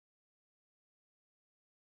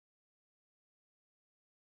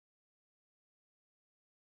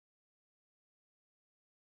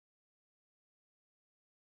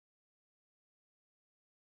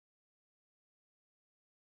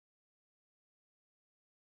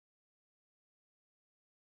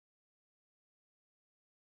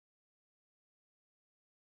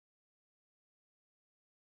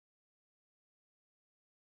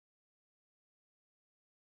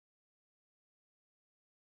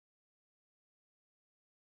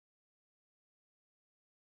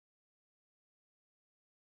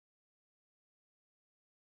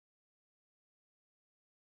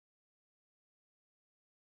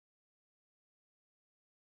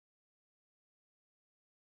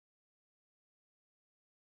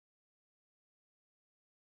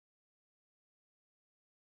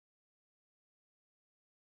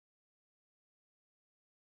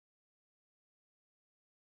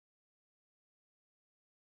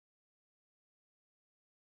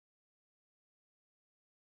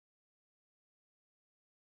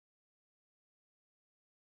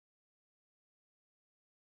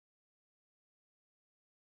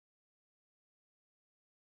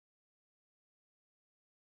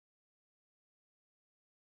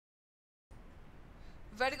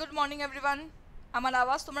Very good morning everyone. আমার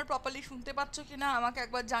আওয়াজ তোমরা প্রপারলি শুনতে পাচ্ছ কি না আমাকে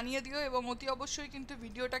একবার জানিয়ে দিও, এবং অতি অবশ্যই কিন্তু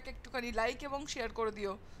ভিডিওটাকে একটুখানি লাইক এবং শেয়ার করে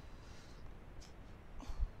দিও।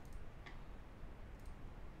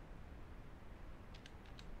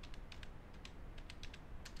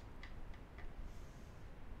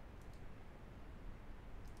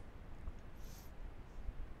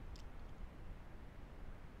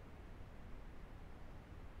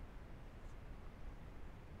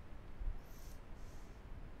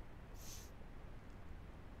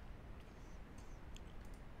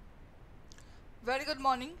 Very good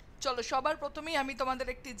morning. চলো, সবার প্রথমেই আমি তোমাদের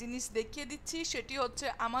একটি জিনিস দেখিয়ে দিচ্ছি, সেটি হচ্ছে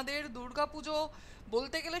আমাদের দুর্গাপুজো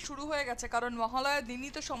বলতে গেলে শুরু হয়ে গেছে, কারণ মহালয়ার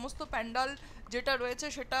দিনই তো সমস্ত প্যান্ডাল যেটা রয়েছে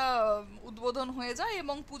সেটা উদ্বোধন হয়ে যায়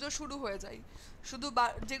এবং পুজো শুরু হয়ে যায়। শুধু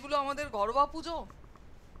যেগুলো আমাদের ঘরোয়া পুজো,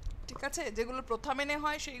 ঠিক আছে, যেগুলো প্রথা মেনে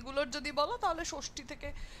হয় সেইগুলোর যদি বলো তাহলে ষষ্ঠী থেকে,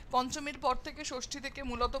 পঞ্চমীর পর থেকে ষষ্ঠী থেকে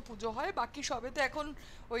মূলত পুজো হয়। বাকি সবেতে এখন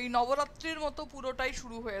ওই নবরাত্রির মতো পুরোটাই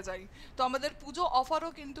শুরু হয়ে যায়। তো আমাদের পুজো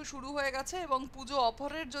অফারও কিন্তু শুরু হয়ে গেছে, এবং পুজো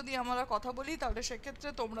অফারের যদি আমরা কথা বলি তাহলে সেক্ষেত্রে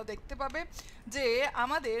তোমরা দেখতে পাবে যে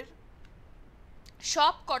আমাদের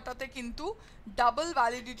সব কটাতে কিন্তু ডাবল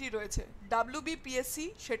ভ্যালিডিটি রয়েছে। WBPSC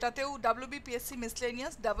সেটাতেও, WBPSC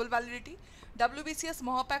miscellaneous double validity, WBCS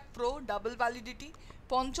মহাপ্যাক pro double validity,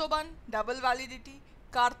 পঞ্চবান double validity,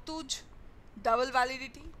 কার্তুজ double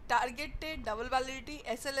validity, targeted double validity,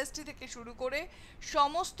 SLST থেকে শুরু করে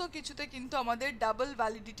সমস্ত কিছুতে কিন্তু আমাদের ডাবল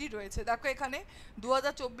ভ্যালিডিটি রয়েছে। দেখো এখানে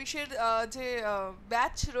 2024-এর যে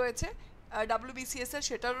ব্যাচ রয়েছে WBCS এর,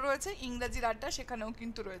 সেটারও রয়েছে, ইংরাজির আড্ডা সেখানেও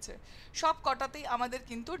কিন্তু রয়েছে। সব কটাতেই আমাদের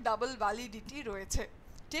কিন্তু ডাবল ভ্যালিডিটি রয়েছে।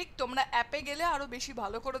 ঠিক, তোমরা অ্যাপে গেলে আরও বেশি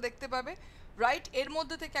ভালো করে দেখতে পাবে। রাইট, এর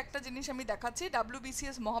মধ্যে থেকে একটা জিনিস আমি দেখাচ্ছি,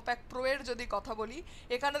 WBCS মহাপ্যাক প্রো এর যদি কথা বলি,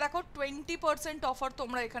 এখানে দেখো 20% অফার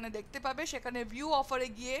তোমরা এখানে দেখতে পাবে। সেখানে ভিউ অফারে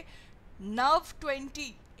গিয়ে NAV20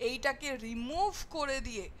 এইটাকে রিমুভ করে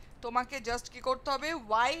দিয়ে তোমাকে জাস্ট কী করতে হবে,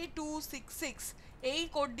 Y266 এই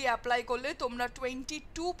কোডটি অ্যাপ্লাই করলে তোমরা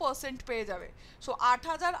 22% পেয়ে যাবে। সো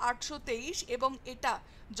 8,823, এবং এটা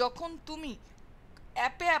যখন তুমি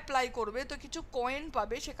অ্যাপে অ্যাপ্লাই করবে তো কিছু কয়েন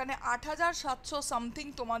পাবে, সেখানে 8,700 সামথিং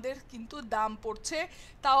তোমাদের কিন্তু দাম পড়ছে,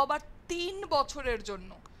 তাও আবার 3 বছরের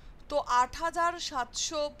জন্য। তো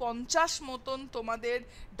 8,750 মতন তোমাদের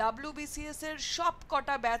WBCS এর সব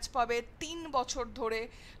কটা ব্যাচ পাবে 3 বছর ধরে।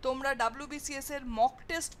 তোমরা WBCS এর মক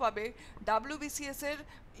টেস্ট পাবে, WBCS এর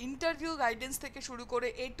ইন্টারভিউ গাইডেন্স থেকে শুরু করে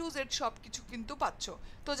A to Z সব কিছু কিন্তু পাচ্ছ।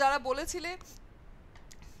 তো যারা বলেছিলে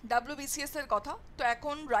WBCS এর কথা, তো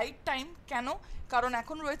এখন রাইট টাইম। কেন? কারণ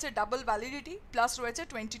এখন রয়েছে ডাবল ভ্যালিডিটি প্লাস রয়েছে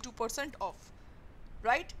 22% অফ।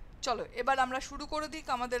 রাইট, চলো এবার আমরা শুরু করে দিই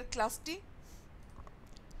আমাদের ক্লাসটি।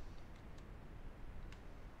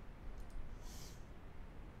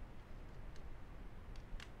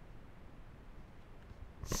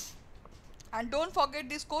 And don't forget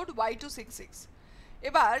this code Y266।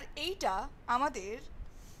 এবার এইটা আমাদের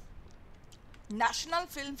ন্যাশনাল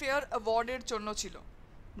ফিল্মফেয়ার অ্যাওয়ার্ডের জন্য ছিল।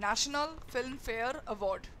 ন্যাশনাল ফিল্মফেয়ার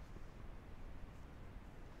অ্যাওয়ার্ড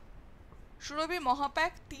সুরভি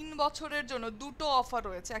মহাপ্যাক 3 বছরের জন্য দুটো অফার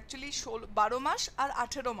রয়েছে, অ্যাকচুয়ালি 12 মাস আর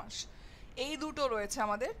 18 মাস, এই দুটো রয়েছে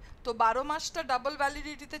আমাদের। তো 12 মাসটা ডাবল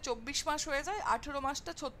ভ্যালিডিটিতে 24 মাস হয়ে যায়, 18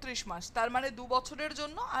 মাসটা 36 মাস, তার মানে 2 বছরের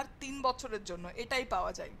জন্য আর 3 বছরের জন্য এটাই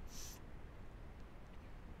পাওয়া যায়।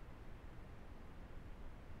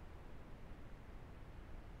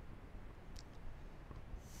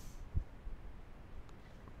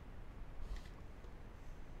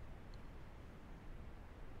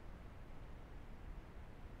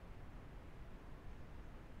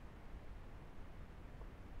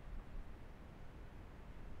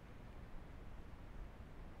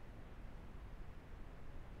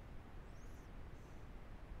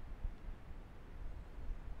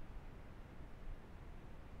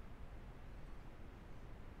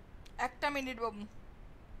 একটা মিনিট বাবু।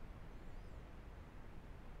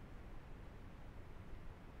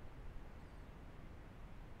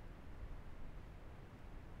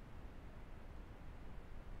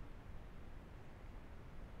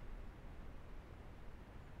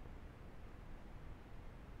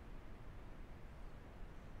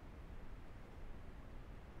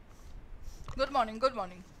 Good morning, good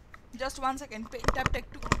morning. Just 1 second, pen ট্যাপটা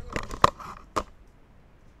একটু।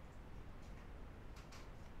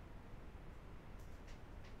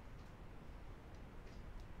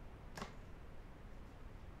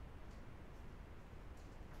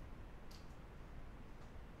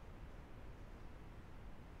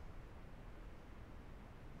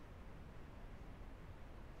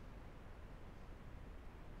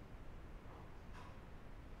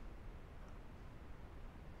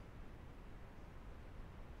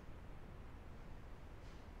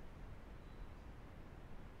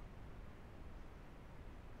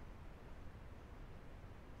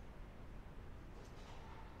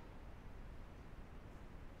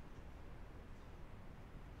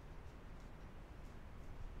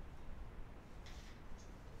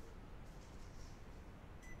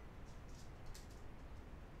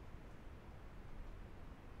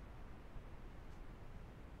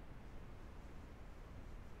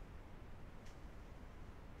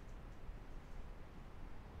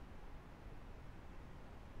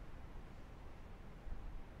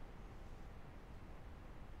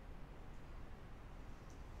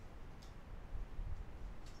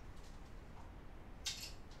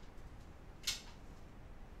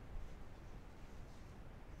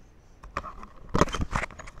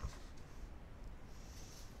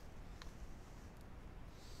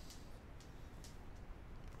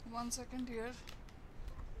 ওয়ান সেকেন্ড হিয়ার,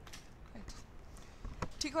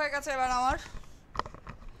 ঠিক হয়ে গেছে এবার আমার।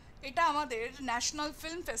 এটা আমাদের ন্যাশনাল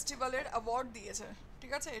ফিল্ম ফেস্টিভ্যালের অ্যাওয়ার্ড দিয়েছে,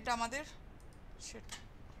 ঠিক আছে, এটা আমাদের সেটা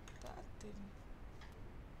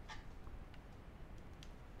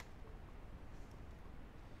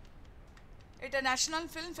এটা ন্যাশনাল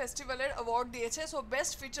ফিল্ম ফেস্টিভ্যালের অ্যাওয়ার্ড দিয়েছে। সো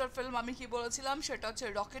বেস্ট ফিচার ফিল্ম আমি কি বলেছিলাম সেটা হচ্ছে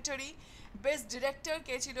রকেটারি। বেস্ট ডিরেক্টর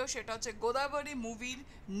কে ছিল সেটা হচ্ছে গোদাবরী মুভির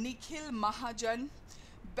নিখিল মহাজন।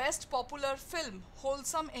 বেস্ট পপুলার ফিল্ম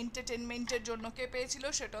হোলসাম এন্টারটেনমেন্টের জন্য কে পেয়েছিল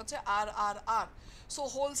সেটা হচ্ছে RRR। সো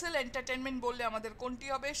হোলসেল এন্টারটেনমেন্ট বললে আমাদের কোনটি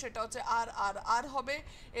হবে সেটা হচ্ছে RRR হবে।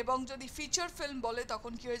 এবং যদি ফিচার ফিল্ম বলে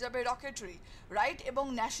তখন কি হয়ে যাবে, রকেটারি, রাইট। এবং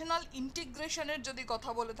ন্যাশনাল ইন্টিগ্রেশনের যদি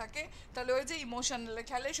কথা বলে থাকে তাহলে ওই যে ইমোশনালে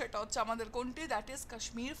খেলে সেটা হচ্ছে আমাদের কোনটি, that is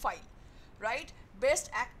Kashmir file, right. Best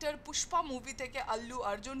actor Pushpa movie থেকে আল্লু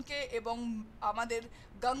অর্জুনকে, এবং আমাদের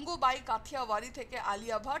গঙ্গুবাই কাথিয়াওয়ারি থেকে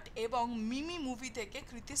আলিয়া ভাট, এবং মিমি মুভি থেকে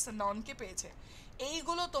কৃতি সেননকে পেয়েছে।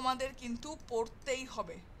 এইগুলো তোমাদের কিন্তু পড়তেই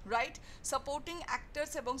হবে, রাইট। সাপোর্টিং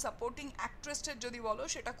অ্যাক্টার্স এবং সাপোর্টিং অ্যাক্ট্রেসের যদি বলো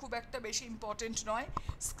সেটা খুব একটা বেশি ইম্পর্টেন্ট নয়।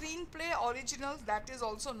 Screen play original, that is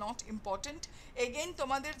also not important. Again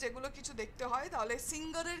তোমাদের যেগুলো কিছু দেখতে হয় তাহলে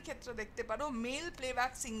সিঙ্গারের ক্ষেত্রে দেখতে পারো মেল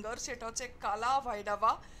প্লেব্যাক সিঙ্গার সেটা হচ্ছে কালা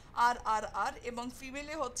ভাইডাভা RRR, এবং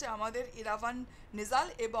ফিমেলে হচ্ছে আমাদের ইরাভান নিজাল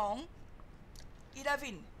এবং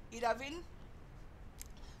ইরাভিন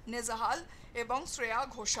নেজাহাল এবং Shreya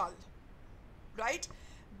Ghoshal, right.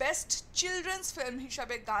 Best children's film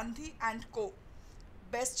হিসাবে Gandhi and co,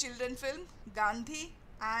 best children film Gandhi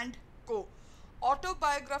and কো।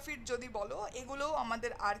 অটোবায়োগ্রাফির যদি বলো এগুলো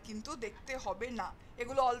আমাদের আর কিন্তু দেখতে হবে না,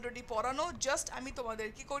 এগুলো অলরেডি পড়ানো, জাস্ট আমি তোমাদের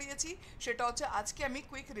কি করিয়েছি সেটা হচ্ছে আজকে আমি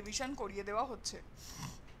কুইক রিভিশন করিয়ে দেওয়া হচ্ছে।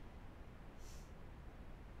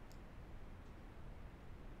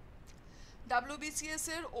 WBCS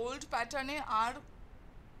এর ওল্ড প্যাটার্নে আর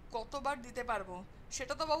কতবার দিতে পারবো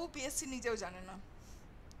সেটা তো বাবু পিএসসি নিজেও জানে না।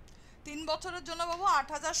 3 বছরের জন্য বাবু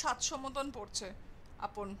 8700 মতন পড়ছে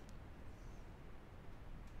আপন।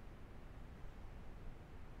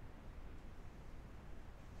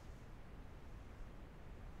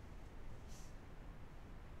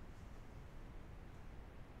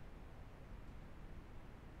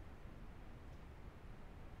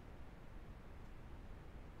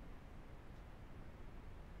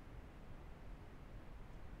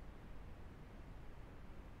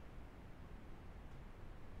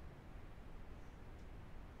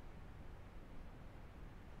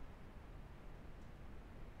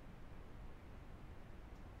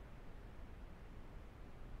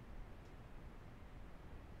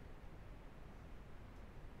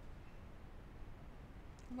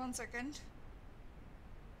 One second.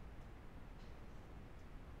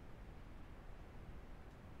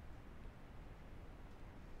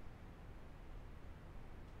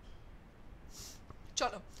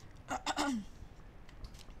 চলো,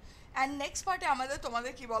 অ্যান্ড নেক্সট পার্টে আমাদের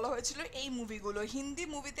তোমাদের কি বলা হয়েছিল এই মুভিগুলো। হিন্দি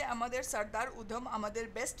মুভিতে আমাদের সর্দার উধম আমাদের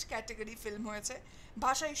বেস্ট ক্যাটেগরি ফিল্ম হয়েছে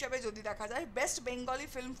ভাষা হিসাবে যদি দেখা যায়। বেস্ট বেঙ্গলি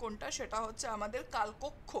ফিল্ম কোনটা সেটা হচ্ছে আমাদের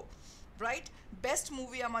কালকক্ষ, রাইট। বেস্ট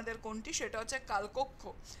মুভি আমাদের কোনটি সেটা হচ্ছে কালকক্ষ।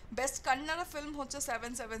 বেস্ট কান্নাড়া ফিল্ম হচ্ছে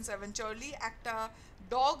 777 চার্লি, একটা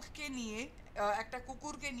ডগকে নিয়ে, একটা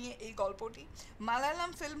কুকুরকে নিয়ে এই গল্পটি।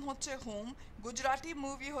 মালায়ালাম ফিল্ম হচ্ছে হোম। গুজরাটি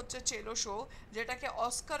মুভি হচ্ছে চেলো শো, যেটাকে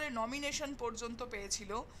অস্কারে নমিনেশন পর্যন্ত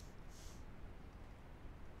পেয়েছিল,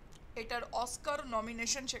 এটার অস্কার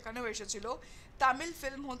নমিনেশন সেখানেও এসেছিল। তামিল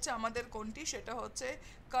ফিল্ম হচ্ছে আমাদের কোনটি সেটা হচ্ছে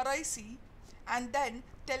কারাইসি। অ্যান্ড দেন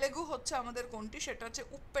তেলেগু হচ্ছে আমাদের কোনটি সেটা হচ্ছে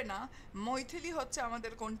উপ্পেনা। মৈথিলি হচ্ছে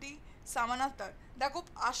আমাদের কোনটি, সামানাতার। দেখো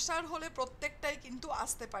আসার হলে প্রত্যেকটাই কিন্তু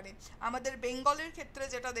আসতে পারে। আমাদের বেঙ্গলের ক্ষেত্রে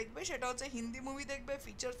যেটা দেখবে সেটা হচ্ছে হিন্দি মুভি দেখবে,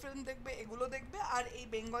 ফিচার ফিল্ম দেখবে, এগুলো দেখবে, আর এই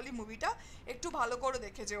বেঙ্গলি মুভিটা একটু ভালো করে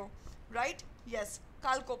দেখে যেও, রাইট। ইয়েস,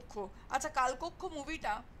 কালকক্ষ। আচ্ছা, কালকক্ষ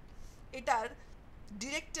মুভিটা এটার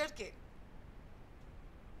ডিরেক্টর কে?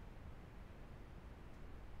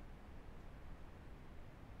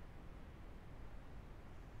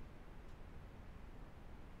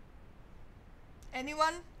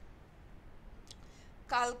 এনিওয়ান?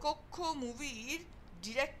 কালকক্ষ মুভির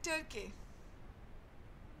ডিরেক্টর কে?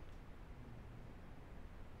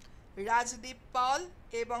 রাজদীপ পল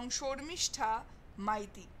এবং শর্মিষ্ঠা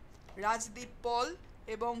মাইতি। রাজদীপ পল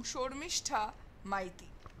এবং শর্মিষ্ঠা মাইতি,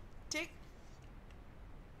 ঠিক।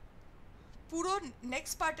 পুরো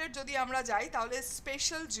নেক্সট পার্টের যদি আমরা যাই তাহলে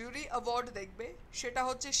স্পেশাল জুরি অ্যাওয়ার্ড দেখবে, সেটা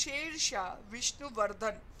হচ্ছে শের শাহ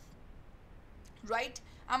বিষ্ণুবর্ধন, রাইট।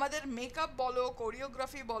 আমাদের মেকআপ বলো,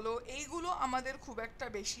 কোরিওগ্রাফি বলো, এইগুলো আমাদের খুব একটা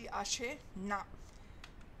বেশি আসে না।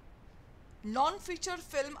 নন ফিচার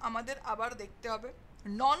ফিল্ম আমাদের আবার দেখতে হবে,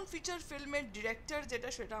 নন ফিচার ফিল্মের ডিরেক্টর যেটা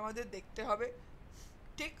সেটা আমাদের দেখতে হবে,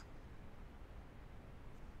 ঠিক।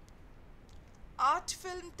 আর্ট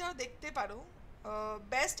ফিল্মটা দেখতে পারো,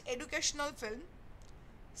 বেস্ট এডুকেশনাল ফিল্ম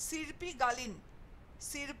সিরপি গালিন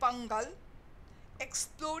সিরপাঙ্গাল,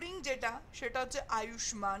 এক্সপ্লোরিং যেটা সেটা হচ্ছে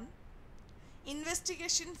আয়ুষ্মান,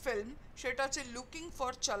 ইনভেস্টিগেশন ফিল্ম সেটা হচ্ছে লুকিং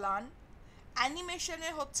ফর চালান, অ্যানিমেশনে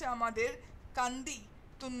হচ্ছে আমাদের কান্দি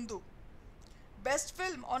তুন্দু, best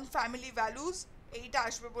film on family values এইটা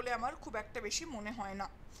আসবে বলে আমার খুব একটা বেশি মনে হয় না।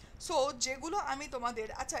 সো যেগুলো আমি তোমাদের,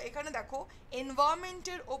 আচ্ছা এখানে দেখো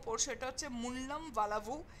এনভায়রনমেন্টের ওপর সেটা হচ্ছে মুন্নাম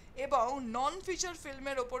ভালাভু, এবং নন ফিচার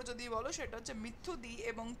ফিল্মের ওপর যদি বলো সেটা হচ্ছে মিথ্যুদি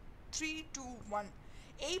এবং 3-2-1।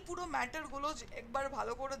 এই পুরো ম্যাটারগুলো একবার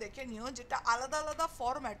ভালো করে দেখে নিও, যেটা আলাদা আলাদা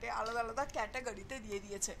ফরম্যাটে আলাদা আলাদা ক্যাটাগরিতে দিয়ে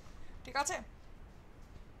দিয়েছে, ঠিক আছে?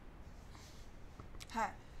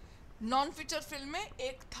 হ্যাঁ, নন ফিচার ফিল্মে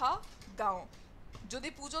এক থা গাঁও। যদি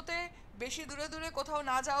পুজোতে বেশি দূরে দূরে কোথাও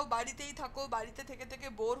না যাও, বাড়িতেই থাকো, বাড়িতে থেকে থেকে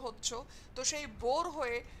বোর হচ্ছ, তো সেই বোর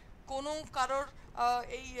হয়ে কোনো কারোর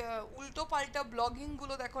এই উল্টো পাল্টা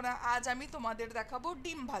ব্লগিংগুলো দেখো না। আজ আমি তোমাদের দেখাবো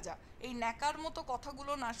ডিম ভাজা। এই ন্যাকার মতো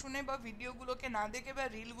কথাগুলো না শুনে বা ভিডিওগুলোকে না দেখে বা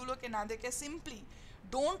রিলগুলোকে না দেখে সিম্পলি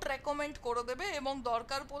ডোন্ট রেকমেন্ড করে দেবে, এবং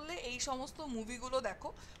দরকার পড়লে এই সমস্ত মুভিগুলো দেখো।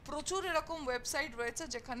 প্রচুর এরকম ওয়েবসাইট রয়েছে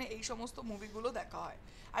যেখানে এই সমস্ত মুভিগুলো দেখা হয়।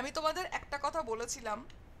 আমি তোমাদের একটা কথা বলেছিলাম,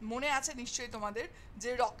 মনে আছে নিশ্চয়ই তোমাদের,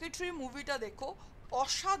 যে রকেটরি মুভিটা দেখো,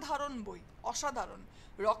 অসাধারণ বই, অসাধারণ।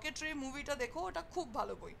 রকেটরি মুভিটা দেখো, ওটা খুব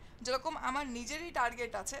ভালো বই। যেরকম আমার নিজেরই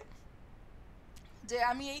টার্গেট আছে যে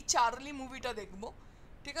আমি এই চার্লি মুভিটা দেখবো,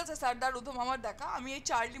 ঠিক আছে? সর্দার উধম আমার দেখা, আমি এই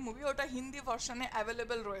চার্লি মুভি, ওটা হিন্দি ভার্সনে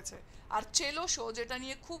অ্যাভেলেবেল রয়েছে। আর চেলো শো যেটা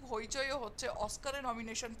নিয়ে খুব হইচইও হচ্ছে, অস্কারে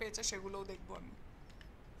নমিনেশন পেয়েছে, সেগুলোও দেখবো আমি।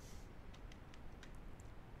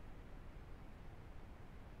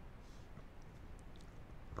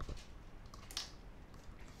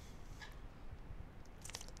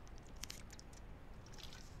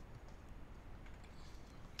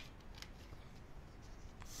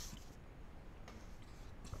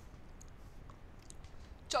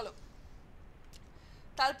 চলো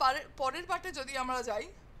তার পরের পার্টে যদি আমরা যাই,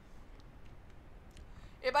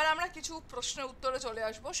 এবার আমরা কিছু প্রশ্নের উত্তরে চলে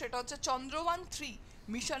আসবো। সেটা হচ্ছে চন্দ্রযান-3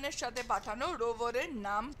 মিশনের সাথে পাঠানো রোভারের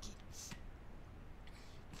নাম কি?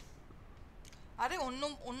 আরে অন্য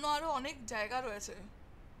অন্য আরো অনেক জায়গা রয়েছে।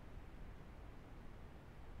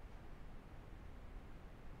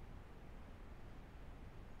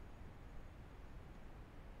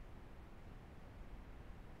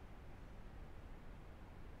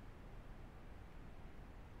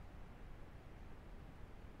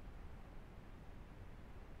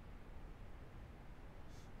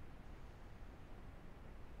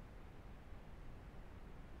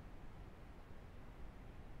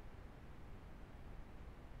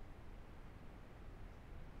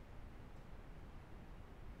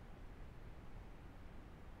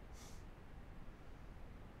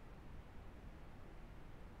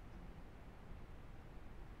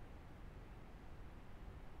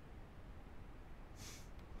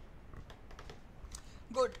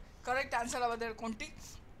 গুড, কারেক্ট অ্যান্সার আমাদের কোনটি?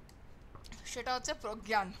 সেটা হচ্ছে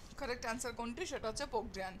প্রজ্ঞান। কারেক্ট অ্যান্সার কোনটি? সেটা হচ্ছে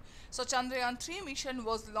প্রজ্ঞান। সো চন্দ্রযান-3 মিশন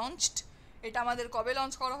ওয়াজ লঞ্চড। এটা আমাদের কবে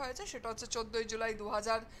লঞ্চ করা হয়েছে? সেটা হচ্ছে 14ই জুলাই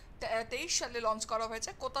 2023 সালে লঞ্চ করা হয়েছে।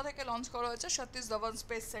 কোথা থেকে লঞ্চ করা হয়েছে? সতীশ ধাওয়ান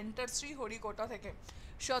স্পেস সেন্টার শ্রীহরিকোটা থেকে।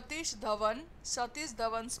 সতীশ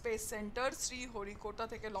ধাওয়ান স্পেস সেন্টার শ্রীহরিকোটা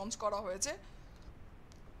থেকে লঞ্চ করা হয়েছে।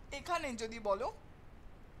 এখানে যদি বলো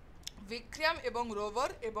বিক্রম এবং রোভার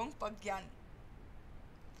এবং প্রজ্ঞান,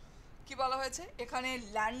 কি বলা হয়েছে এখানে?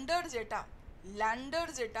 ল্যান্ডার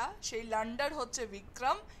যেটা সেই ল্যান্ডার হচ্ছে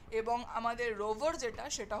বিক্রম, এবং আমাদের রোভার যেটা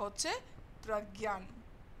সেটা হচ্ছে প্রজ্ঞান।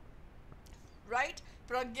 রাইট?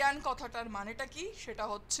 প্রজ্ঞান কথাটার মানেটা কি? সেটা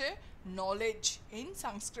হচ্ছে নলেজ ইন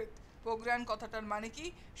সংস্কৃত। প্রজ্ঞান কথাটার মানে কি?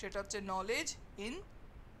 সেটা হচ্ছে নলেজ ইন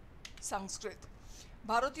সংস্কৃত।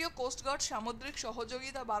 ভারতীয় কোস্টগার্ড সামুদ্রিক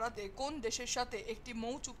সহযোগিতা বাড়াতে কোন দেশের সাথে একটি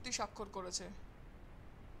মৌ চুক্তি স্বাক্ষর করেছে?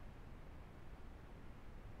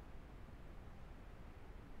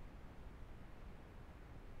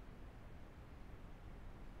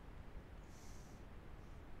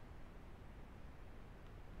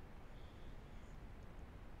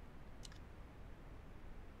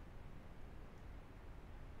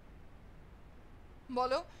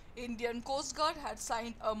 বলো। Indian Coast Guard had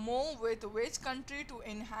signed a MoU with which country to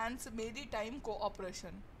enhance maritime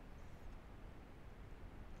cooperation?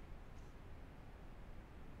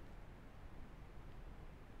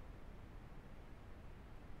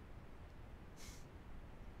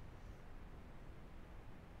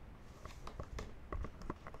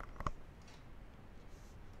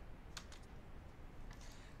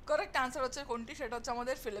 Correct answer হচ্ছে কোনটি? সেটা হচ্ছে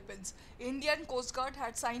আমাদের Philippines. Indian coast guard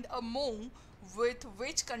had signed a Mou with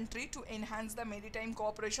which country to enhance the maritime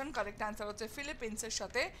cooperation? Correct answer হচ্ছে ফিলিপিন্সের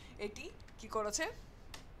সাথে এটি কি করেছে,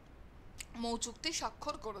 মৌচুক্তি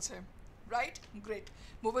স্বাক্ষর করেছে। Right, great.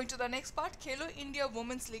 Moving to the next part, খেলো ইন্ডিয়া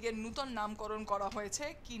উমেন্স লিগের নূতন নামকরণ করা হয়েছে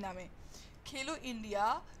কি নামে? খেলো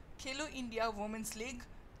ইন্ডিয়া উমেন্স লিগ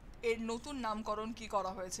এর নতুন নামকরণ কি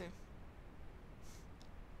করা হয়েছে?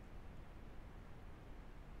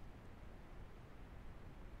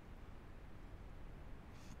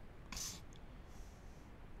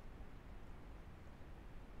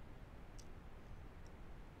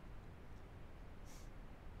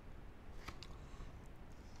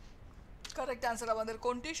 কারেক্ট অ্যান্সার আমাদের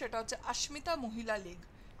কোনটি? সেটা হচ্ছে অস্মিতা মহিলা লীগ।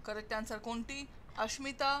 কারেক্ট অ্যান্সার কোনটি?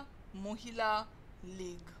 অস্মিতা মহিলা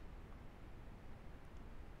লীগ।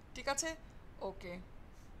 ঠিক আছে, ওকে।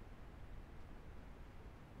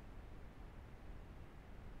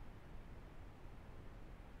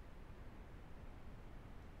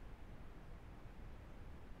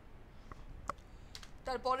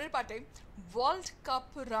 তারপরের পার্টে, world cup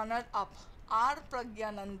runner up R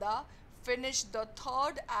Praggnanandhaa finished the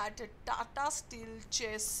third at Tata Steel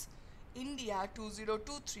Chess India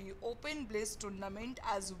 2023 Open Bliss Tournament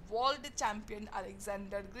as world champion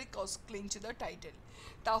Alexander Grikos clinched the title.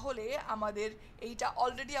 তাহলে আমাদের এইটা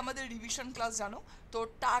অলরেডি আমাদের রিভিশন ক্লাস জানো। তো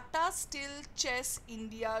tata still chess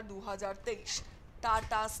India 2023,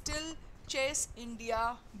 tata still chess India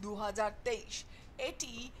 2023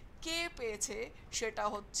 এটি কে পেয়েছে? সেটা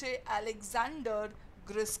হচ্ছে আলেকজান্ডার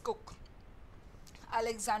গ্রিস্কুক।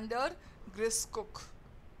 আলেকজান্ডার গ্রিস্কুক,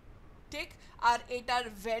 ঠিক। আর এটার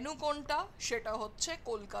ভেন্যু কোনটা? সেটা হচ্ছে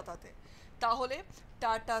কলকাতাতে। তাহলে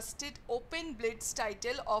tata still open blitz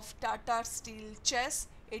title of tata still chess,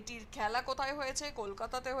 এটির খেলা কোথায় হয়েছে?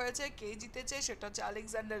 কলকাতাতে হয়েছে। কে জিতেছে? সেটা হচ্ছে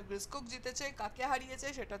আলেকজান্ডার গ্রিস্কুক জিতেছে। কাকে হারিয়েছে?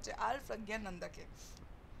 সেটা হচ্ছে আর প্রজ্ঞানন্দাকে।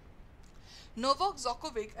 Novak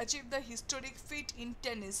Djokovic achieved the historic feat in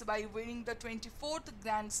tennis by winning the 24th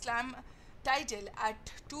Grand Slam title at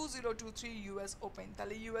 2023 US Open.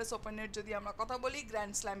 তাহলে US ওপেনের যদি আমরা কথা বলি,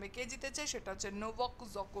 গ্র্যান্ড স্ল্যামে কে জিতেছে? সেটা হচ্ছে নোভাক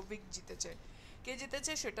জকোভিক জিতেছে। কে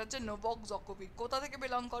জিতেছে? সেটা হচ্ছে নোভাক জকোভিক। কোথা থেকে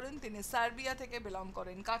বিলং করেন? তিনি সার্বিয়া থেকে বিলং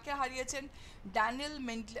করেন। কাকে হারিয়েছেন? ড্যানিয়েল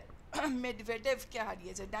মেডভেডেভকে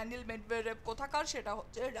হারিয়েছে। ড্যানিয়েল মেডভেডেভ কোথাকার? সেটা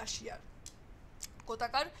হচ্ছে রাশিয়ার।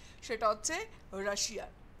 কোথাকার? সেটা হচ্ছে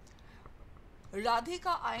রাশিয়ার।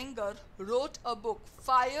 Radhika Iyengar wrote a book,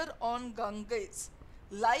 Fire on Ganges,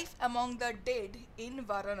 Life Among the Dead in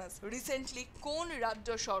Varanasi. Recently, কোন রাজ্য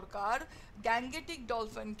সরকার গ্যাঙ্গেটিক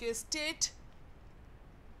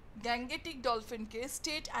ডলফিনকে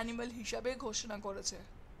স্টেট অ্যানিমাল হিসাবে ঘোষণা করেছে?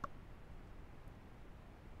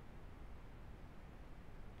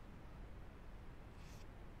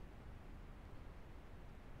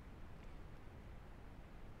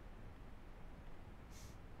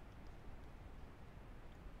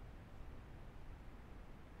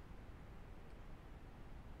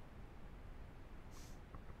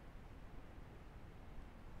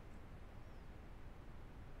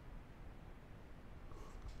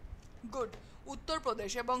 গুড,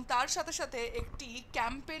 উত্তরপ্রদেশ। এবং তার সাথে সাথে একটি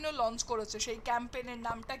ক্যাম্পেনও লঞ্চ করেছে। সেই ক্যাম্পেনের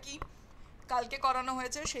নামটা কি? কালকে করানো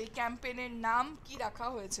হয়েছে। সেই ক্যাম্পেনের নাম কি রাখা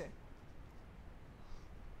হয়েছে?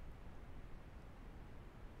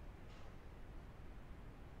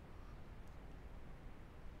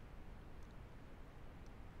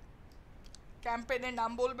 ক্যাম্পেনের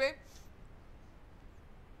নাম বলবে।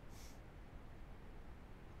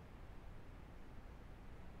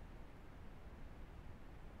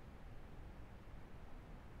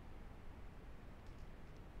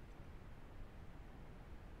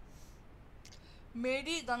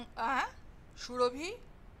 মেরি হ্যাঁ, সুরভি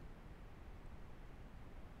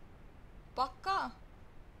পাক্কা?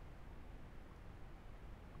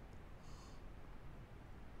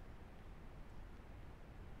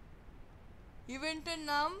 ইভেন্টের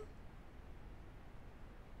নাম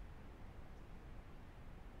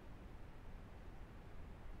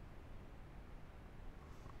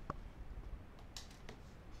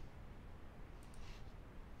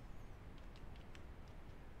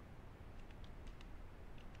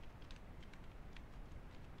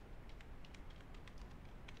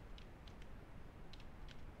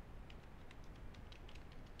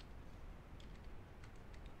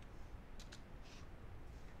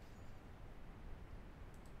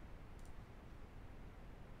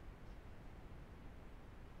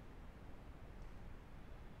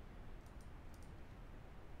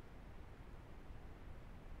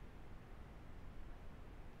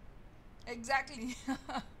এক্স্যাক্টলি।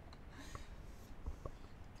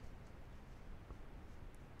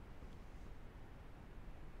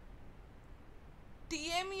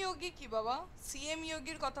 টিএম যোগী কি বাবা? সিএম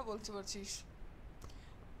যোগীর কথা বলতে পারছিস?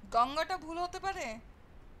 গঙ্গাটা ভুল হতে পারে।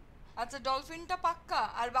 আচ্ছা, ডলফিনটা পাক্কা।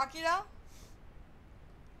 আর বাকিরা?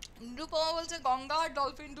 নিরুপমা বলছে গঙ্গা আর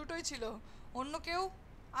ডলফিন দুটোই ছিল। অন্য কেউ?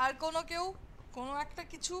 আর কোনো কেউ? কোনো একটা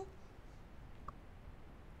কিছু?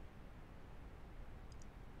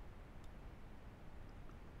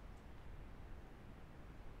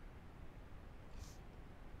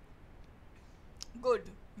 গুড,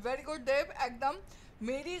 ভেরি গুড দেব, একদম।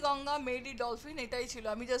 মেরি গঙ্গা মেরি ডলফিন এটাই ছিল,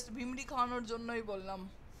 আমি জাস্ট ভিমরি খাওয়ানোর জন্যই বললাম।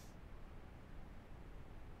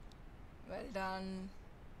 Well done.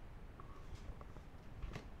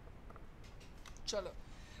 চলো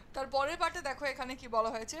তারপরের পার্টে দেখো এখানে কি বলা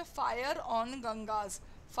হয়েছে, fire on Ganges,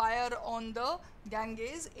 fire on the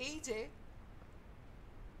গ্যাঙ্গেস। এই যে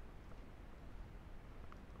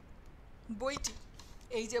বইটি,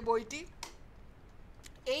 এই যে বইটি,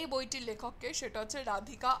 এই বইটির লেখককে, সেটা হচ্ছে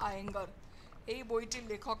রাধিকা আয়েঙ্গার। এই বইটির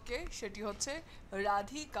লেখককে, সেটি হচ্ছে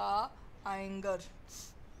রাধিকা আয়েঙ্গার,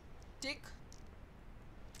 ঠিক।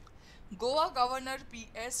 Goa Governor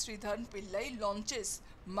P.S. Sridharan Pillai launches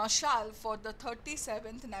Mashal for the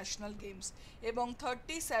 37th National Games এবং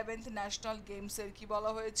 37th National Games এর কি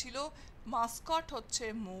বলা হয়েছিল, মাস্কট হচ্ছে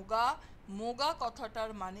মোগা। মোগা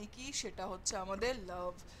কথাটার মানে কি, সেটা হচ্ছে আমাদের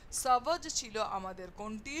লাভ। সাভাজ ছিল আমাদের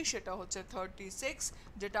কোনটি, সেটা হচ্ছে 36,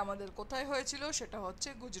 যেটা আমাদের কোথায় হয়েছিল, সেটা হচ্ছে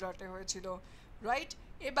গুজরাটে হয়েছিল, রাইট।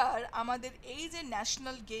 এবার আমাদের এই যে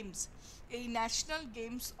ন্যাশনাল গেমস, এই ন্যাশনাল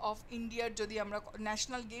গেমস অফ ইন্ডিয়ার যদি আমরা,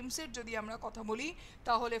 ন্যাশনাল গেমসের যদি আমরা কথা বলি,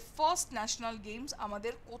 তাহলে ফার্স্ট ন্যাশনাল গেমস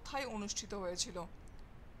আমাদের কোথায় অনুষ্ঠিত হয়েছিল,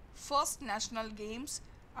 ফার্স্ট ন্যাশনাল গেমস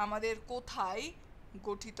আমাদের কোথায়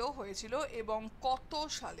গঠিত হয়েছিল এবং কত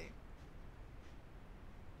সালে?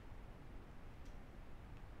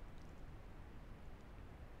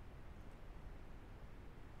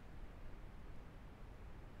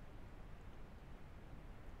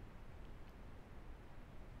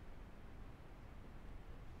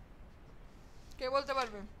 কে বলতে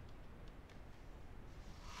পারবে?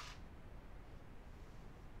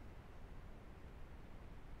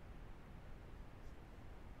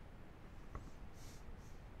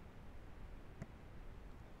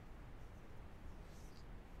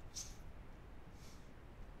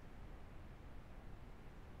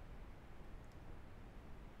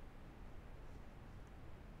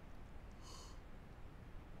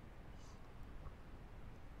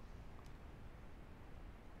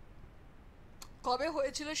 কবে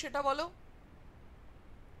হয়েছিল সেটা বলো।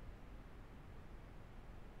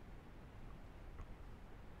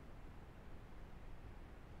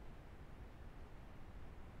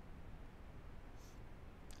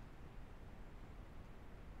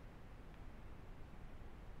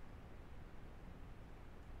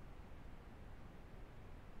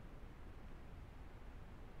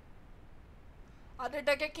 আর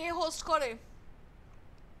এটাকে কে হোস্ট করে?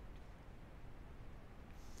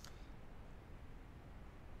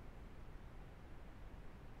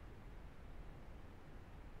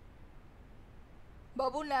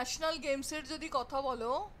 বাবু, ন্যাশনাল গেমসের যদি কথা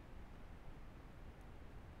বলো,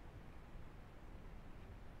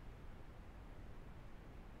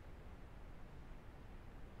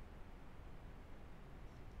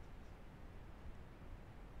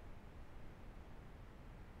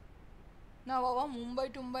 না বাবা, মুম্বাই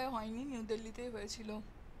টুম্বাই হয়নি, নিউ দিল্লিতেই হয়েছিল।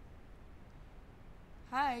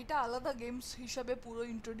 হ্যাঁ, এটা আলাদা গেমস হিসাবে পুরো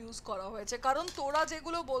ইন্ট্রোডিউস করা হয়েছে, কারণ তোরা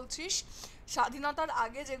যেগুলো বলছিস স্বাধীনতার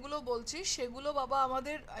আগে যেগুলো বলছিস, সেগুলো বাবা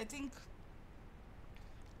আমাদের আই থিঙ্ক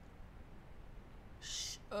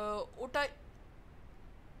ওটা,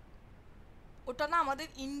 ওটা না আমাদের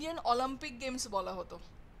ইন্ডিয়ান অলিম্পিক গেমস বলা হতো,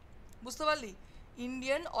 বুঝতে পারলি?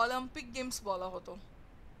 ইন্ডিয়ান অলিম্পিক গেমস বলা হতো,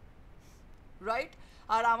 রাইট।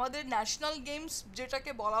 আর আমাদের ন্যাশনাল গেমস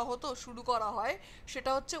যেটাকে বলা হতো, শুরু করা হয়,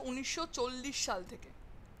 সেটা হচ্ছে 1940 সাল থেকে।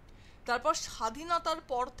 তারপর স্বাধীনতার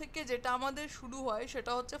পর থেকে যেটা আমাদের শুরু হয়,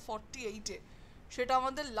 সেটা হচ্ছে 48-এ, সেটা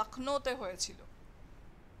আমাদের লখনৌতে হয়েছিল,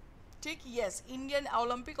 ঠিক। ইয়েস, ইন্ডিয়ান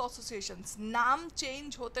অলিম্পিক অ্যাসোসিয়েশনস, নাম চেঞ্জ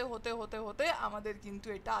হতে হতে হতে হতে আমাদের কিন্তু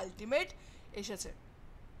এটা আলটিমেট এসেছে,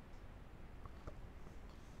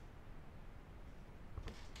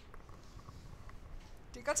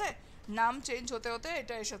 ঠিক আছে, নাম চেঞ্জ হতে হতে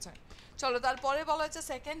এটা এসেছে। চলো তারপরে বলা হচ্ছে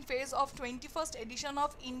second phase of 21st edition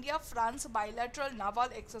of India France bilateral naval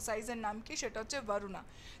এক্সারসাইজের নাম কি, সেটা হচ্ছে ভারুনা।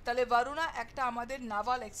 তাহলে ভারুনা একটা আমাদের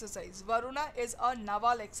naval exercise, Varuna is a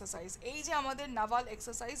naval exercise. এই যে আমাদের নাভাল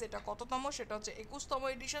এক্সারসাইজ, এটা কততম, সেটা হচ্ছে 21তম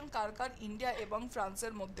এডিশন, কার কার, ইন্ডিয়া এবং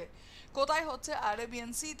ফ্রান্সের মধ্যে। কোথায় হচ্ছে?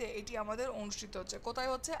 আরাবিয়ান সিতে এটি আমাদের অনুষ্ঠিত হচ্ছে। কোথায়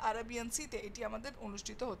হচ্ছে? আরাবিয়ান সিতে এটি আমাদের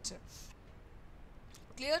অনুষ্ঠিত হচ্ছে,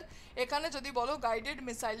 ক্লিয়ার। এখানে যদি বলো guided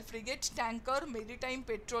missile frigate, tanker, maritime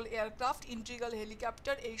patrol aircraft, integral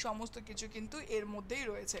helicopter, এই সমস্ত কিছু কিন্তু এর মধ্যেই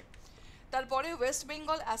রয়েছে। তারপরে ওয়েস্ট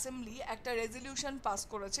বেঙ্গল অ্যাসেম্বলি একটা রেজলিউশন পাস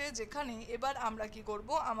করেছে, যেখানে এবার আমরা কি করব,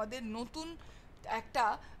 আমাদের নতুন একটা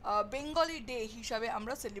বেঙ্গলি ডে হিসাবে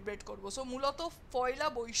আমরা সেলিব্রেট করব। সো মূলত পয়লা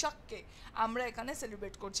বৈশাখকে আমরা এখানে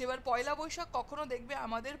সেলিব্রেট করছি। এবার পয়লা বৈশাখ কখনো দেখবে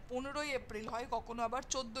আমাদের 15ই এপ্রিল হয়, কখনো আবার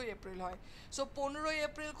 14ই এপ্রিল হয়। সো 15ই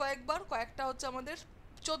এপ্রিল কয়েকটা হচ্ছে আমাদের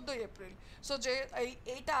 14ই এপ্রিল। সো যে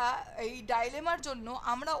এই ডাইলেমার জন্য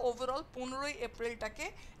আমরা ওভারঅল 15ই এপ্রিলটাকে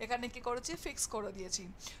এখানে কি করেছি, ফিক্স করে দিয়েছি।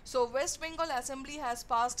 So West Bengal assembly has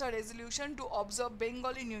passed a resolution to observe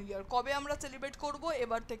Bengali new year. কবে আমরা সেলিব্রেট করব,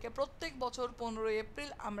 এবার থেকে প্রত্যেক বছর 15ই এপ্রিল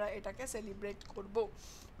আমরা এটাকে সেলিব্রেট করব,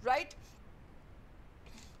 রাইট।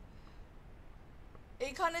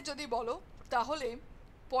 এইখানে যদি বলো তাহলে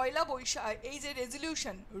পয়লা বৈশাখ, এই যে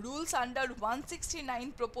resolution rules under 169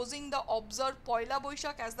 proposing the observe Poila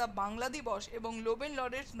Boishakh as the Bangla দিবস এবং লোবেন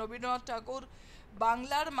লরেট রবীন্দ্রনাথ ঠাকুর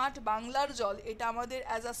বাংলার মাঠ বাংলার জল, এটা আমাদের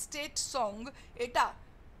অ্যাজ আ স্টেট সং, এটা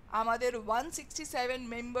আমাদের 167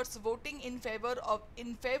 members voting in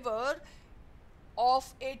favour of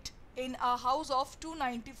it in a house of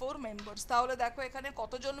 294 members. তাহলে দেখো এখানে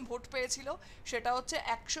কতজন ভোট পেয়েছিল, সেটা হচ্ছে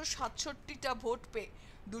 167টা ভোট পেয়ে,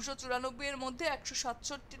 294 মধ্যে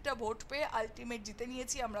 167টা ভোট পেয়ে আলটিমেট জিতে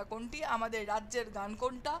নিয়েছি আমরা কোনটি, আমাদের রাজ্যের গান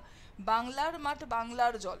কোনটা, বাংলার মাঠ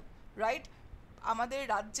বাংলার জল, রাইট। আমাদের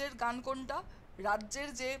রাজ্যের গান কোনটা, রাজ্যের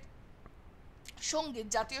যে সঙ্গীত,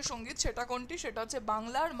 জাতীয় সঙ্গীত, সেটা কোনটি, সেটা হচ্ছে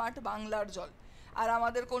বাংলার মাঠ বাংলার জল। আর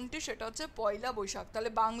আমাদের কোনটি, সেটা হচ্ছে পয়লা বৈশাখ।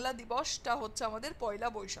 তাহলে বাংলা দিবসটা হচ্ছে আমাদের পয়লা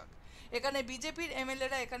বৈশাখ। এখানে বিজেপির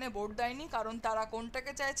এমএলএরা এখানে ভোট দেয়নি, কারণ তারা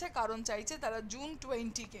কোনটাকে চাইছে, কারণ চাইছে তারা জুন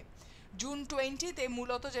 20-কে। জুন 20-তে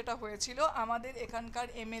মূলত যেটা হয়েছিল, আমাদের এখানকার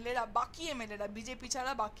এমএলএরা, বাকি এমএলএরা, বিজেপি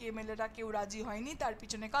ছাড়া বাকি এমএলএরা কেউ রাজি হয়নি তার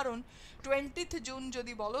পিছনে কারণ 20th জুন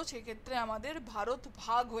যদি বলো সেক্ষেত্রে আমাদের ভারত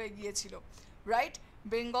ভাগ হয়ে গিয়েছিল, right.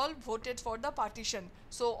 Bengal voted for the partition.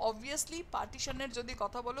 So obviously পার্টিশনের যদি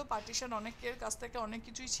কথা বলো, পার্টিশন অনেকের কাছ থেকে অনেক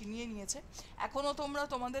কিছুই ছিনিয়ে নিয়েছে। এখনও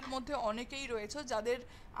তোমাদের মধ্যে অনেকেই রয়েছে যাদের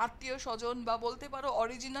আত্মীয় স্বজন বা বলতে পারো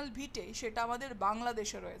অরিজিনাল ভিটে সেটা আমাদের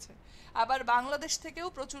বাংলাদেশে রয়েছে। আবার বাংলাদেশ থেকেও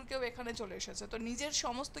প্রচুর কেউ এখানে চলে এসেছে। তো নিজের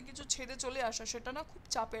সমস্ত কিছু ছেড়ে চলে আসা সেটা না খুব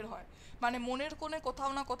চাপের হয়, মানে মনের কোণে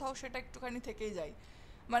কোথাও না কোথাও সেটা একটুখানি থেকেই যায়।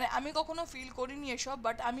 মানে আমি কখনো ফিল করিনি এসব,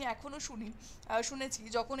 বাট আমি এখনও শুনেছি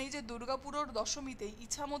যখন এই যে দুর্গাপুরের দশমীতে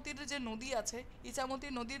ইছামতির যে নদী আছে, ইছামতি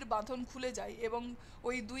নদীর বাঁধন খুলে যায় এবং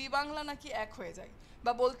ওই দুই বাংলা নাকি এক হয়ে যায়।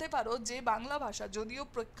 বা বলতে পারো যে বাংলা ভাষা যদিও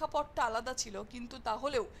প্রেক্ষাপটটা আলাদা ছিল, কিন্তু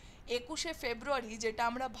তাহলেও 21শে ফেব্রুয়ারি যেটা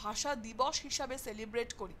আমরা ভাষা দিবস হিসাবে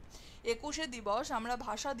সেলিব্রেট করি, 21শে দিবস আমরা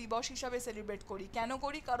ভাষা দিবস হিসাবে সেলিব্রেট করি। কেন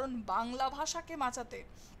করি, কারণ বাংলা ভাষাকে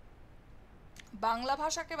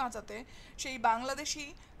বাঁচাতে সেই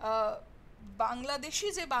বাংলাদেশি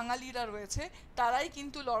যে বাঙালিরা রয়েছে তারাই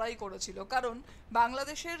কিন্তু লড়াই করেছিল। কারণ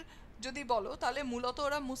বাংলাদেশের যদি বলো তাহলে মূলত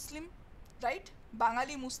ওরা মুসলিম, রাইট,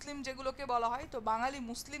 বাঙালি মুসলিম যেগুলোকে বলা হয়, তো বাঙালি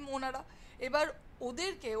মুসলিম ওনারা। এবার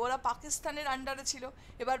ওরা পাকিস্তানের আন্ডারে ছিল।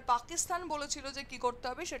 এবার পাকিস্তান বলেছিল যে কি করতে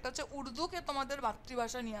হবে, সেটা হচ্ছে উর্দুকে তোমাদের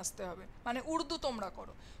মাতৃভাষা নিয়ে আসতে হবে, মানে উর্দু তোমরা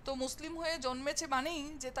করো। তো মুসলিম হয়ে জন্মেছে মানেই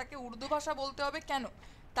যে তাকে উর্দু ভাষা বলতে হবে, কেন,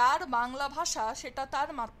 তার বাংলা ভাষা সেটা তার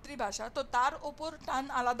মাতৃভাষা, তো তার ওপর টান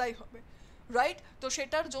আলাদাই হবে, রাইট। তো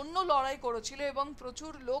সেটার জন্য লড়াই করেছিল এবং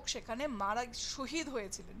প্রচুর লোক সেখানে শহীদ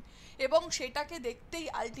হয়েছিলেন। এবং সেটাকে দেখতেই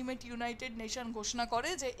আলটিমেট ইউনাইটেড নেশন ঘোষণা করে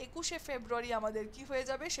যে 21শে ফেব্রুয়ারি আমাদের কি হয়ে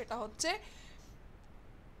যাবে, সেটা হচ্ছে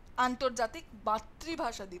আন্তর্জাতিক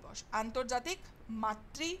মাতৃভাষা দিবস। আন্তর্জাতিক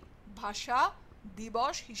মাতৃভাষা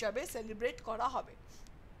দিবস হিসাবে সেলিব্রেট করা হবে।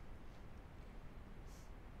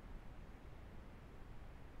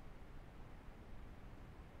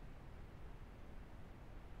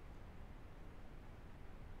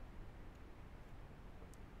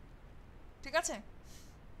 ঠিক আছে,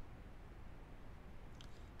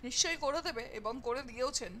 নিশ্চয়ই করে দেবে এবং করে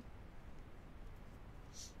দিয়েওছেন।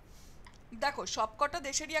 দেখো সবকটা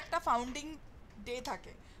দেশেরই একটা ফাউন্ডিং ডে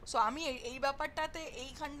থাকে। সো আমি এই ব্যাপারটাতে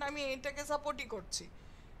এইখানটা আমি এটাকে সাপোর্টই করছি।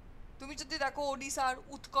 তুমি যদি দেখো ওডিশার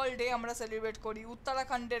উৎকল ডে আমরা সেলিব্রেট করি,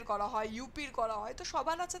 উত্তরাখণ্ডের করা হয়, ইউপির করা হয়, তো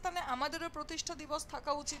সবার আছে, তাহলে আমাদেরও প্রতিষ্ঠা দিবস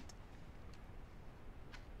থাকা উচিত,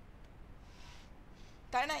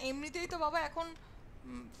 তাই না? এমনিতেই তো বাবা এখন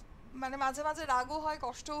মানে মাঝে মাঝে রাগও হয়,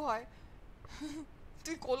 কষ্টও হয়।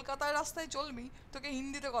 তুই কলকাতার রাস্তায় চলবি, তোকে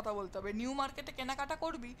হিন্দিতে কথা বলতে হবে। নিউ মার্কেটে কেনাকাটা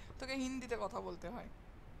করবি, তোকে হিন্দিতে কথা বলতে হয়।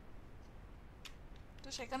 তো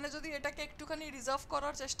সেখানে যদি এটাকে একটুখানি রিজার্ভ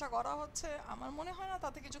করার চেষ্টা করা হচ্ছে, আমার মনে হয় না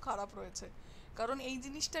তাতে কিছু খারাপ রয়েছে। কারণ এই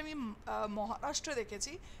জিনিসটা আমি মহারাষ্ট্রে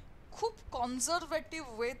দেখেছি, খুব কনজারভেটিভ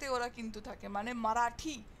ওয়েতে ওরা কিন্তু থাকে। মানে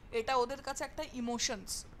মারাঠি এটা ওদের কাছে একটা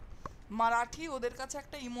ইমোশনস, মারাঠি ওদের কাছে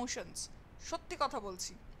একটা ইমোশনস, সত্যি কথা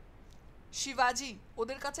বলছি। শিবাজি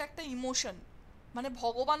ওদের কাছে একটা ইমোশন, মানে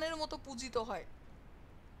ভগবানের মতো পূজিত হয়।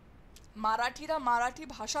 মারাঠিরা মারাঠি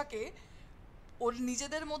ভাষাকে ওর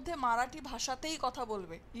নিজেদের মধ্যে মারাঠি ভাষাতেই কথা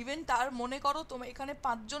বলবে। ইভেন তার মনে করো তোমার এখানে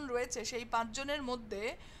 5 জন রয়েছে, সেই 5 জনের মধ্যে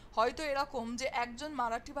হয়তো এরকম যে একজন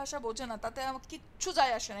মারাঠি ভাষা বোঝে না, তাতে আমার কিচ্ছু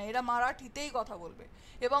যায় আসে না, এরা মারাঠিতেই কথা বলবে।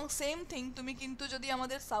 এবং সেম থিং তুমি কিন্তু যদি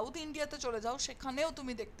আমাদের সাউথ ইন্ডিয়াতে চলে যাও সেখানেও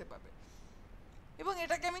তুমি দেখতে পাবে। এবং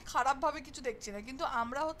এটাকে আমি খারাপভাবে কিছু দেখছি না, কিন্তু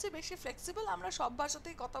আমরা হচ্ছে বেশি ফ্লেক্সিবল, আমরা সব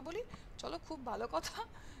ভাষাতেই কথা বলি। চলো, খুব ভালো কথা,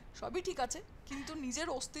 সবই ঠিক আছে, কিন্তু নিজের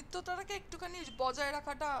অস্তিত্বটাকে একটুখানি বজায়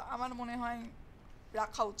রাখাটা আমার মনে হয়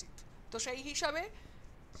রাখা উচিত। তো সেই হিসাবে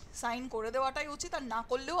সাইন করে দেওয়াটাই উচিত, আর না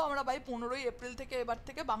করলেও আমরা 15ই এপ্রিল থেকে এবার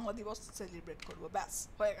থেকে বাংলা দিবস সেলিব্রেট করবো, ব্যাস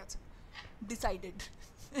হয়ে গেছে, ডিসাইডেড।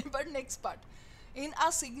 এবার next part. In a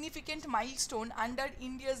significant milestone under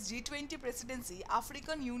India's G20 presidency,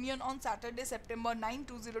 African Union on Saturday, September 9,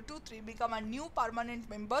 2023 become a new permanent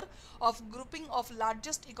member of grouping of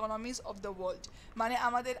largest economies of the world. মানে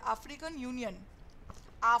আমাদের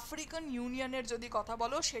আফ্রিকান ইউনিয়নের যদি কথা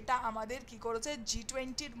বলো, সেটা আমাদের কি করেছে,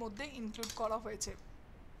 G20-র মধ্যে ইনক্লুড করা হয়েছে।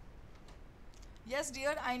 Yes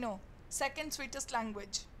dear, I know, second sweetest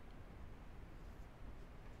language.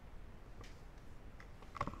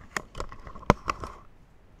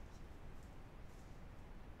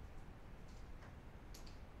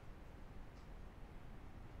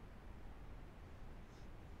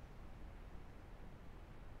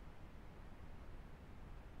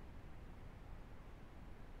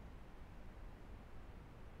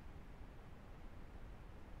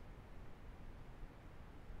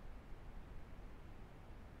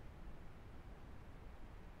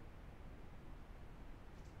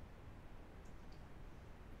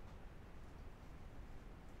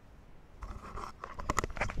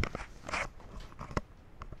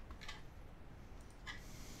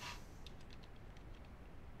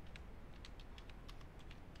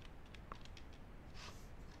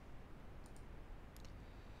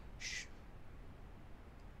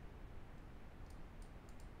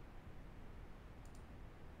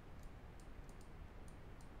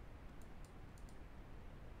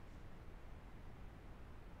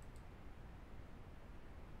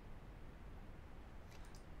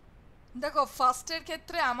 দেখো, ফার্স্টের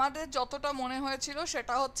ক্ষেত্রে আমাদের যতটা মনে হয়েছিল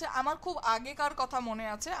সেটা হচ্ছে, আমার খুব আগেকার কথা মনে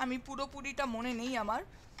আছে, আমি পুরোপুরিটা মনে নেই আমার।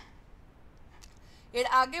 এর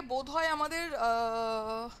আগে বোধহয় আমাদের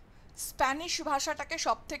স্প্যানিশ ভাষাটাকে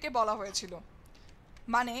সব থেকে বলা হয়েছিল।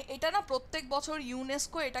 মানে এটা না প্রত্যেক বছর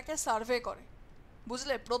ইউনেস্কো এটাকে সার্ভে করে,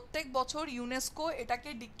 বুঝলে, প্রত্যেক বছর ইউনেস্কো এটাকে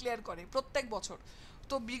ডিক্লেয়ার করে প্রত্যেক বছর।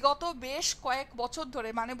 তো বিগত বেশ কয়েক বছর ধরে,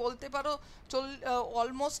 মানে বলতে পারো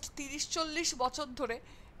অলমোস্ট 30-40 বছর ধরে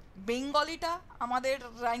বেঙ্গলিটা আমাদের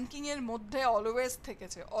র্যাঙ্কিংয়ের মধ্যে অলওয়েজ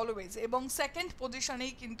থেকেছে, অলওয়েজ, এবং সেকেন্ড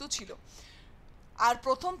পজিশনেই কিন্তু ছিল। আর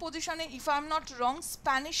প্রথম পজিশনে, if I am not wrong,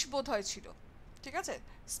 Spanish বোধহয় ছিল, ঠিক আছে,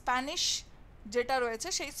 স্প্যানিশ যেটা রয়েছে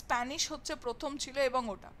সেই স্প্যানিশ হচ্ছে প্রথম ছিল, এবং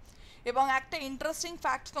ওটা। এবং একটা ইন্টারেস্টিং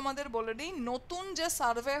ফ্যাক্ট তোমাদের বলে দিই, নতুন যে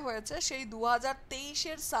সার্ভে হয়েছে সেই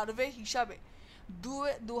 2023-এর সার্ভে হিসাবে,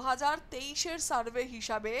 2023-এর সার্ভে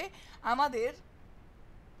হিসাবে আমাদের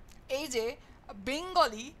এই যে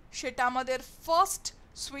বেঙ্গলি, সেটা আমাদের ফার্স্ট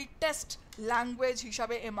সুইটেস্ট ল্যাঙ্গুয়েজ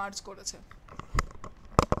হিসাবে এমার্জ করেছে।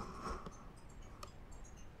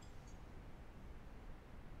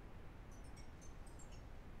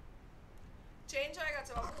 চেঞ্জ হয়ে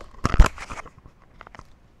গেছে বাবু,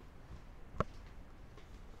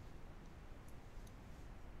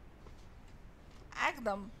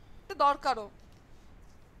 একদম দরকারও।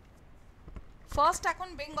 ফার্স্ট এখন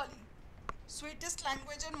বেঙ্গলি, সুইটেস্ট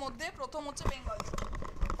ল্যাঙ্গুয়েজের মধ্যে প্রথম হচ্ছে বেঙ্গলি।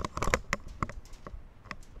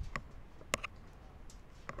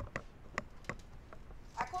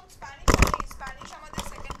 এখন স্প্যানিশ আমাদের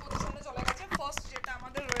সেকেন্ড পজিশনে চলে গেছে, ফার্স্ট যেটা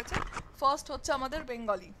আমাদের রয়েছে, ফার্স্ট হচ্ছে আমাদের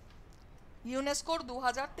বেঙ্গলি, ইউনেস্কোর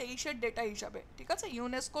 2023-এর ডেটা হিসাবে, ঠিক আছে,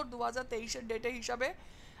 ইউনেস্কোর 2023-এর ডেটা হিসাবে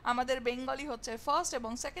আমাদের বেঙ্গলি হচ্ছে ফার্স্ট,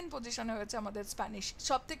 এবং সেকেন্ড পজিশনে হয়েছে আমাদের স্প্যানিশ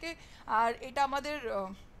সব থেকে। আর এটা আমাদের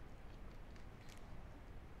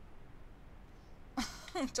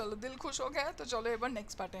চলো, দিল খুশ হো গেয়া। তো চলো এবার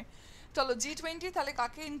নেক্সট পার্টে চলো। G20 তাহলে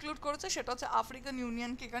কাকে ইনক্লুড করেছে, সেটা হচ্ছে আফ্রিকান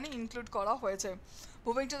ইউনিয়নকে এখানে ইনক্লুড করা হয়েছে।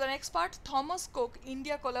 Moving to the next part. Thomas cook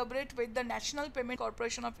India collaborate with the national payment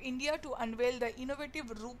corporation of India two unveil the innovative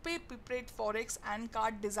RuPay prepaid forex and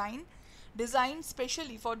card design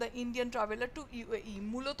specially for the Indian traveller two UAE.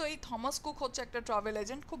 মূলত এই Thomas cook হচ্ছে একটা travel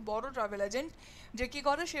agent, খুব বড় travel agent, যে কী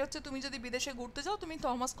করে, সে হচ্ছে তুমি যদি বিদেশে ঘুরতে যাও, তুমি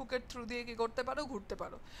থমাস কুকের থ্রু দিয়ে কী করতে পারো, ঘুরতে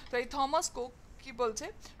পারো। তো এই থমাস কুক কি বলছে,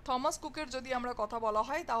 থমাস কুকের যদি আমরা কথা বলা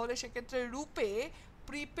হয় তাহলে সেক্ষেত্রে রূপে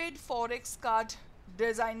প্রিপেড ফরেক্স কার্ড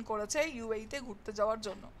ডিজাইন করেছে ইউএইতে ঘুরতে যাওয়ার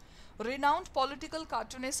জন্য। Renowned political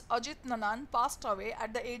cartoonist Ajit Nanan passed away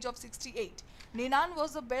at the age of 68. Nanan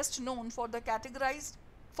was the best known for the categorized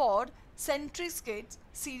for সেন্ট্রিস্কেট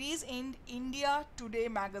series in India today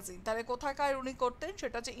magazine. তাহলে কোথাকার উনি করতেন,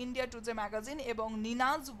 সেটা হচ্ছে ইন্ডিয়া টুডে ম্যাগাজিন, এবং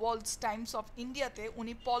নিনাজ ওয়ার্ল্ডস টাইমস অফ ইন্ডিয়াতে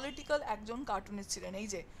উনি political একজন কার্টুনিস্ট ছিলেন। এই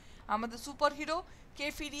যে আমাদের সুপার হিরো, কে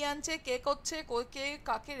ফিরিয়ে আনছে, কে করছে, কে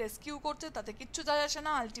কাকে রেস্কিউ করছে, তাতে কিচ্ছু যায় আসে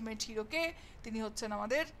না, আলটিমেট হিরো কে, তিনি হচ্ছেন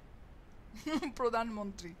আমাদের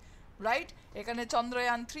প্রধানমন্ত্রী, রাইট? এখানে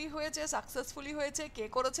চন্দ্রয়ান 3 হয়েছে, সাকসেসফুলি হয়েছে, কে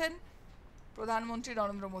করেছেন? প্রধানমন্ত্রী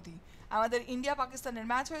নরেন্দ্র মোদী। আমাদের ইন্ডিয়া পাকিস্তানের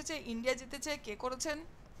ম্যাচ হয়েছে, ইন্ডিয়া জিতেছে, কে করেছেন?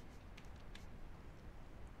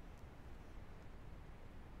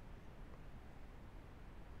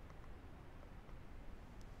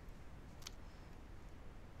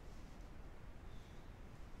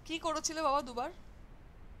 কি করেছিল বাবা দুবার?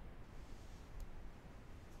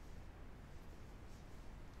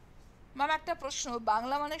 ম্যাম একটা প্রশ্ন,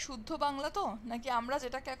 বাংলা মানে শুদ্ধ বাংলা তো, নাকি আমরা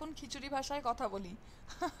যেটাকে এখন খিচুড়ি ভাষায় কথা বলি?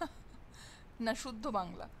 না, শুদ্ধ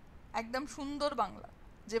বাংলা, একদম সুন্দর বাংলা,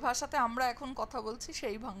 যে ভাষাতে আমরা এখন কথা বলছি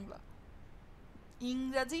সেই বাংলা,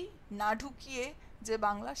 ইংরাজি না ঢুকিয়ে যে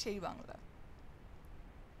বাংলা, সেই বাংলা।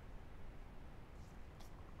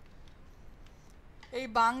 এই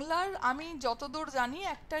বাংলার আমি যতদূর জানি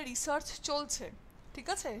একটা রিসার্চ চলছে, ঠিক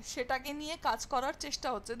আছে, সেটাকে নিয়ে কাজ করার চেষ্টা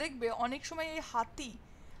হচ্ছে। দেখবে অনেক সময় এই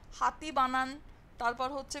হাতি বানান, তারপর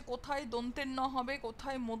হচ্ছে কোথায় দন্তের ন হবে,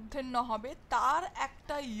 কোথায় মধ্যের ন হবে, তার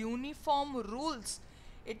একটা ইউনিফর্ম রুলস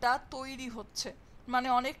এটা তৈরি হচ্ছে, মানে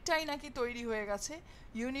অনেকটাই নাকি তৈরি হয়ে গেছে,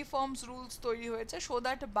 ইউনিফর্মস রুলস তৈরি হয়েছে, সো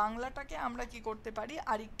দ্যাট বাংলাটাকে আমরা কি করতে পারি,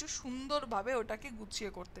 আর একটু সুন্দরভাবে ওটাকে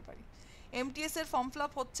গুছিয়ে করতে পারি। এমটিএস এর ফর্ম ফিল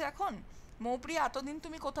আপ হচ্ছে এখন। মৌপ্রিয়া, এতদিন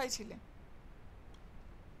তুমি কোথায় ছিলে?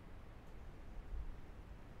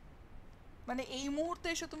 মানে এই মুহূর্তে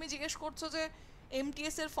এসে তুমি জিজ্ঞেস করছো যে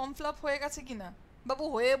এমটিএস এর ফর্ম ফিল আপ হয়ে গেছে কিনা? বাবু,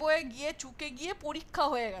 হয়ে বয়ে গিয়ে চুকে গিয়ে পরীক্ষা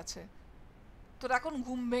হয়ে গেছে, তোর এখন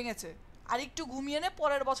ঘুম ভেঙেছে, আর একটু ঘুমিয়ে নে,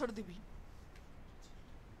 পরের বছর দিবি।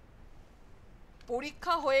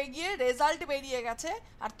 পরীক্ষা হয়ে গিয়ে রেজাল্ট বেরিয়ে গেছে,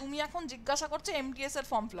 আর তুমি এখন জিজ্ঞাসা করছো এমটিএস এর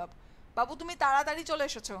ফর্ম ফিল আপ। বাবু, তুমি তাড়াতাড়ি চলে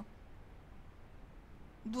এসেছো,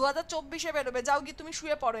 2024-এ বেরোবে, যাও গিয়ে তুমি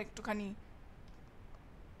শুয়ে পড়ো একটুখানি।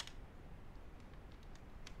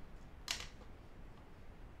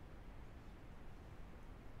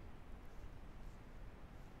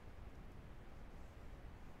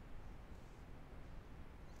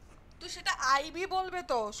 তো সেটা আইবি বলবে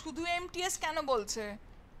তো, শুধু এমটিএস কেন বলছে?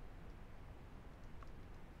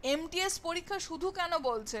 এমটিএস পরীক্ষা শুধু কেন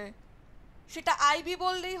বলছে? সেটা আইবি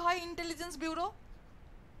বললেই হয়, intelligence bureau.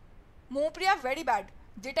 Moupriya, very bad.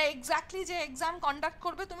 যেটা এক্স্যাক্টলি যে এক্সাম কন্ডাক্ট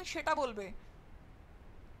করবে তুমি সেটা বলবে।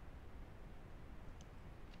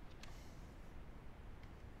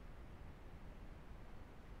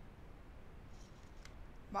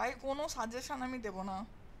 ভাই, কোনো সাজেশন আমি দেবো না,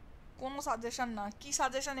 কোনো সাজেশন না। কি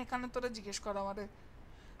সাজেশন এখানে তোরা জিজ্ঞেস কর আমাদের?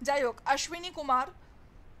 যাই হোক, অশ্বিনী কুমার,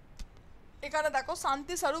 এখানে দেখো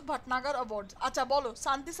শান্তি স্বরূপ ভটনাগর অ্যাওয়ার্ড। আচ্ছা বলো,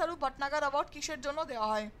 শান্তি স্বরূপ ভটনাগর অ্যাওয়ার্ড কিসের জন্য দেওয়া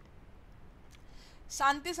হয়?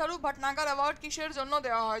 শান্তি স্বরূপ ভটনাগর অ্যাওয়ার্ড কিসের জন্য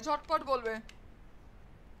দেওয়া হয়, ঝটপট বলবে।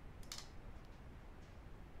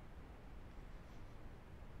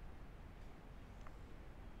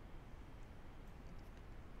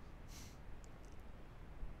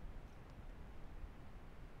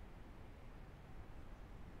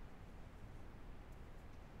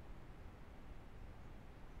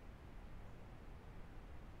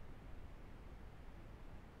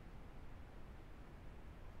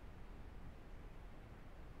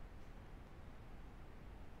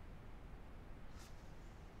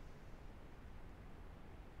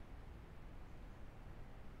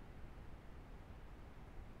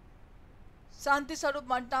 শান্তি স্বরূপ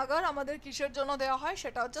ভটনাগর আমাদের কিসের জন্য দেওয়া হয়,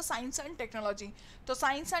 সেটা হচ্ছে সায়েন্স অ্যান্ড টেকনোলজি। তো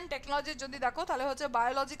সায়েন্স অ্যান্ড টেকনোলজি যদি দেখো তাহলে হচ্ছে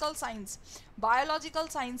বায়োলজিক্যাল সায়েন্স। বায়োলজিক্যাল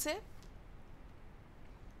সায়েন্সে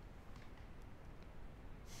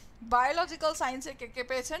বায়োলজিক্যাল সায়েন্সে কে কে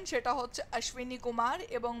পেয়েছেন, সেটা হচ্ছে অশ্বিনী কুমার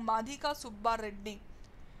এবং মাধিকা সুব্বা রেড্ডি,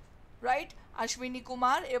 রাইট? অশ্বিনী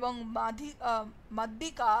কুমার এবং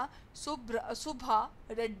মাধ্যিকা সুভা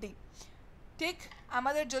রেড্ডি। ঠিক।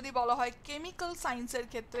 আমাদের যদি বলা হয় কেমিক্যাল সায়েন্সের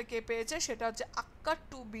ক্ষেত্রে কে পেয়েছে, সেটা হচ্ছে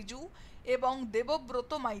আক্কাট্টু বিজু এবং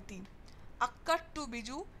দেবব্রত মাইতি। আক্কাট্টু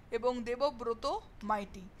বিজু এবং দেবব্রত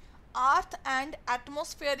মাইতি। আর্থ অ্যান্ড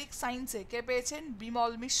অ্যাটমসফিয়ারিক সায়েন্সে কে পেয়েছেন,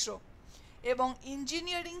 বিমল মিশ্র। এবং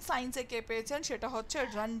ইঞ্জিনিয়ারিং সায়েন্সে কে পেয়েছেন, সেটা হচ্ছে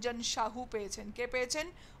রঞ্জন সাহু পেয়েছেন। কে পেয়েছেন?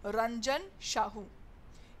 রঞ্জন সাহু।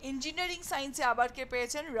 ইঞ্জিনিয়ারিং সায়েন্সে আবার কে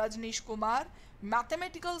পেয়েছেন? রজনীশ কুমার।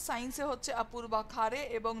 ম্যাথমেটিক্যাল সায়েন্সে হচ্ছে অপূর্বা খারে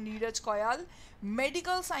এবং নীরজ কয়াল।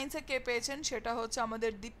 মেডিকেল সায়েন্সে কে পেয়েছেন? সেটা হচ্ছে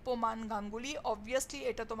আমাদের দীপ্যমান গাঙ্গুলি। অবভিয়াসলি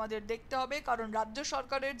এটা তোমাদের দেখতে হবে, কারণ রাজ্য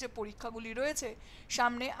সরকারের যে পরীক্ষাগুলি রয়েছে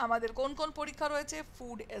সামনে, আমাদের কোন কোন পরীক্ষা রয়েছে?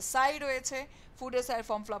 ফুড এসআই রয়েছে, food SI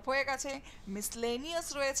form fill up হয়ে গেছে, মিসলেনিয়াস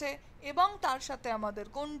রয়েছে, এবং তার সাথে আমাদের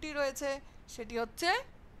কোনটি রয়েছে? সেটি হচ্ছে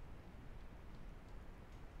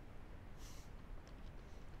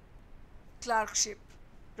ক্লার্কশিপ,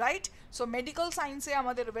 রাইট? সো মেডিকেল সায়েন্সে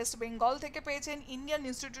আমাদের ওয়েস্ট বেঙ্গল থেকে পেয়েছেন Indian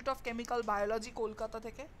institute of chemical biology Kolkata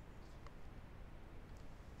থেকে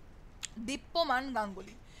দীপ্যমান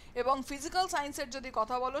গাঙ্গুলি। এবং ফিজিক্যাল সায়েন্সের যদি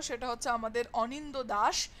কথা বলো, সেটা হচ্ছে আমাদের অনিন্দ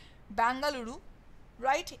দাস, বেঙ্গালুরু,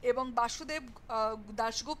 রাইট? এবং Basudeb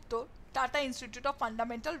Dasgupta, tata institute of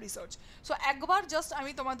fundamental research. So একবার জাস্ট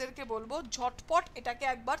আমি তোমাদেরকে বলবো, ঝটপট এটাকে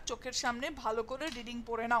একবার চোখের সামনে ভালো করে রিডিং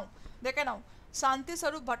পড়ে নাও, দেখে নাও। শান্তি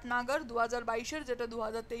স্বরূপ ভটনাগর 2022-এর, যেটা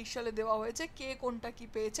 2023 সালে দেওয়া হয়েছে, কে কোনটা কি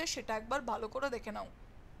পেয়েছে সেটা একবার ভালো করে দেখে নাও।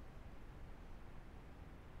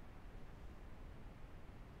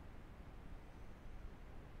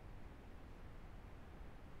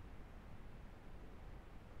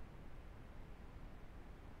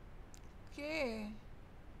 কে?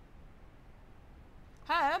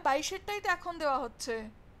 হ্যাঁ, 22-এরটাই তো এখন দেওয়া হচ্ছে।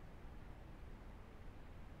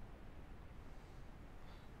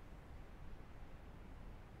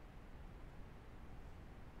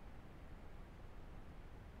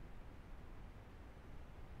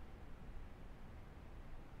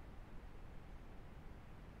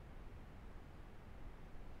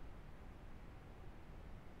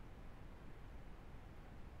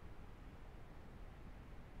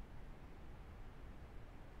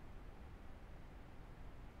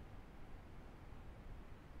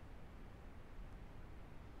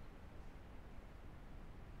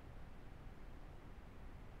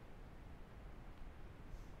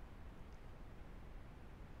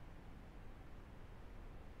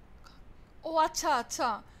 ও আচ্ছা আচ্ছা,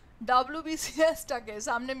 ডাব্লিউবিসিএসটাকে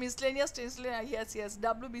সামনে, মিসলেনিয়াস টেসলেনিয়াস, ইয়েস ইয়েস,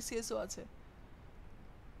 ডাব্লিউবিসিএসও আছে।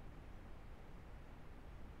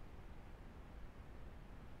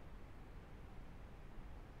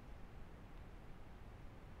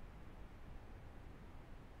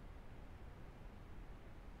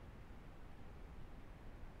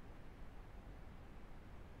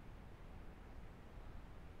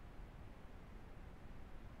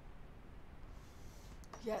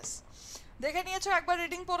 ইয়েস, দেখে নিয়েছো? একবার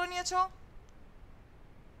রিডিং পড়ে নিয়েছো?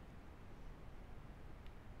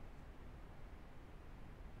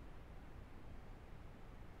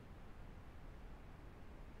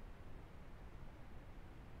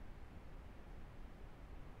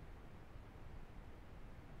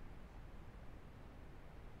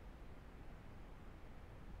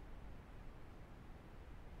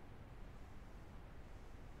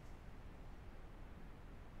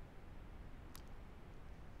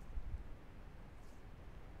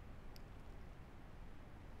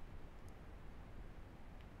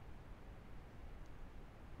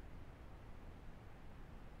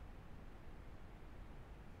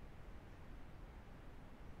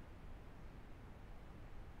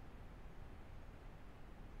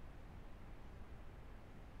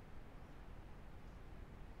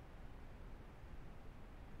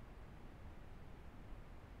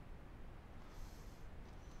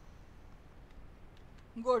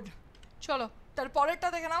 গুড, চলো তার পরেরটা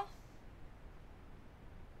দেখে নাও।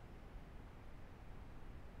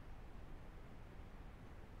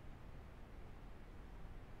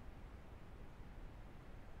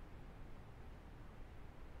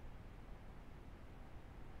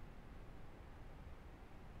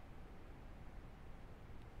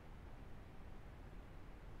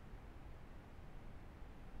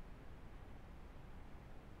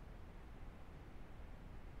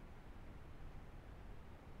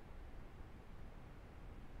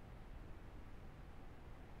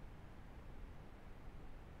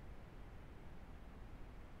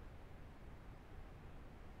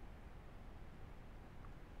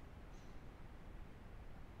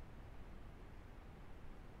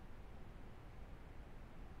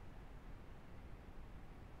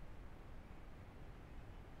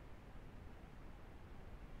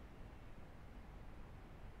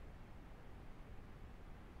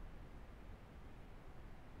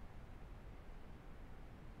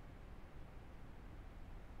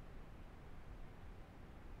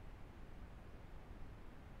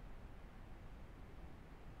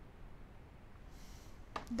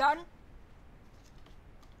 ডান।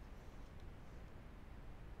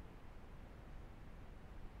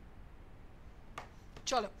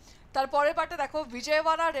 চলো তারপরের পার্টে দেখো,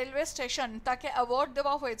 বিজয়ওয়াড়া রেলওয়ে স্টেশন তাকে অ্যাওয়ার্ড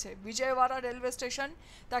দেওয়া হয়েছে, বিজয়ওয়াড়া রেলওয়ে স্টেশন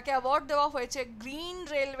তাকে অ্যাওয়ার্ড দেওয়া হয়েছে গ্রিন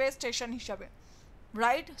রেলওয়ে স্টেশন হিসাবে,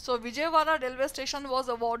 right? So Vijayawada railway station was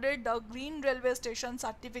awarded the green railway station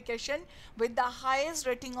certification with the highest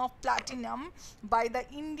rating of platinum by the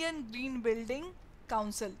Indian Green Building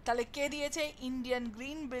Council. তাহলে কে দিয়েছে? Indian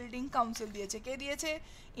green building council দিয়েছে। কে দিয়েছে?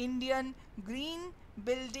 Indian green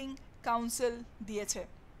building council দিয়েছে,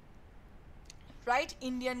 right?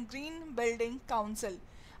 Indian green building council.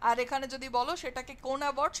 আর এখানে যদি বলো সেটাকে কোন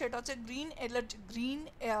অ্যাওয়ার্ড, সেটা হচ্ছে green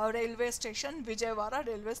railway station, Vijayawada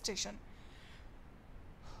railway station.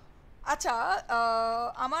 আচ্ছা,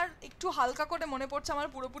 আমার একটু হালকা করে মনে পড়ছে, আমার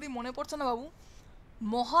পুরোপুরি মনে পড়ছে না বাবু,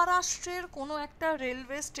 মহারাষ্ট্রের কোনো একটা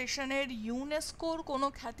রেলওয়ে স্টেশনের ইউনেস্কোর কোনো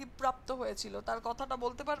খ্যাতিপ্রাপ্ত হয়েছিল, তার কথাটা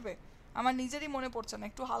বলতে পারবে? আমার নিজেরই মনে পড়ছে না,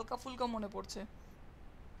 একটু হালকা ফুলকা মনে পড়ছে।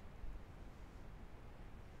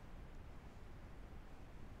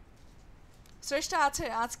 শ্রেষ্ঠা আছে,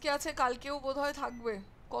 আজকে আছে, কালকেও বোধহয় থাকবে,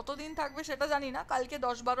 কতদিন থাকবে সেটা জানি না, কালকে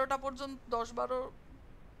 10-12টা পর্যন্ত,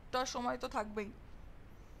 10-12টার সময় তো থাকবেই।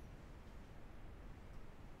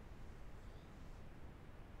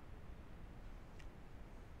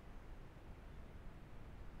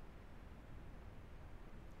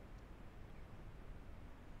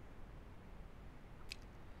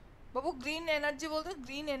 বাবু গ্রিন এনার্জি বলতে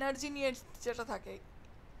গ্রিন এনার্জি নিয়ে যেটা থাকে,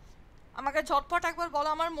 আমাকে ঝটপট একবার বলো,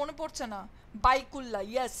 আমার মনে পড়ছে না। Byculla,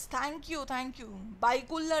 yes, thank you, thank you,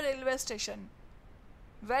 Byculla railway station,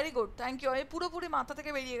 very good, thank you. আমি পুরোপুরি মাথা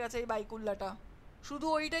থেকে বেরিয়ে গেছে এই বাইকুল্লাটা, শুধু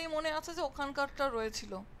ওইটাই মনে আছে যে ওখানকারটা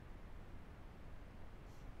রয়েছিল।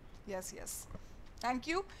 Yes yes, thank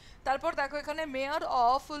you. তারপর দেখো এখানে mayor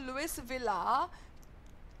of লুইসভিলা,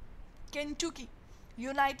 কেন্টুকি,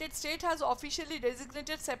 United States has officially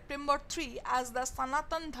designated September 3 as the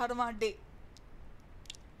Sanatan Dharma Day,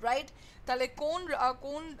 right? তাহলে কোন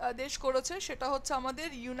কোন দেশ করেছে? সেটা হচ্ছে আমাদের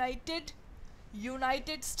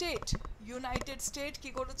ইউনাইটেড স্টেট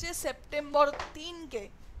কি করেছে? সেপ্টেম্বর 3কে,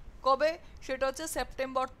 কবে? সেটা হচ্ছে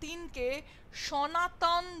সেপ্টেম্বর 3কে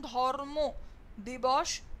সনাতন ধর্ম দিবস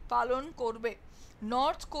পালন করবে।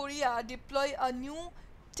 North Korea deploy a new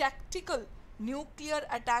tactical nuclear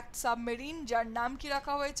attack submarine, যার নাম কি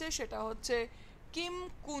রাখা হয়েছে? সেটা হচ্ছে কিম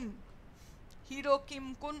কুন, হিরো কিম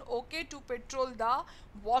কুন, ওকে, two petrol the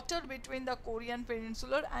water between the Korean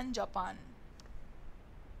peninsular and Japan.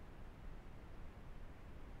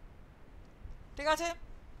 ঠিক আছে,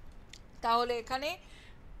 তাহলে এখানে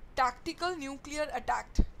ট্যাকটিক্যাল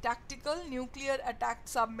নিউক্লিয়ার অ্যাটাক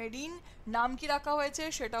সাবমেরিন নাম কি রাখা হয়েছে?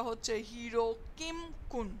 সেটা হচ্ছে হিরো কিম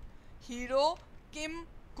কুন, হিরো কিম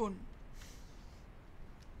কুন।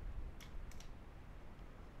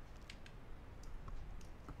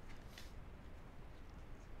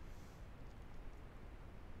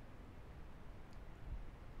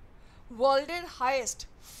 ওয়ার্ল্ডের হাইয়েস্ট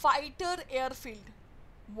ফাইটার এয়ারফিল্ড,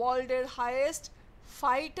 ওয়ার্ল্ডের হাইয়েস্ট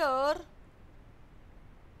ফাইটার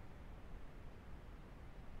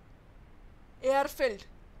এয়ারফিল্ড,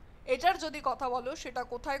 এটার যদি কথা বলো সেটা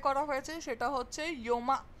কোথায় করা হয়েছে? সেটা হচ্ছে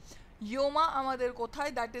ইয়োমা আমাদের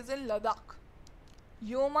কোথায়? That is in Ladakh.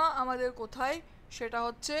 ইয়োমা আমাদের কোথায়? সেটা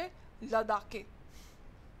হচ্ছে লাদাখে।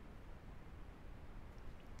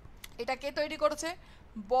 এটা কে তৈরি করেছে?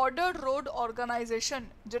 বর্ডার রোড অর্গানাইজেশন,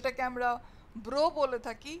 যেটাকে আমরা ব্রো বলে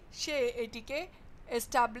থাকি, সে এটিকে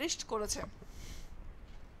এস্টাবলিশড করেছে।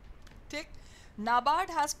 ঠিক। নাবার্ড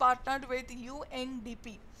হ্যাজ পার্টনার্ড উইথ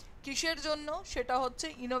ইউএনডিপি, কিসের জন্য? সেটা হচ্ছে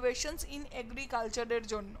ইনোভেশনস ইন এগ্রিকালচারের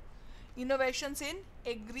জন্য, ইনোভেশনস ইন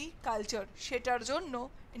এগ্রিকালচার, সেটার জন্য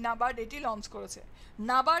নাবার্ড এটি লঞ্চ করেছে।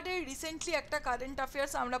 নাবার্ডের রিসেন্টলি একটা কারেন্ট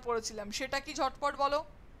অ্যাফেয়ার্স আমরা পড়েছিলাম, সেটা কি ঝটপট বলো?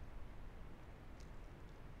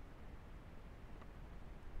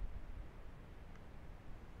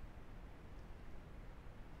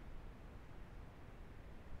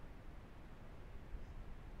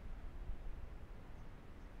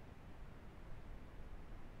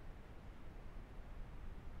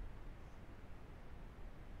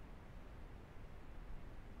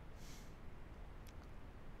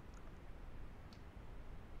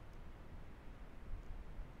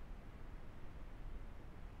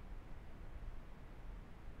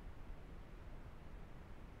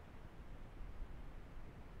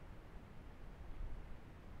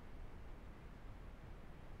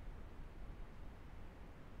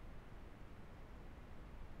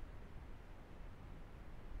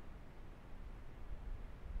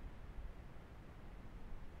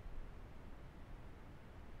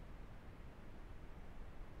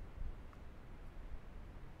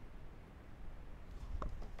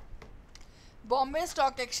 বম্বে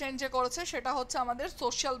স্টক এক্সচেঞ্জে করেছে, সেটা হচ্ছে আমাদের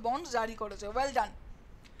সোশ্যাল বন্ড জারি করেছে। Well done.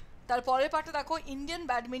 তারপরে পাঠে দেখো, Indian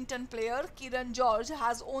badminton player Kiran George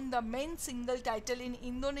has won the main single title in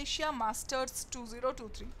Indonesia masters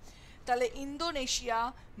 2023। তাহলে ইন্দোনেশিয়া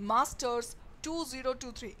মাস্টার্স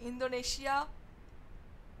 2023, ইন্দোনেশিয়া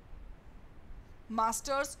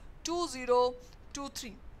মাস্টার্স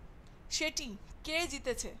 2023, সেটি কে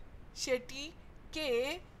জিতেছে? সেটি কে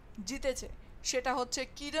জিতেছে? সেটা হচ্ছে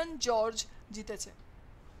কিরণ জর্জ জিতেছে,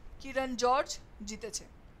 কিরণ জর্জ জিতেছে।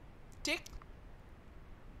 ঠিক?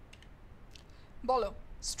 বলো,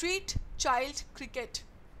 স্ট্রিট চাইল্ড ক্রিকেট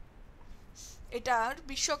এটার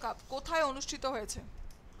বিশ্বকাপ কোথায় অনুষ্ঠিত হয়েছে?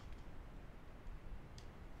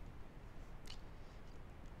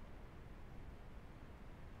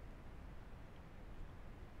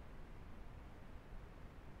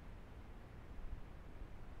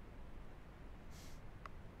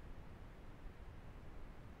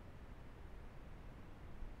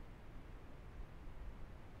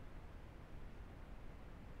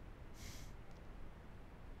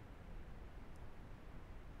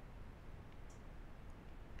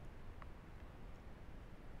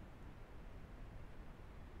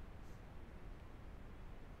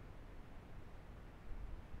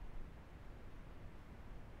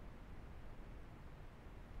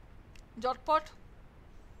 জটপট।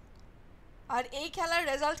 আর এই খেলার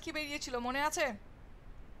রেজাল্ট কি বেরিয়েছিল মনে আছে?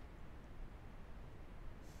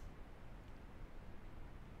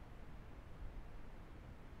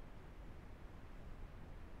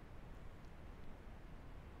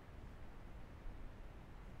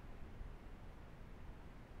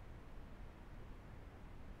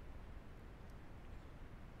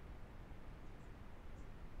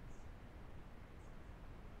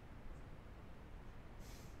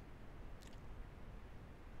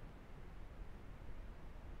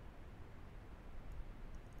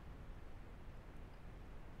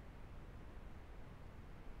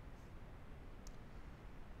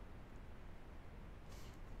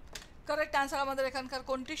 কারেক্ট অ্যান্সার আমাদের এখানকার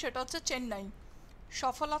কোনটি? সেটা হচ্ছে চেন্নাই।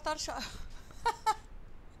 সফলতার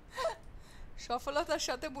সফলতার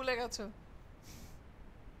সাথে ভুলে গেছো।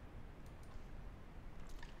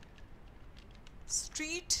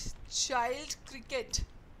 Street child cricket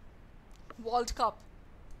world cup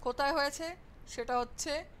কোথায় হয়েছে? সেটা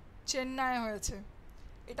হচ্ছে চেন্নাই হয়েছে।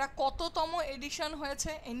 এটা কততম এডিশন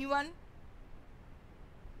হয়েছে? এনিওয়ান?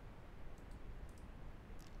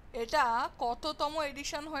 এটা কততম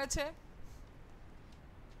এডিশন হয়েছে?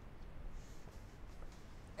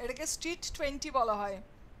 এটাকে স্ট্রিট 20 বলা হয়।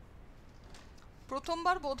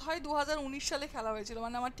 প্রথমবার বোধহয় 2019 সালে খেলা হয়েছিল,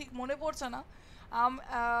 মানে আমার ঠিক মনে পড়ছে না।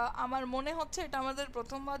 আমার মনে হচ্ছে এটা আমাদের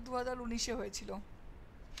প্রথমবার 2019-এ হয়েছিল।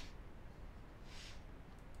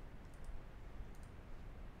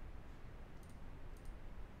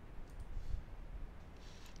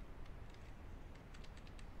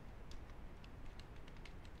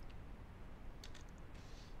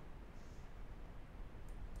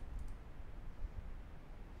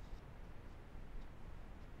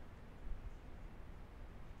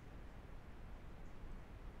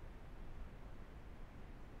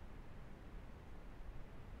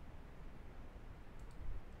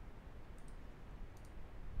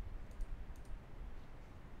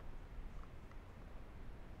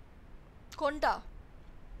 কোনটা?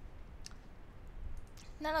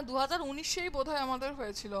 না না, 2019-এই বোধহয় আমাদের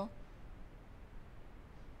হয়েছিল।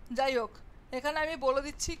 যাই হোক, এখানে আমি বলে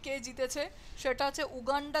দিচ্ছি কে জিতেছে। সেটা হচ্ছে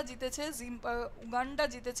উগান্ডা জিতেছে, উগান্ডা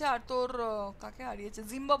জিতেছে। আর তোর কাকে হারিয়েছে?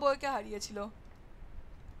 জিম্বাবুয়েকে হারিয়েছিল।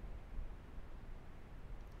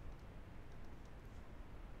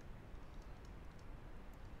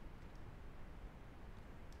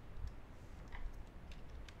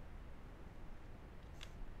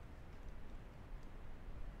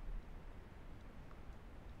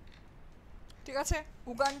 ঠিক আছে,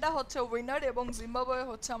 উগান্ডা হচ্ছে উইনার এবং জিম্বাবুয়ে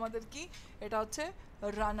হচ্ছে আমাদের কি, এটা হচ্ছে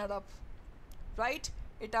রানার আপ। রাইট?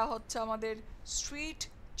 এটা হচ্ছে আমাদের street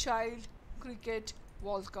child cricket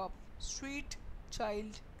world cup, street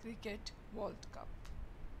child cricket world cup.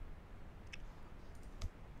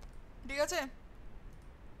 ঠিক আছে?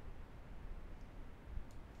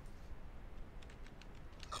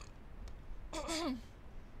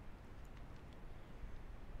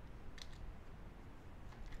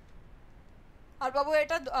 আর বাবু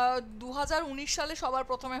এটা 2019 সালে সবার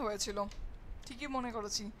প্রথমে হয়েছিল, ঠিকই মনে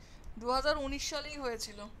করেছি। 2019 সালেই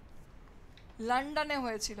হয়েছিল, লন্ডনে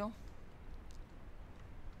হয়েছিল।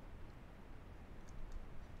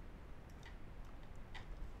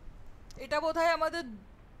 এটা বোধহয় আমাদের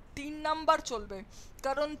 3 নাম্বার চলবে,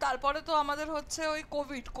 কারণ তারপরে তো আমাদের হচ্ছে ওই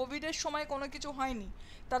কোভিডের সময় কোনো কিছু হয়নি।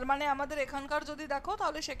 তার মানে আমাদের এখানকার যদি দেখো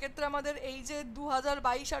তাহলে সেক্ষেত্রে আমাদের এই যে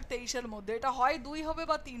 2022 আর 23-এর মধ্যে এটা হয় 2 হবে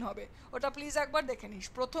বা 3 হবে, ওটা প্লিজ একবার দেখে নিস।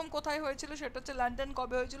 প্রথম কোথায় হয়েছিল সেটা হচ্ছে লন্ডন,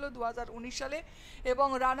 কবে হয়েছিল 2019 সালে, এবং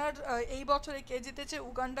রানার এই বছরে কে জিতেছে,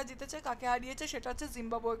 উগান্ডা জিতেছে, কাকে হারিয়েছে সেটা হচ্ছে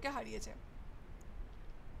জিম্বাবুয়েকে হারিয়েছে।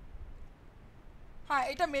 হ্যাঁ,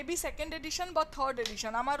 এটা মেবি সেকেন্ড এডিশন বা থার্ড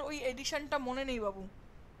এডিশন, আমার ওই এডিশনটা মনে নেই বাবু।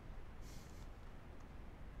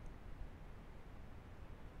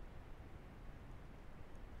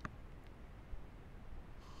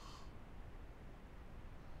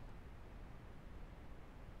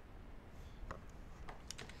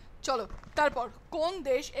 চলো, তারপর কোন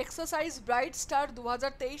দেশ এক্সারসাইজ ব্রাইট স্টার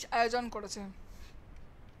 2023 আয়োজন করেছে?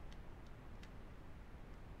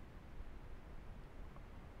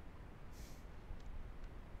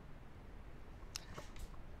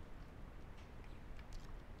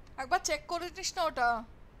 একবার চেক করে নিস না ওটা।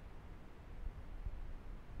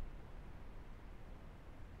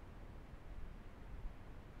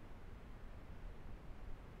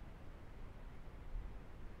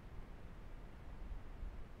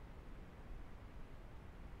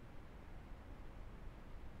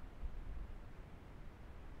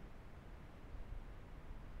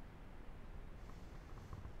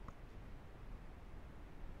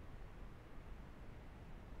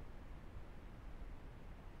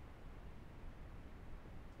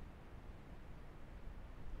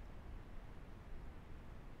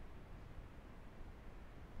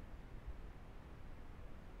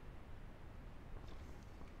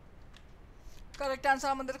 কারেক্ট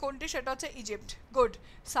অ্যান্সার আমাদের কোনটি, সেটা হচ্ছে ইজিপ্ট। গুড।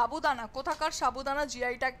 সাবুদানা, কোথাকার সাবুদানা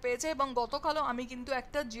জিআই ট্যাগ পেয়েছে? এবং গতকালও আমি কিন্তু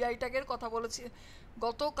একটা জিআই ট্যাগের কথা বলেছি,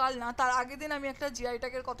 গতকাল না তার আগের দিন আমি একটা জিআই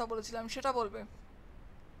ট্যাগের কথা বলেছিলাম, সেটা বলবে।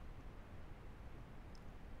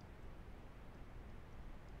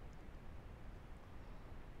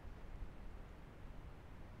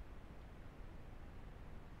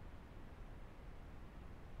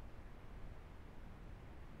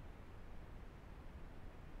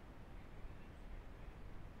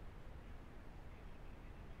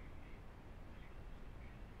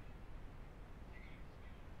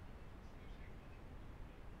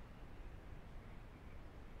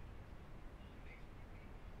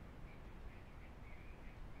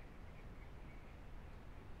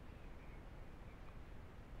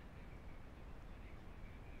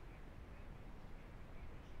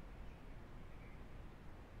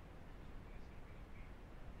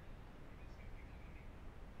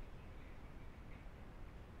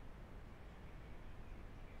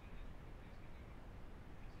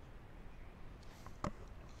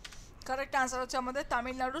 কারেক্ট অ্যান্সার হচ্ছে আমাদের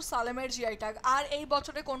তামিলনাড়ুর সালেমের জিআই ট্যাগ। আর এই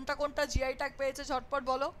বছরে কোনটা কোনটা জিআই ট্যাগ পেয়েছে ঝটপট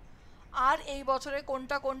বলো। আর এই বছরে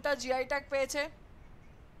কোনটা কোনটা জিআই ট্যাগ পেয়েছে?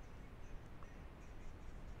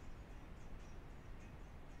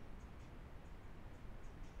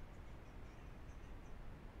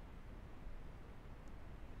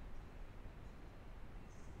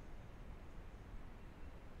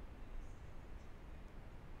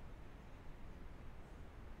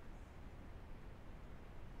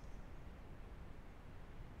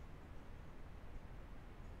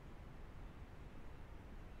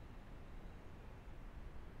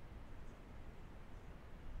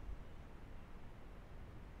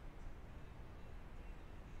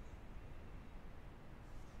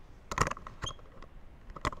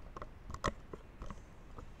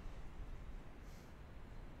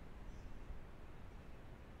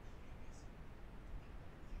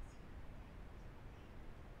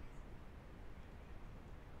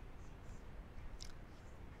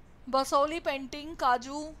 বসৌলি পেন্টিং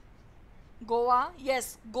কাজু, গোয়া। ইয়েস,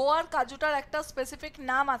 গোয়ার কাজুটার একটা স্পেসিফিক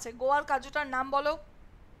নাম আছে, গোয়ার কাজুটার নাম বলো।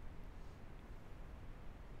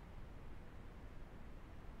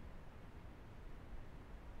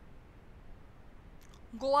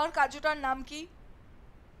 গোয়ার কাজুটার নাম কি?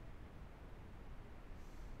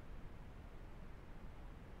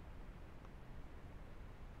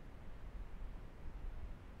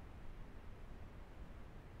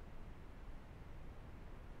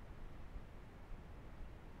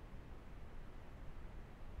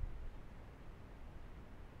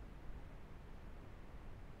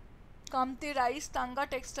 কামতি রাইস, টাঙ্গা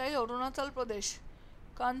টেক্সটাইল, অরুণাচল প্রদেশ।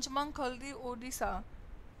 কাঞ্চমাং হলদি, ওডিশা।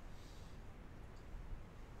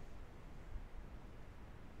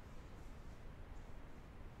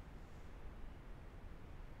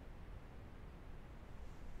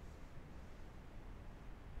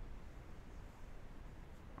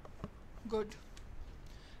 গুড।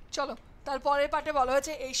 চলো, তারপরের পার্টে বলা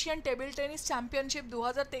হয়েছে এশিয়ান টেবিল টেনিস চ্যাম্পিয়নশিপ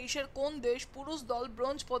 2023-এর কোন দেশ পুরুষ দল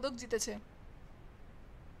ব্রোঞ্জ পদক জিতেছে?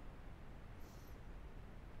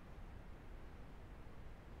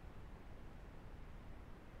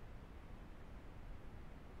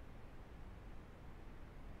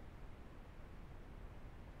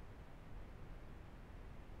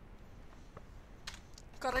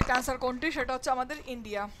 কারেক্ট অ্যান্সার কোনটি, সেটা হচ্ছে আমাদের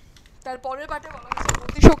ইন্ডিয়া। তারপরের পার্টে বলা হচ্ছে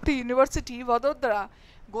গতিশক্তি ইউনিভার্সিটি বদোদরা।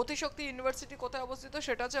 গতিশক্তি ইউনিভার্সিটি কোথায় অবস্থিত,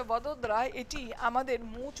 সেটা হচ্ছে বদোদরা। এটি আমাদের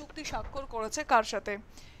মৌ চুক্তি স্বাক্ষর করেছে কার সাথে,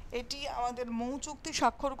 এটি আমাদের মৌ চুক্তি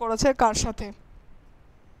স্বাক্ষর করেছে কার সাথে?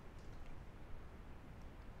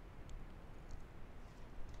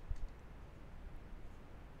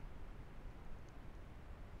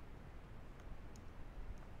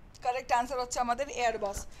 কারেক্ট অ্যান্সার হচ্ছে আমাদের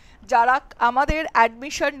এয়ারবাস। যারা আমাদের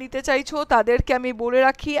অ্যাডমিশন নিতে চাইছো তাদেরকে আমি বলে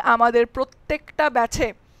রাখি, আমাদের প্রত্যেকটা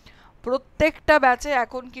ব্যাচে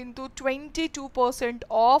এখন কিন্তু 22%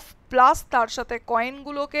 অফ, প্লাস তার সাথে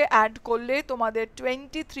কয়েনগুলোকে অ্যাড করলে তোমাদের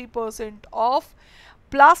 23% অফ,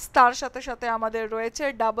 প্লাস তার সাথে সাথে আমাদের রয়েছে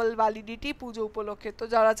ডাবল ভ্যালিডিটি পুজো উপলক্ষে। তো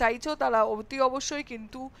যারা চাইছো তারা অতি অবশ্যই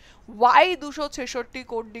কিন্তু Y266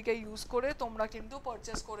 কোডটিকে ইউজ করে তোমরা কিন্তু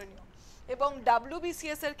পারচেস করে নিও। এবং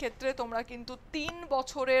WBCS এর ক্ষেত্রে তোমরা কিন্তু 3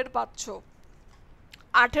 বছরের পাচ্ছ,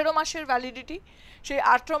 18 মাসের ভ্যালিডিটি, সেই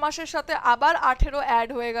 18 মাসের সাথে আবার 18 অ্যাড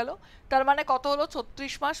হয়ে গেল, তার মানে কত হলো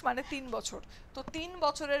 36 মাস, মানে 3 বছর। তো 3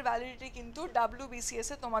 বছরের ভ্যালিডিটি কিন্তু WBCS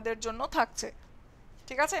এ তোমাদের জন্য থাকছে,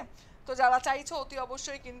 ঠিক আছে? তো যারা চাইছো অতি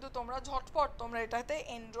অবশ্যই কিন্তু তোমরা ঝটপট তোমরা এটাতে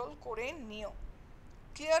এনরোল করে নিও।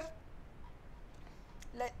 ক্লিয়ার?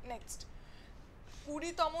 নেক্সট,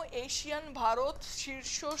 20তম এশিয়ান ভারত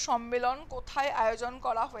শীর্ষ সম্মেলন কোথায় আয়োজন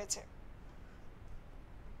করা হয়েছে?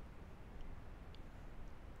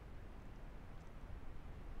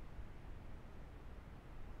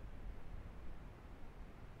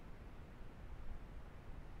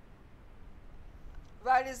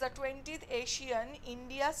 Where is the 20th Asian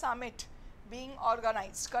India Summit being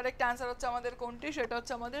organized? Correct answer হচ্ছে আমাদের কোনটি, সেটা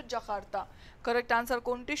হচ্ছে আমাদের জাকার্তা। কারেক্ট অ্যান্সার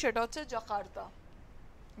কোনটি, সেটা হচ্ছে জাকার্তা।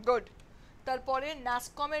 গুড। তারপরে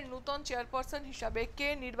ন্যাসকমের নূতন চেয়ারপারসন হিসাবে কে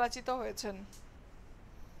নির্বাচিত হয়েছেন?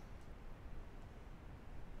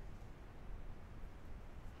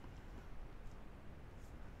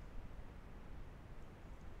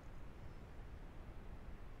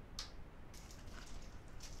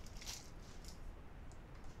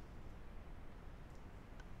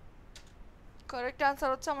 কারেক্ট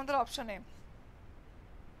অ্যান্সার হচ্ছে আমাদের অপশন এ।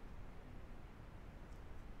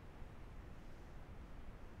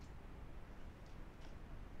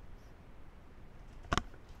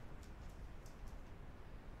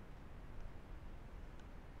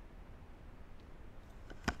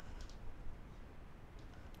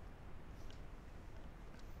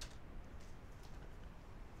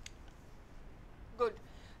 গুড।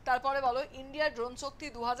 তারপরে বলো, ইন্ডিয়া ড্রোন শক্তি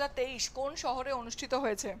 2023 কোন শহরে অনুষ্ঠিত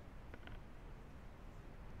হয়েছে?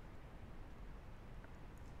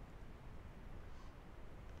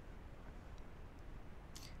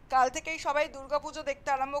 কাল থেকেই সবাই দুর্গাপুজো দেখতে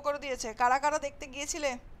আরম্ভ করে দিয়েছে, কারা কারা দেখতে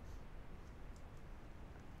গিয়েছিলে?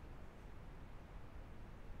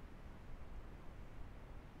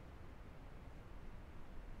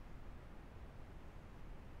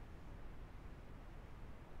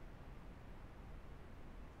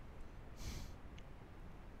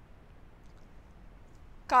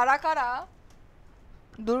 কারা কারা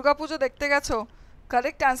দুর্গাপুজো দেখতে গেছো?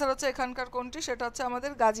 কারেক্ট অ্যান্সার হচ্ছে এখানকার কোনটি, সেটা হচ্ছে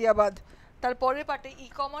আমাদের গাজিয়াবাদ। তারপরের পার্টে e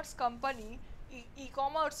commerce company, e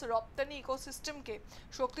commerce রপ্তানি ইকোসিস্টেমকে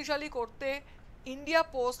শক্তিশালী করতে ইন্ডিয়া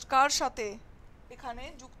পোস্ট কার সাথে এখানে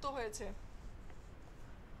যুক্ত হয়েছে?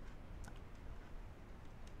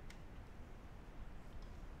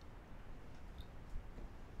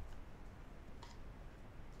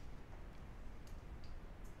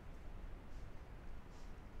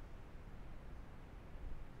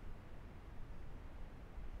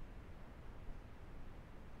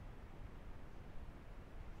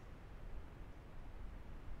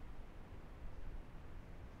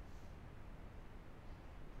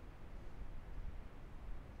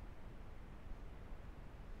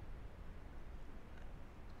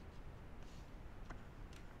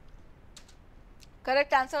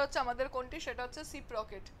 কারেক্ট অ্যান্সার হচ্ছে আমাদের কোনটি, সেটা হচ্ছে সিপ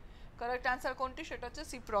রকেট। কারেক্ট অ্যান্সার কোনটি, সেটা হচ্ছে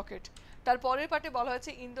সিপ রকেট। তারপরের পার্টে বলা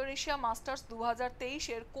হয়েছে ইন্দোনেশিয়া মাস্টার্স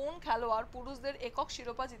 2023 কোন খেলোয়াড় পুরুষদের একক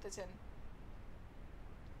শিরোপা জিতেছেন?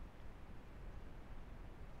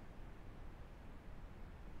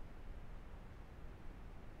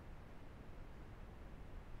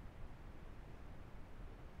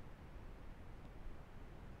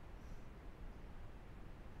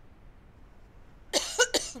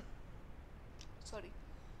 সরি।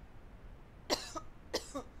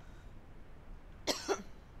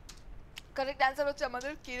 কারেক্ট অ্যান্সার হচ্ছে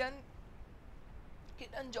আমাদের কিরণ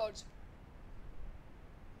জর্জ।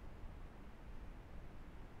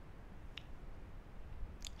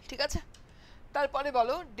 ঠিক আছে। তারপরে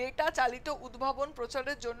বলো, ডেটা চালিত উদ্ভাবন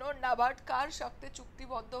প্রচারের জন্য নাবার্ড কার সাথে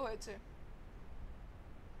চুক্তিবদ্ধ হয়েছে?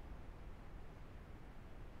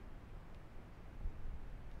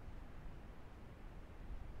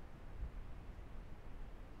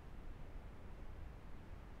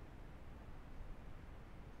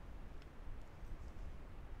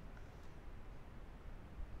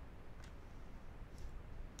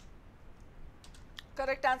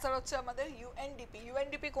 কারেক্ট অ্যান্সার হচ্ছে আমাদের ইউএনডিপি।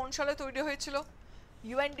 ইউএনডিপি কোন সালে তৈরি হয়েছিল?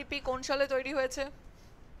 ইউএনডিপি কোন সালে তৈরি হয়েছে?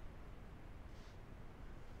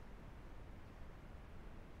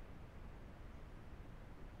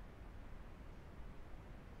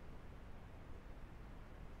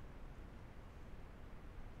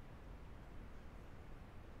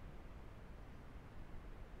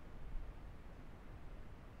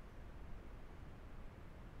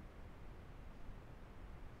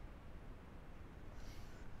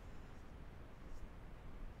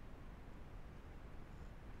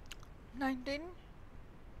 Nineteen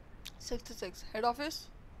 66 head office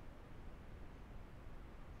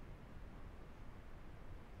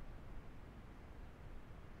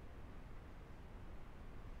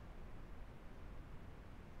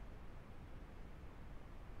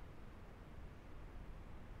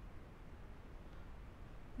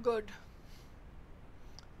good.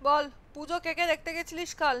 বল পুজো কে কে দেখতে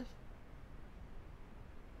গেছিলিস কাল?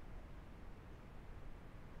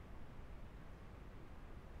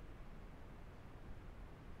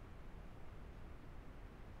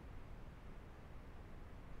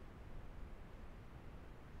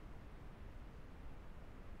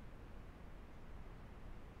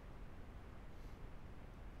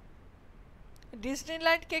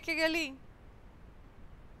 ডিজনিল্যান্ড কে কে গেলি?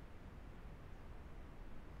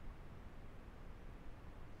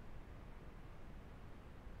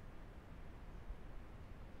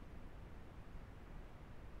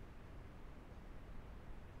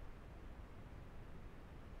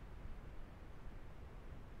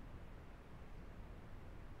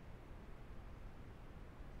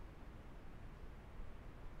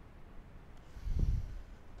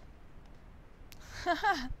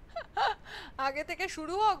 আগে থেকে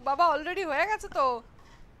শুরু হোক বাবা, অলরেডি হয়ে গেছে তো,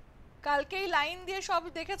 কালকেই লাইন দিয়ে সব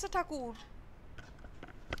দেখেছে ঠাকুর।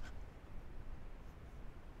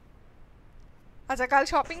 আচ্ছা কাল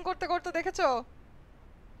শপিং করতে করতে দেখেছো?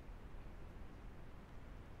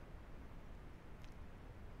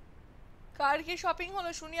 কার কি শপিং হলো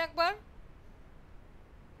শুনি একবার।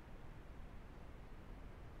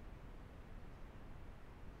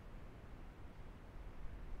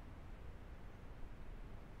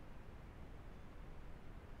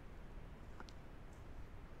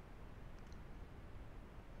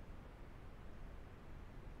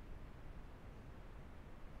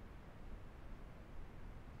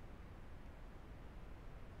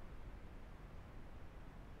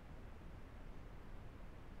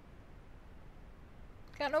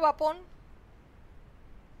 কেন বাপন?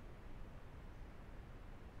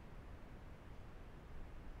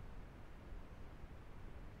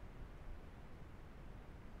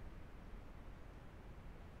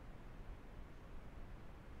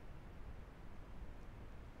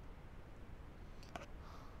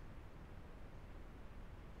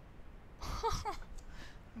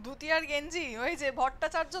 ধুতি আর গেঞ্জি ওই যে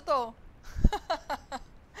ভট্টাচার্য তো।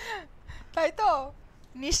 তাই তো,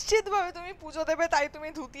 নিশ্চিতভাবে তুমি পুজো দেবে তাই তুমি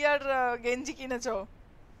ধুতি আর গেঞ্জি কিনেছো,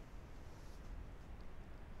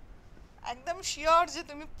 একদম শিওর যে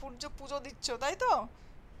তুমি পুজো পুজো দিচ্ছ তাই তো?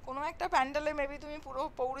 কোনো একটা প্যান্ডেলে মেবি তুমি পুরো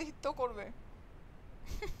পৌরোহিত্য করবে।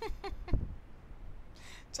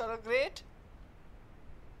 চলো গ্রেট।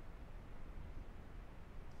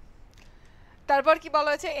 তারপর কি বলা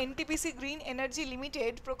হয়েছে, এনটিপিসি গ্রিন এনার্জি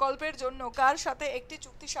লিমিটেড প্রকল্পের জন্য কার সাথে একটি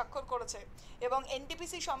চুক্তি স্বাক্ষর করেছে? এবং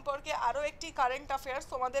এনটিপিসি সম্পর্কে আরও একটি কারেন্ট অ্যাফেয়ার্স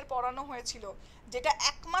তোমাদের পড়ানো হয়েছিল, যেটা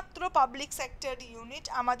একমাত্র পাবলিক সেক্টর ইউনিট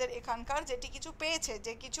আমাদের এখানকার যেটি কিছু পেয়েছে,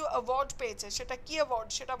 যে কিছু অ্যাওয়ার্ড পেয়েছে, সেটা কি অ্যাওয়ার্ড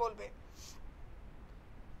সেটা বলবে।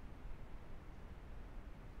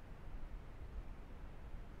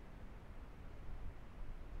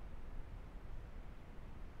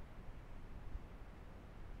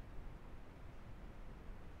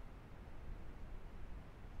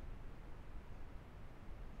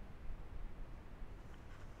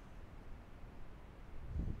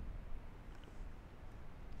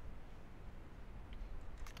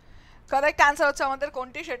 কারেক্ট অ্যান্সার হচ্ছে আমাদের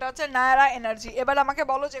কোনটি, সেটা হচ্ছে নায়ারা এনার্জি। এবার আমাকে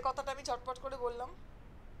বলো যে কথাটা আমি চটপট করে বললাম।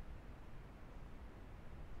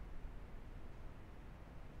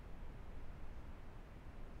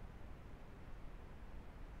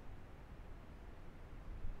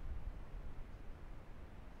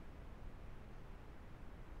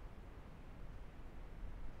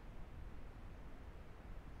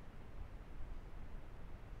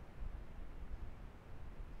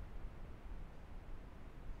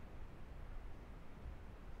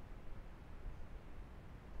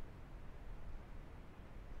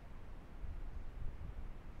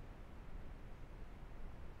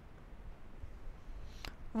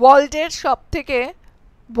 ওয়ার্ল্ডের সব থেকে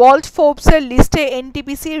ওয়ার্ল্ড ফোর্বসের লিস্টে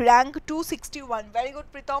NTPC rank 261। Very good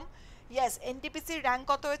Pritam, yes, NTPC rank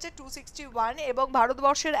কত হয়েছে 261, এবং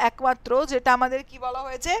ভারতবর্ষের একমাত্র যেটা আমাদের কি বলা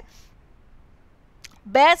হয়েছে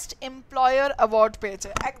বেস্ট এমপ্লয়ার অ্যাওয়ার্ড পেয়েছে।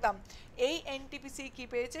 একদম, এই এনটিপিসি কি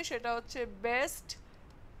পেয়েছে সেটা হচ্ছে বেস্ট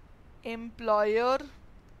এমপ্লয়ার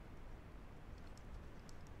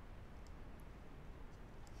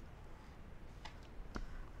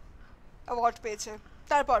অ্যাওয়ার্ড পেয়েছে।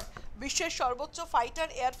 তারপর বিশ্বের সর্বোচ্চ ফাইটার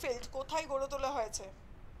এয়ারফিল্ড কোথায় গড়ে তোলা হয়েছে?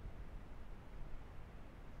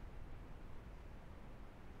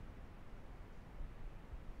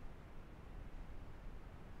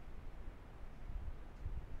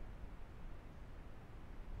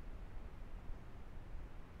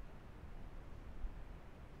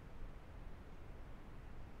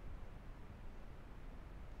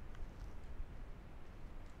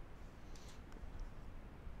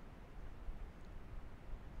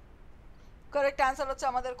 কারেক্ট অ্যান্সার হচ্ছে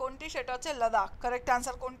আমাদের কোনটি, সেটা হচ্ছে লাদাখ। কারেক্ট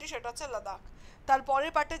অ্যান্সার কোনটি, সেটা হচ্ছে লাদাখ।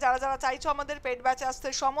 তারপরের পার্টে যারা যারা চাইছো আমাদের পেড ব্যাচে আসতে,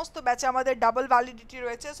 সমস্ত ব্যাচে আমাদের ডাবল ভ্যালিডিটি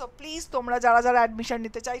রয়েছে, সো প্লিজ তোমরা যারা যারা অ্যাডমিশন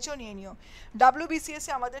নিতে চাইছো নিয়ে নিও। WBCS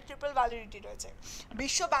এ আমাদের ট্রিপল ভ্যালিডিটি রয়েছে।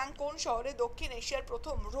 বিশ্ব ব্যাংক কোন শহরে দক্ষিণ এশিয়ার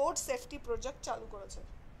প্রথম রোড সেফটি প্রজেক্ট চালু করেছে?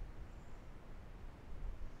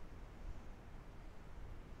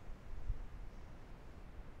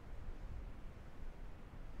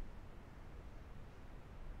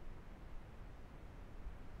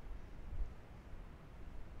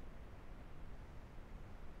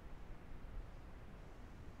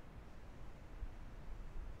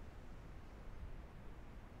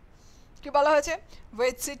 কি বলা হয়েছে?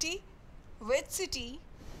 Which city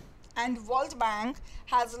and World Bank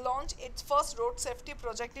has launched its first road safety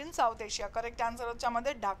project in South Asia? Correct answer হচ্ছে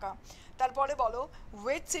আমাদের ঢাকা। তারপরে বলো,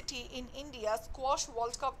 which city in India squash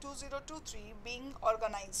World Cup 2023 being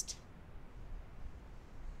organized?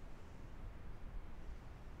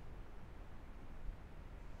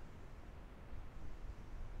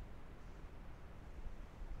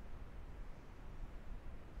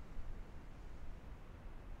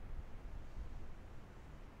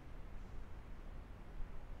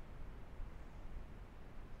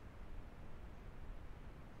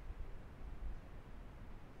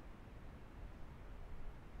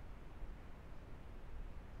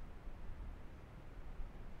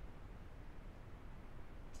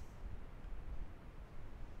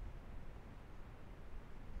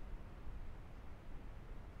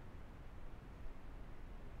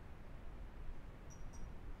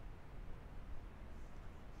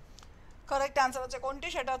 Correct answer হচ্ছে কোনটি,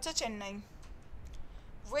 সেটা হচ্ছে Chennai.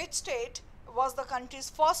 Which state was the country's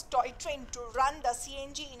first toy train to run the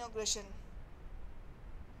CNG inauguration?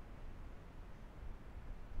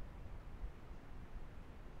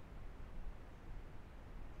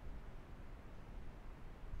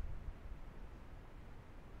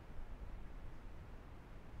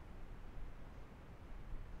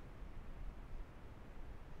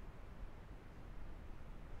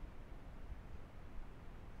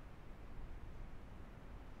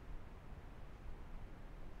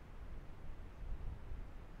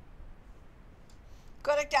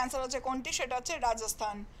 Correct answer হচ্ছে কোনটি, সেটা হচ্ছে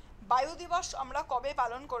রাজস্থান। বায়ু দিবস আমরা কবে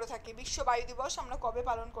পালন করে থাকি? বিশ্ব বায়ু দিবস আমরা কবে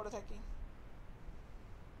পালন করে থাকি?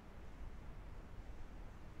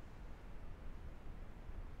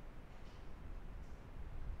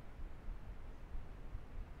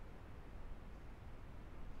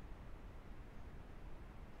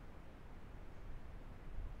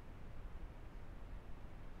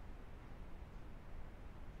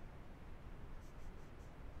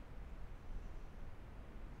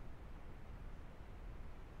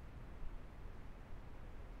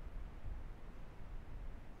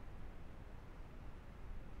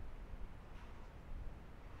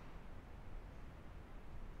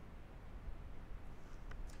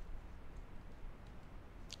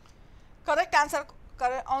 কারেক্ট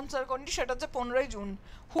আনসার কোনটি, সেটা হচ্ছে 15ই June.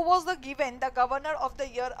 Who was the given the governor of the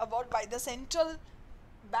year award by the central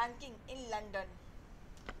banking in London?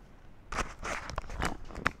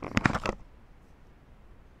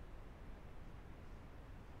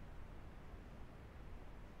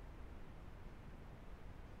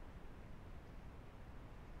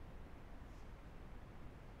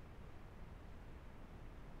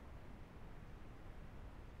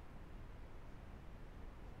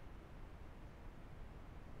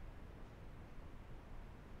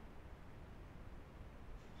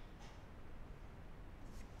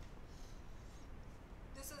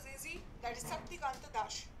 This is easy, that is Shaktikanta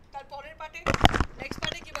Das. তারপরের পার্টে, নেক্সট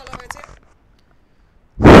পার্টে কি বলা হয়েছে?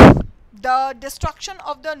 The destruction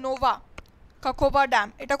of the Nova কাকোবা dam,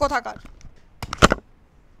 এটা কোথাকার?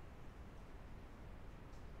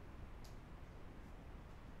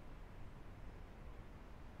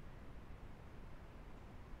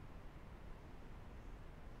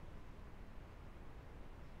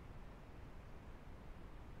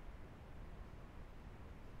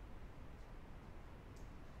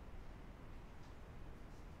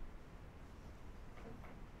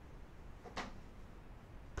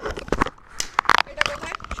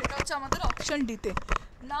 হচ্ছে আমাদের অপশন ডিতে।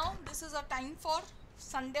 নাও this is a time for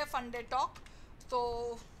Sunday ফান্ডে টক। তো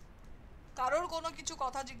কারোর কোনো কিছু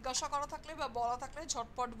কথা জিজ্ঞাসা করা থাকলে বা বলা থাকলে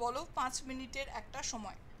ঝটপট বলো, 5 মিনিটের একটা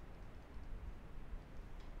সময়।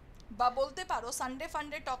 বা বলতে পারো সানডে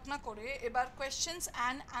ফান্ডে টক না করে এবার questions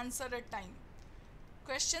and অ্যান্সারের time.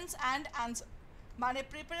 Questions and answer মানে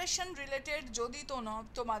প্রিপারেশন রিলেটেড যদি তো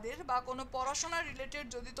তোমাদের বা কোনো পড়াশোনা রিলেটেড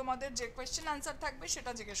যদি তোমাদের যে কোয়েশ্চেন অ্যান্সার থাকবে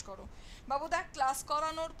সেটা জিজ্ঞেস করো। বাবু দেখ, ক্লাস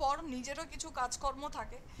করানোর পর নিজেরও কিছু কাজকর্ম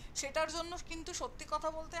থাকে, সেটার জন্য কিন্তু সত্যি কথা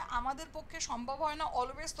বলতে আমাদের পক্ষে সম্ভব হয় না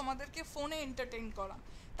অলওয়েজ তোমাদেরকে ফোনে এন্টারটেইন করা।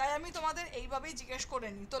 তাই আমি তোমাদের এইভাবেই জিজ্ঞেস করে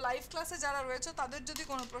নিই। তো লাইভ ক্লাসে যারা রয়েছে তাদের যদি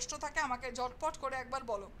কোনো প্রশ্ন থাকে আমাকে ঝটপট করে একবার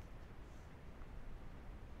বলো।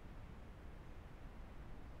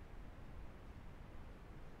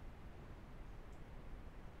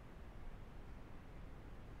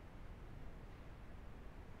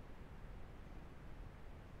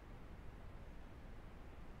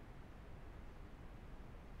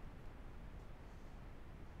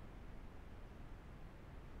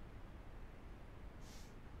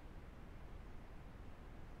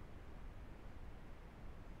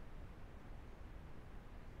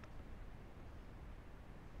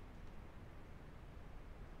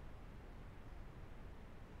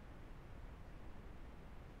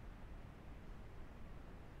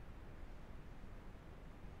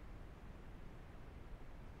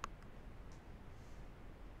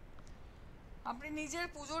 আপনি নিজের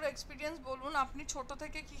পুজোর এক্সপিরিয়েন্স বলুন, আপনি ছোট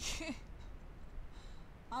থেকে কি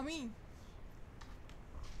আমি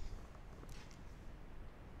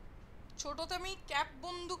ছোটতে আমি ক্যাপ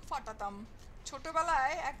বন্দুক ফাটাতাম।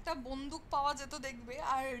 ছোটবেলায় একটা বন্দুক পাওয়া যেত দেখবে,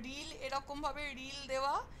 আর রিল এরকমভাবে রিল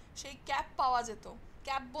দেওয়া সেই ক্যাপ পাওয়া যেত,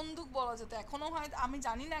 ক্যাপ বন্দুক বলা যেত। এখনও হয়, আমি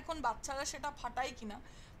জানি না এখন বাচ্চারা সেটা ফাটায় কিনা,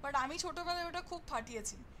 বাট আমি ছোটোবেলায় ওটা খুব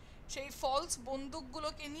ফাটিয়েছি। সেই ফলস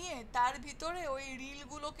বন্দুকগুলোকে নিয়ে তার ভিতরে ওই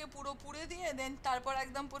রিলগুলোকে পুরো পুড়ে দিয়ে দেন তারপর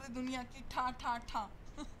একদম পুরো দুনিয়া কি ঠাঁ ঠাঁ ঠাঁ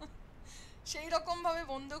সেই রকমভাবে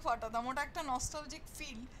বন্দুক ফাটাতাম। ওটা একটা নস্টালজিক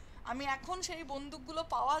ফিল। আমি এখন সেই বন্দুকগুলো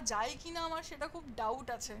পাওয়া যায় কি না আমার সেটা খুব ডাউট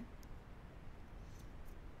আছে।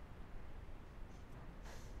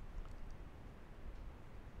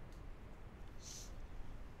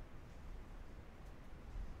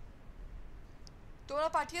 তোরা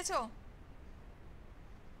পাঠিয়েছো?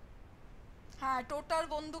 হ্যাঁ, টোটাল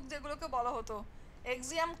বন্দুক যেগুলোকে বলা হতো।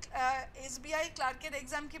 এক্সাম, এসবিআই ক্লার্কের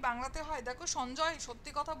এক্সাম কি বাংলাতে হয়? দেখো সঞ্জয়,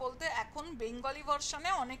 সত্যি কথা বলতে এখন বেঙ্গলি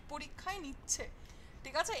ভার্সনে অনেক পরীক্ষাই নিচ্ছে,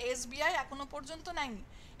 ঠিক আছে, এসবিআই এখনো পর্যন্ত নেয়নি।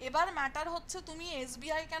 এবার ম্যাটার হচ্ছে তুমি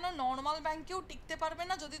এসবিআই কেন নর্মাল ব্যাংকেও টিকতে পারবে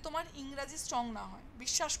না যদি তোমার ইংরাজি স্ট্রং না হয়।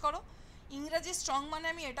 বিশ্বাস করো, ইংরাজি স্ট্রং মানে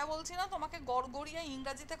আমি এটা বলছি না তোমাকে গড়গড়িয়ে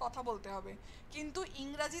ইংরাজিতে কথা বলতে হবে, কিন্তু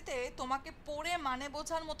ইংরাজিতে তোমাকে পড়ে মানে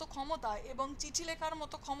বোঝার মতো ক্ষমতা এবং চিঠি লেখার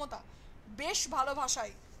মতো ক্ষমতা বেশ ভালো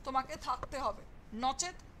ভাষায় তোমাকে থাকতে হবে,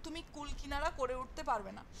 নচেত তুমি কুল কিনারা করে উঠতে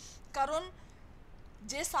পারবে না। কারণ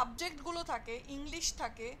যে সাবজেক্টগুলো থাকে, ইংলিশ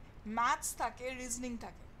থাকে, ম্যাথস থাকে, রিজনিং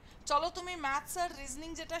থাকে। চলো তুমি ম্যাথস আর রিজনিং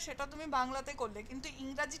যেটা সেটা তুমি বাংলাতে করলে, কিন্তু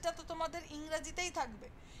ইংরাজিটা তো তোমাদের ইংরাজিতেই থাকবে।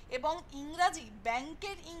 এবং ইংরাজি,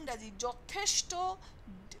 ব্যাংকের ইংরাজি যথেষ্ট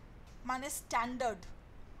মানে স্ট্যান্ডার্ড,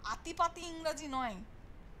 আতিপাতি ইংরাজি নয়।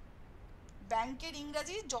 ব্যাংকের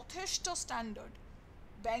ইংরাজি যথেষ্ট স্ট্যান্ডার্ড,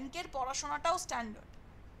 ব্যাংকের পড়াশোনাটাও স্ট্যান্ডার্ড।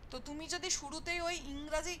 তো তুমি যদি শুরুতেই ওই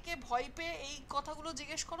ইংরাজিকে ভয় পেয়ে এই কথাগুলো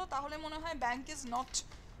জিজ্ঞেস করো তাহলে মনে হয় bank is not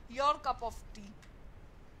your cup of টি।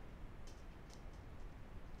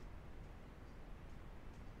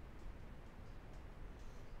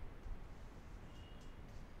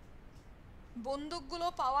 বন্দুকগুলো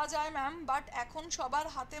পাওয়া যায় ম্যাম, বাট এখন সবার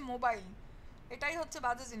হাতে মোবাইল, এটাই হচ্ছে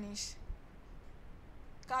বাজে জিনিস।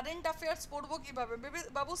 কারেন্ট অ্যাফেয়ার্স পড়বো কীভাবে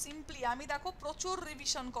বাবু? সিম্পলি আমি দেখো প্রচুর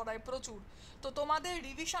রিভিশন করাই, প্রচুর। তো তোমাদের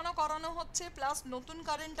রিভিশনও করানো হচ্ছে, প্লাস নতুন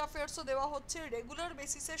কারেন্ট অ্যাফেয়ার্সও দেওয়া হচ্ছে রেগুলার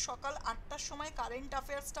বেসিসে। সকাল 8টার সময় কারেন্ট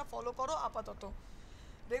অ্যাফেয়ার্সটা ফলো করো আপাতত,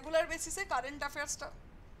 রেগুলার বেসিসে কারেন্ট অ্যাফেয়ার্সটা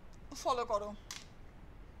ফলো করো।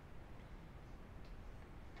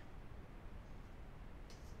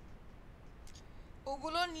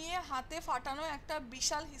 ওগুলো নিয়ে হাতে ফাটানো একটা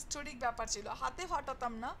বিশাল হিস্টোরিক ব্যাপার ছিল। হাতে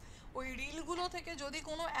ফাটাতাম না, ওই রিলগুলো থেকে যদি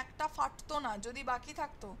কোনো একটা ফাটতো না, যদি বাকি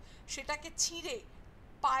থাকতো সেটাকে ছিঁড়ে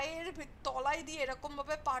পায়ের তলায় দিয়ে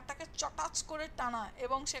এরকমভাবে পাটাকে চটাচ করে টানা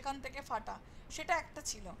এবং সেখান থেকে ফাটা, সেটা একটা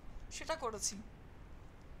ছিল, সেটা করেছি।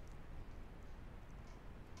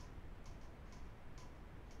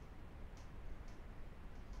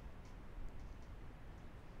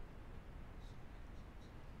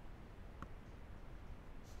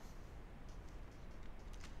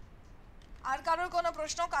 আর কারোর কোনো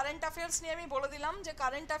প্রশ্ন? কারেন্ট অ্যাফেয়ার্স নিয়ে আমি বলে দিলাম যে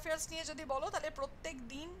কারেন্ট অ্যাফেয়ার্স নিয়ে যদি বলো তাহলে প্রত্যেক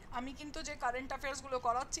দিন আমি কিন্তু যে কারেন্ট অ্যাফেয়ার্সগুলো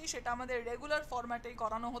করাচ্ছি সেটা আমাদের রেগুলার ফরম্যাটেই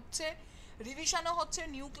করানো হচ্ছে। রিভিশনও হচ্ছে,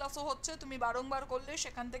 নিউ ক্লাসও হচ্ছে, তুমি বারংবার করলে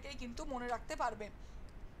সেখান থেকেই কিন্তু মনে রাখতে পারবে।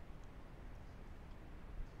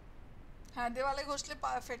 হ্যাঁ, দেওয়ালে ঘষলে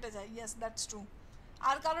ফেটে যায়, ইয়েস দ্যাটস ট্রু।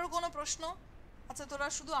 আর কারোর কোনো প্রশ্ন? আচ্ছা, তোরা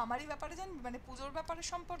শুধু আমারই ব্যাপারে জানবি, মানে পুজোর ব্যাপারে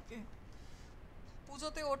সম্পর্কে?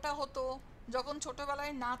 পুজোতে ওটা হতো, যখন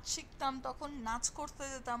ছোটোবেলায় নাচ শিখতাম তখন নাচ করতে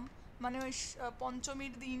যেতাম, মানে ওই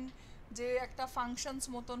পঞ্চমীর দিন যে একটা ফাংশনস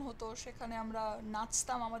মতন হতো, সেখানে আমরা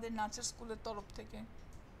নাচতাম আমাদের নাচের স্কুলের তরফ থেকে।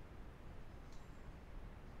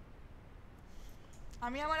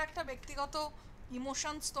 আমি আমার একটা ব্যক্তিগত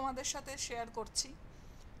ইমোশনস তোমাদের সাথে শেয়ার করছি,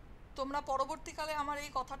 তোমরা পরবর্তীকালে আমার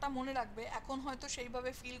এই কথাটা মনে রাখবে, এখন হয়তো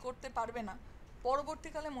সেইভাবে ফিল করতে পারবে না,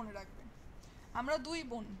 পরবর্তীকালে মনে রাখবে। আমরা দুই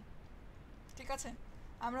বোন, ঠিক আছে,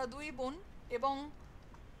 আমরা দুই বোন, এবং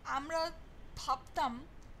আমরা ভাবতাম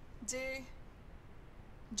যে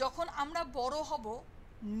যখন আমরা বড় হব,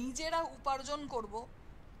 নিজেরা উপার্জন করব,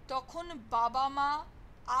 তখন বাবা মা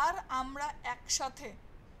আর আমরা একসাথে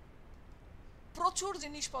প্রচুর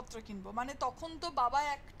জিনিসপত্র কিনবো। মানে তখন তো বাবা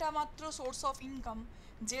একটা মাত্র সোর্স অফ ইনকাম,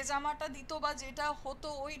 যে জামাটা দিত বা যেটা হতো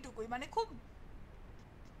ওইটুকুই, মানে খুব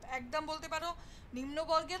একদম বলতে পারো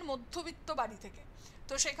নিম্নবর্গের মধ্যবিত্ত বাড়ি থেকে।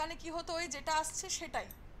 তো সেখানে কি হতো, ওই যেটা আসছে সেটাই,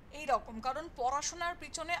 এই রকম, কারণ পড়াশোনার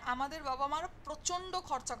পিছনে আমাদের বাবা মারা প্রচণ্ড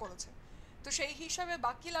খরচা করেছে, তো সেই হিসাবে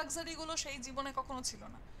বাকি লাক্সারিগুলো সেই জীবনে কখনো ছিল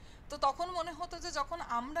না। তো তখন মনে হতো যে যখন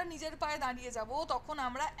আমরা নিজের পায়ে দাঁড়িয়ে যাব, তখন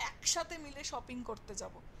আমরা একসাথে মিলে শপিং করতে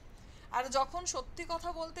যাব। আর যখন সত্যি কথা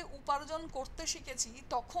বলতে উপার্জন করতে শিখেছি,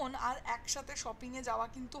 তখন আর একসাথে শপিংয়ে যাওয়া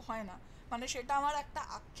কিন্তু হয় না, মানে সেটা আমার একটা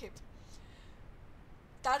আক্ষেপ।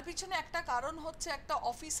 তার পিছনে একটা কারণ হচ্ছে একটা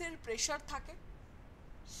অফিসের প্রেশার থাকে,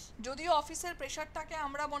 যদিও অফিসের প্রেশারটাকে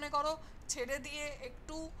আমরা মনে করো ছেড়ে দিয়ে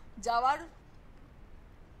একটু যাওয়ার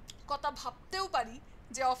কথা ভাবতেও পারি,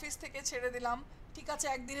 যে অফিস থেকে ছেড়ে দিলাম, ঠিক আছে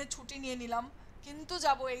একদিনের ছুটি নিয়ে নিলাম, কিন্তু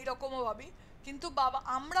যাবো এইরকমও ভাবি। কিন্তু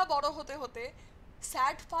আমরা বড় হতে হতে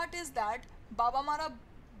স্যাড পার্ট ইজ দ্যাট বাবা মারা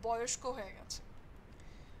বয়স্ক হয়ে গেছে,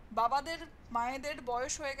 বাবাদের মায়েদের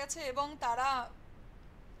বয়স হয়ে গেছে, এবং তারা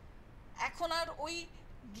এখন আর ওই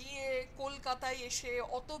গিয়ে কলকাতায় এসে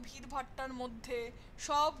অত ভিড়ভাট্টার মধ্যে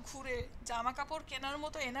সব ঘুরে জামা কাপড় কেনার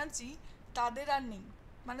মতো এনার্জি তাদের আর নেই,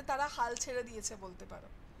 মানে তারা হাল ছেড়ে দিয়েছে বলতে পারো।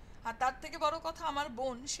 আর তার থেকে বড় কথা, আমার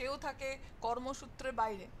বোন সেও থাকে কর্মসূত্রে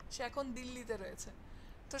বাইরে, সে এখন দিল্লিতে রয়েছে।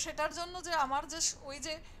 তো সেটার জন্য যে আমার যে ওই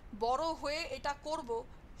যে বড় হয়ে এটা করব,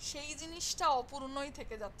 সেই জিনিসটা অপূর্ণই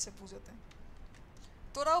থেকে যাচ্ছে পুজোতে।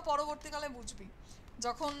 তোরাও পরবর্তীকালে বুঝবি,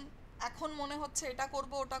 যখন এখন মনে হচ্ছে এটা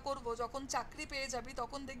করব ওটা করব, যখন চাকরি পেয়ে যাবি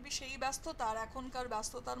তখন দেখবি সেই ব্যস্ততা আর এখনকার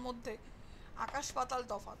ব্যস্ততার মধ্যে আকাশ পাতাল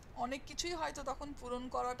তফাৎ, অনেক কিছুই হয়তো তখন পূরণ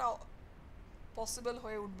করাটা পসিবল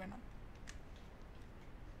হয়ে উঠবে না।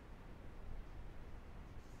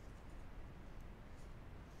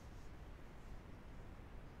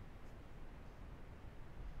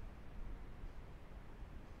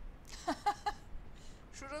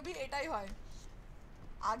 সুরভি, এটাই হয়,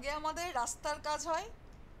 আগে আমাদের রাস্তার কাজ হয়,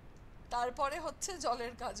 তারপরে হচ্ছে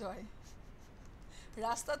জলের কাজ হয়,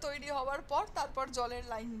 রাস্তা তৈরি হওয়ার পর তারপর জলের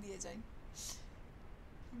লাইন দিয়ে যায়।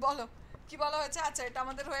 বলো কি বলা হয়েছে? আচ্ছা, এটা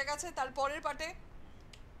আমাদের হয়ে গেছে, তারপরের পাটে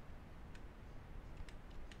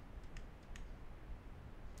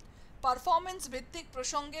পারফরমেন্স ভিত্তিক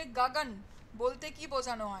প্রসঙ্গে গাগন বলতে কি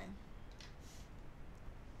বোঝানো হয়?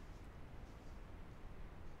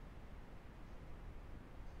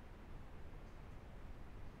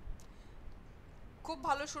 খুব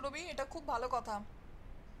ভালো সুরভি, এটা খুব ভালো কথা।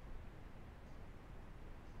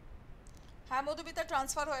 হ্যাঁ মধুমিতা,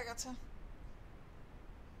 ট্রান্সফার হয়ে গেছে,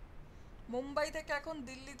 মুম্বাই থেকে এখন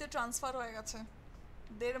দিল্লিতে ট্রান্সফার হয়ে গেছে,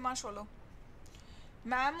 1.5 মাস হলো।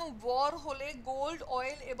 ম্যাম, ওয়ার হলে গোল্ড,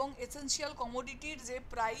 অয়েল এবং এসেন্সিয়াল কমোডিটির যে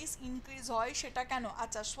প্রাইস ইনক্রিজ হয় সেটা কেন?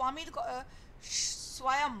 আচ্ছা,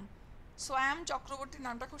 সোয়াম সোয়াম চক্রবর্তীর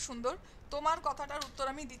নামটা খুব সুন্দর, তোমার কথাটার উত্তর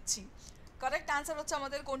আমি দিচ্ছি। কারেক্ট অ্যান্সার হচ্ছে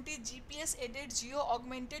আমাদের কোনটি? GPS aided Jio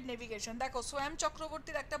augmented navigation. দেখো, সোয়াম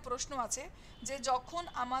চক্রবর্তীর একটা প্রশ্ন আছে যে যখন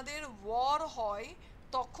আমাদের ওয়ার হয়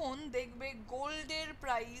তখন দেখবে গোল্ডের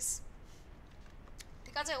প্রাইস,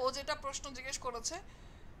 ঠিক আছে, ও যেটা প্রশ্ন জিজ্ঞেস করেছে,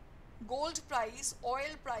 gold price,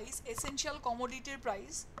 oil price, essential কমোডিটির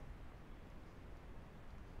price,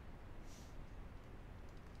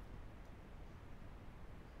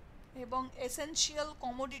 এবং এসেনশিয়াল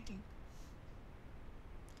কমোডিটি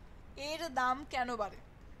এর দাম কেন বাড়ে?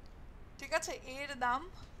 ঠিক আছে, এর দাম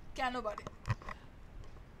কেন বাড়ে?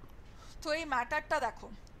 তো এই ম্যাটারটা দেখো,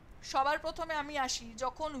 সবার প্রথমে আমি আসি,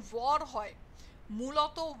 যখন ওয়ার হয়,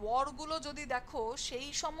 মূলত ওয়ারগুলো যদি দেখো সেই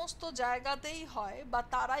সমস্ত জায়গাতেই হয় বা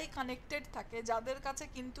তারাই কানেক্টেড থাকে যাদের কাছে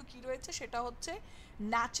কিন্তু কি রয়েছে, সেটা হচ্ছে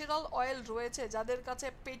ন্যাচারাল অয়েল রয়েছে, যাদের কাছে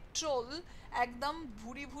পেট্রোল একদম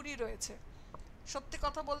ভুরি ভুরি রয়েছে। সত্যি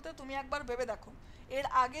কথা বলতে তুমি একবার ভেবে দেখো, এর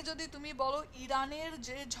আগে যদি তুমি বলো ইরানের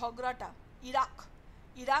যে ঝগড়াটা, ইরাক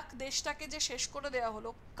ইরাক দেশটাকে যে শেষ করে দেওয়া হলো,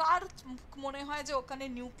 কার মনে হয় যে ওখানে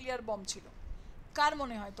নিউক্লিয়ার বম ছিল? কার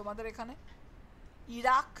মনে হয় তোমাদের এখানে?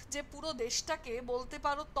 ইরাক যে পুরো দেশটাকে বলতে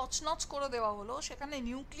পারো তছনছ করে দেওয়া হলো, সেখানে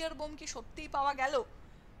নিউক্লিয়ার বোম কি সত্যিই পাওয়া গেল?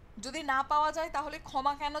 যদি না পাওয়া যায় তাহলে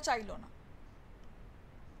ক্ষমা কেন চাইলো না?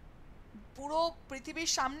 পুরো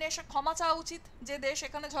পৃথিবীর সামনে এসে ক্ষমা চাওয়া উচিত। যে দেশ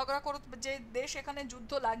এখানে ঝগড়া করে, যে দেশ এখানে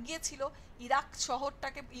যুদ্ধ লাগিয়েছিল, ইরাক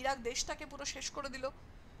শহরটাকে, ইরাক দেশটাকে পুরো শেষ করে দিল।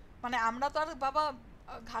 মানে আমরা তো আর বাবা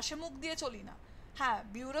ঘাসে মুখ দিয়ে চলি না। হ্যাঁ,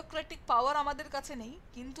 বিউরোক্রেটিক পাওয়ার আমাদের কাছে নেই,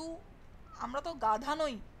 কিন্তু আমরা তো গাধা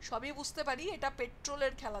নই, সবই বুঝতে পারি এটা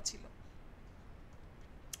পেট্রোলের খেলা ছিল,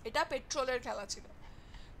 এটা পেট্রোলের খেলা ছিল।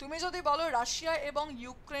 তুমি যদি বলো রাশিয়া এবং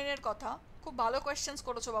ইউক্রেনের কথা, খুব ভালো কোয়েশ্চেন্স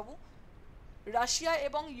করেছো বাবু। রাশিয়া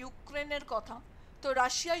এবং ইউক্রেনের কথা, তো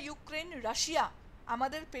রাশিয়া ইউক্রেন, রাশিয়া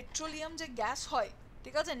আমাদের পেট্রোলিয়াম যে গ্যাস হয়,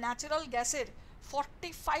 ঠিক আছে, ন্যাচারাল গ্যাসের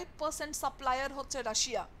 45% সাপ্লায়ার হচ্ছে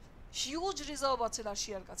রাশিয়া। হিউজ রিজার্ভ আছে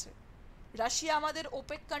রাশিয়ার কাছে। রাশিয়া আমাদের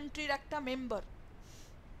ওপেক কান্ট্রির একটা মেম্বার,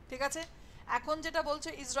 ঠিক আছে। এখন যেটা বলছে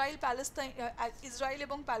ইসরায়েল প্যালেস্তাইন, ইসরায়েল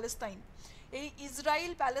এবং প্যালেস্তাইন, এই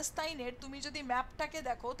ইসরায়েল প্যালেস্তাইনের তুমি যদি ম্যাপটাকে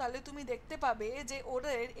দেখো তাহলে তুমি দেখতে পাবে যে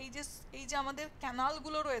ওদের এই যে আমাদের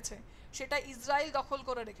ক্যানালগুলো রয়েছে, সেটা ইসরায়েল দখল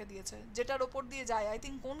করে রেখে দিয়েছে, যেটার ওপর দিয়ে যায়। আই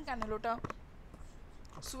থিঙ্ক কোন ক্যানেল ওটা,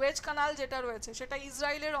 সুয়েজ কানাল যেটা রয়েছে সেটা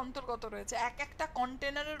ইসরায়েলের অন্তর্গত রয়েছে। এক একটা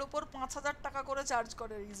কন্টেনারের ওপর 5,000 টাকা করে চার্জ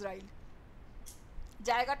করে ইসরায়েল।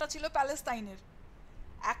 জায়গাটা ছিল প্যালেস্তাইনের,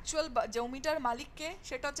 অ্যাকচুয়াল জমিটার মালিককে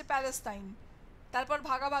সেটা হচ্ছে প্যালেস্তাইন। তারপর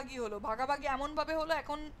ভাগাভাগি হলো, ভাগাভাগি এমনভাবে হলো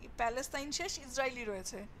এখন প্যালেস্তাইন শেষ, ইসরায়েলি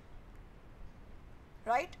রয়েছে,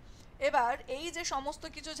 রাইট। এবার এই যে সমস্ত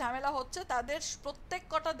কিছু ঝামেলা হচ্ছে, তাদের প্রত্যেক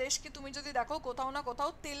কটা দেশকে তুমি যদি দেখো কোথাও না কোথাও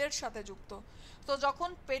তেলের সাথে যুক্ত। তো যখন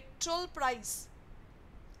পেট্রোল প্রাইস,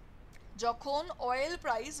 যখন অয়েল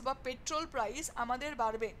প্রাইস বা পেট্রোল প্রাইস আমাদের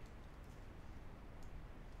বাড়বে,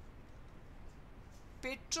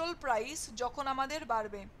 পেট্রোল প্রাইস যখন আমাদের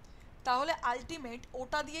বাড়বে, তাহলে আলটিমেট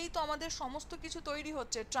ওটা দিয়েই তো আমাদের সমস্ত কিছু তৈরি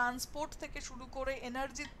হচ্ছে, ট্রান্সপোর্ট থেকে শুরু করে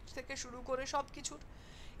এনার্জি থেকে শুরু করে সব কিছুর।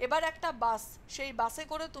 এবার একটা বাস, সেই বাসে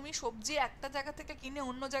করে তুমি সবজি একটা জায়গা থেকে কিনে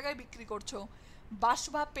অন্য জায়গায় বিক্রি করছো, বাস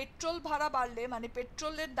বা পেট্রোল ভাড়া বাড়লে, মানে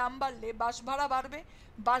পেট্রোলের দাম বাড়লে বাস ভাড়া বাড়বে,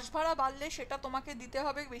 বাস ভাড়া বাড়লে সেটা তোমাকে দিতে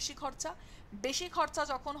হবে বেশি খরচা, বেশি খরচা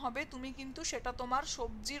যখন হবে তুমি কিন্তু সেটা তোমার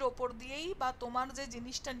সবজির ওপর দিয়েই বা তোমার যে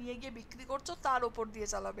জিনিসটা নিয়ে গিয়ে বিক্রি করছো তার ওপর দিয়ে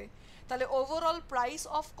চালাবে। তাহলে ওভারঅল প্রাইস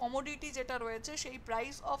অফ কমোডিটি যেটা রয়েছে, সেই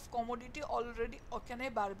প্রাইস অফ কমোডিটি অলরেডি ওখানে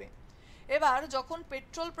বাড়বে। এবার যখন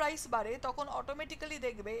পেট্রোল প্রাইস বাড়ে তখন অটোমেটিক্যালি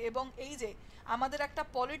দেখবে, এবং এই যে আমাদের একটা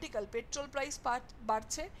পলিটিক্যাল, পেট্রোল প্রাইস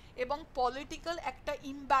বাড়ছে এবং পলিটিক্যাল একটা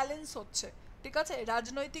ইমব্যালেন্স হচ্ছে, ঠিক আছে,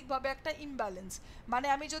 রাজনৈতিকভাবে একটা ইমব্যালেন্স। মানে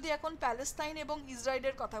আমি যদি এখন প্যালেস্তাইন এবং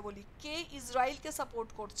ইসরায়েলের কথা বলি, কে ইসরায়েলকে সাপোর্ট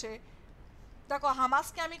করছে? দেখো,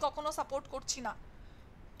 হামাসকে আমি কখনো সাপোর্ট করছি না,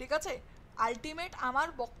 ঠিক আছে। আলটিমেট আমার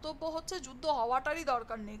বক্তব্য হচ্ছে যুদ্ধ হওয়াটারই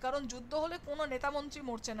দরকার নেই, কারণ যুদ্ধ হলে কোনো নেতামন্ত্রী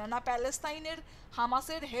মরছে না, না প্যালেস্তাইনের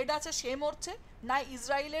হামাসের হেড আছে সে মরছে, না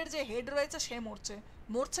ইসরায়েলের যে হেড রয়েছে সে মরছে।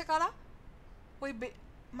 মরছে কারা? ওই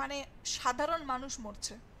মানে সাধারণ মানুষ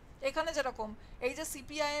মরছে। এখানে যেরকম এই যে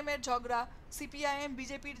সিপিআইএম এর ঝগড়া, সিপিআইএম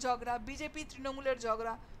বিজেপির ঝগড়া, বিজেপি তৃণমূলের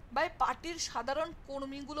ঝগড়া, বা পার্টির সাধারণ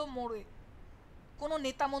কর্মীগুলো মরে, কোনো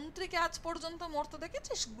নেতামন্ত্রীকে আজ পর্যন্ত মরতে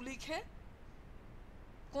দেখেছিস গুলি খেয়ে?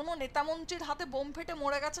 কোনো নেতামন্ত্রীর হাতে বোম ফেটে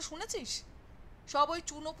মরে গেছে শুনেছিস? সব ওই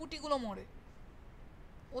চুনোপুটিগুলো মরে,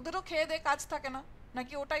 ওদেরও খেয়ে দে কাজ থাকে না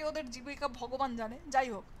নাকি, ওটাই ওদের জীবিকা ভগবান জানে। যাই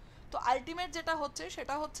হোক, তো আলটিমেট যেটা হচ্ছে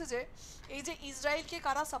সেটা হচ্ছে যে এই যে ইসরায়েলকে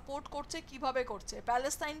কারা সাপোর্ট করছে, কিভাবে করছে,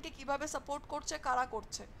 প্যালেস্তাইনকে কিভাবে সাপোর্ট করছে, কারা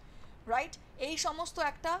করছে, রাইট, এই সমস্ত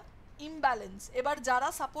একটা ইমব্যালেন্স। এবার যারা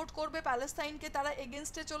সাপোর্ট করবে প্যালেস্তাইনকে তারা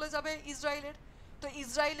এগেনস্টে চলে যাবে ইসরায়েলের, তো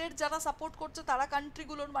ইসরায়েলের যারা সাপোর্ট করছে তারা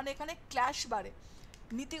কান্ট্রিগুলোর, মানে এখানে ক্ল্যাশ বাড়ে,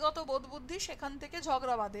 নীতিগত বোধবুদ্ধি সেখান থেকে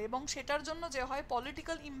ঝগড়া বাঁধে, এবং সেটার জন্য যে হয়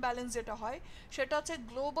পলিটিক্যাল ইমব্যালেন্স যেটা হয় সেটা হচ্ছে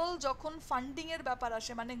গ্লোবাল যখন ফান্ডিংয়ের ব্যাপার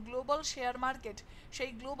আসে, মানে গ্লোবাল শেয়ার মার্কেট,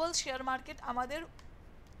 সেই গ্লোবাল শেয়ার মার্কেট আমাদের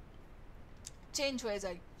চেঞ্জ হয়ে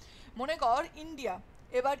যায়। মনে কর ইন্ডিয়া,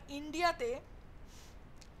 এবার ইন্ডিয়াতে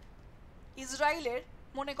ইসরায়েলের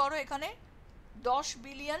মনে করো এখানে 10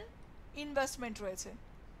 বিলিয়ন ইনভেস্টমেন্ট রয়েছে।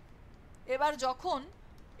 এবার যখন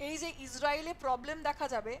এই যে ইসরায়েলে প্রবলেম দেখা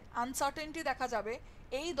যাবে, আনসার্টেনটি দেখা যাবে,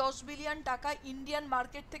 এই 10 বিলিয়ন টাকা ইন্ডিয়ান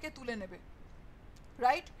মার্কেট থেকে তুলে নেবে,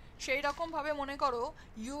 রাইট। সেই রকমভাবে মনে করো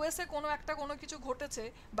ইউএসএ কোনো কিছু ঘটেছে,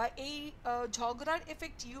 বা এই ঝগড়ার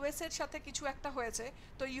এফেক্ট ইউএসএর সাথে কিছু একটা হয়েছে,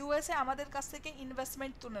 তো ইউএসএ আমাদের কাছ থেকে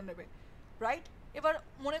ইনভেস্টমেন্ট তুলে নেবে, রাইট। এবার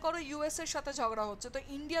মনে করো ইউএসএর সাথে ঝগড়া হচ্ছে, তো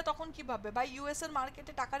ইন্ডিয়া তখন কী ভাববে, বা ইউএসএর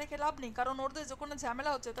মার্কেটে টাকা রেখে লাভ নেই, কারণ ওদের যে কোনো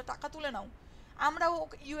ঝামেলা হচ্ছে, তো টাকা তুলে নাও। আমরাও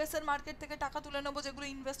ইউএস এর মার্কেট থেকে টাকা তুলে নেবো যেগুলো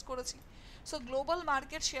ইনভেস্ট করেছি। So global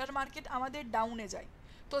market, share market আমাদের ডাউনে যায়।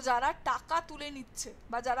 তো যারা টাকা তুলে নিচ্ছে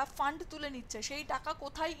বা যারা ফান্ড তুলে নিচ্ছে সেই টাকা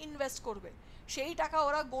কোথায় ইনভেস্ট করবে? সেই টাকা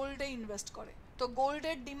ওরা গোল্ডে ইনভেস্ট করে। তো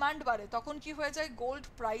গোল্ডের ডিমান্ড বাড়ে, তখন কি হয়ে যায়? গোল্ড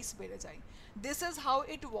প্রাইস বেড়ে যায়। This is how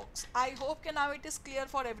it works. I hope K now it is clear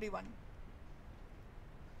for everyone.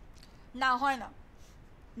 না হয় না,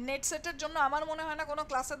 নেট সেটের জন্য আমার মনে হয় না কোনো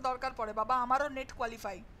ক্লাসের দরকার পড়ে বাবা। আমারও নেট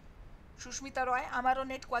কোয়ালিফাই, সুস্মিতা রয় আমারও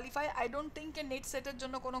net qualify. I don't think A net সেটের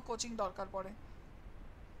জন্য কোনো কোচিং দরকার পড়ে।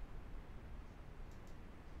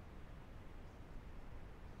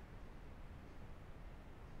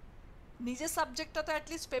 নিজের সাবজেক্টটা তো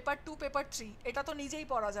অ্যাটলিস্ট পেপার 2 পেপার 3 এটা তো নিজেই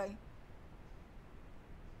পড়া যায়।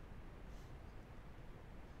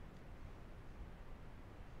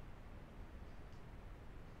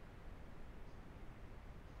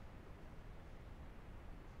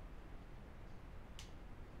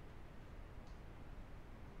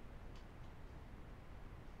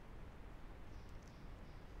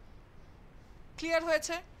 ক্লিয়ার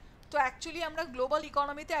হয়েছে? তো অ্যাকচুয়ালি আমরা গ্লোবাল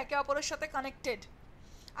ইকোনমিতে একে অপরের সাথে connected.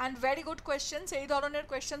 And very good questions. এই ধরনের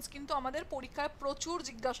কোয়েশ্চেন্স কিন্তু আমাদের পরীক্ষায় প্রচুর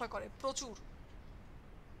জিজ্ঞাসা করে, প্রচুর।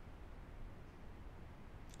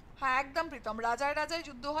 হ্যাঁ একদম প্রীতম, রাজায় রাজায়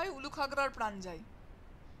যুদ্ধ হয়, উলু খাগড়ার প্রাণ যায়।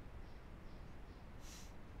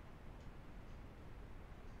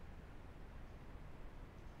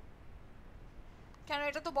 কেন,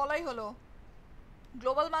 এটা তো বলাই হলো।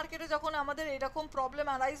 গ্লোবাল মার্কেটে যখন আমাদের এরকম প্রবলেম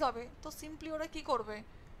অ্যারাইজ হবে তো সিম্পলি ওরা কি করবে?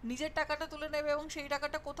 নিজের টাকাটা তুলে নেবে এবং সেই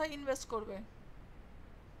টাকাটা কোথায় ইনভেস্ট করবে?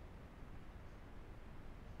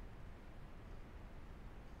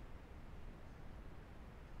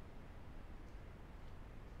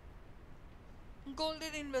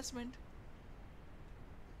 গোল্ডের ইনভেস্টমেন্ট।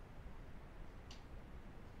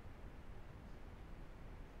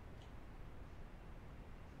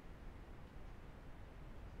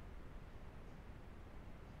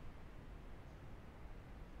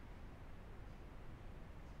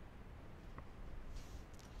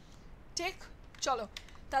 ঠিক। চলো,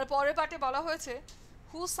 তারপরের পার্টে বলা হয়েছে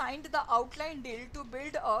হু signed the outline deal to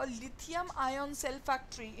build a lithium ion sell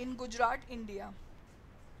factory in Gujarat, India.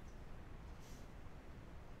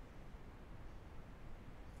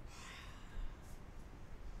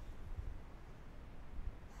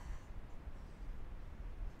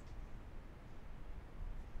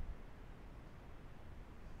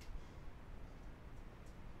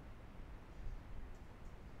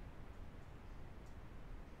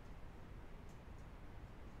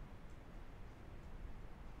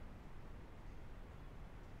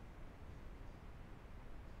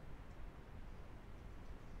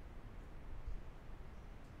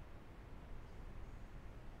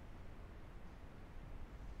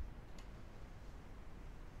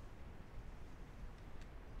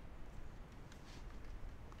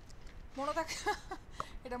 মনে থাক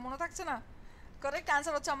এটা মনে থাকছে না? কারেক্ট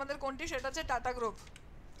অ্যান্সার হচ্ছে আমাদের কোনটি, সেটা হচ্ছে টাটা গ্রুপ।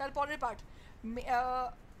 তারপরের পার্ট,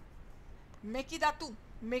 মেকিদাতু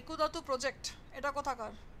মেকুদাতু প্রজেক্ট, এটা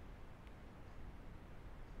কোথাকার?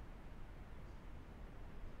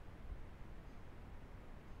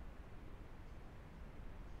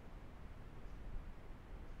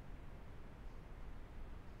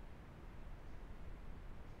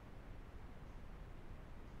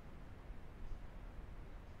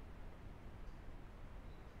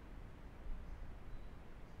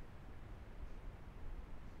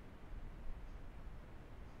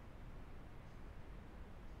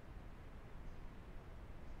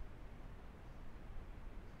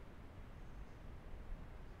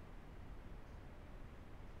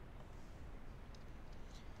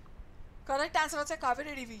 কারেক্ট অ্যান্সার হচ্ছে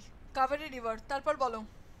কাবেরি রিভার। তারপর বলো,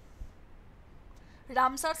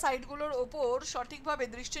 রামসার সাইটগুলোর ওপর সঠিকভাবে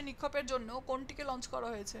দৃষ্টি নিক্ষেপের জন্য কোনটিকে লঞ্চ করা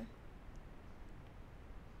হয়েছে?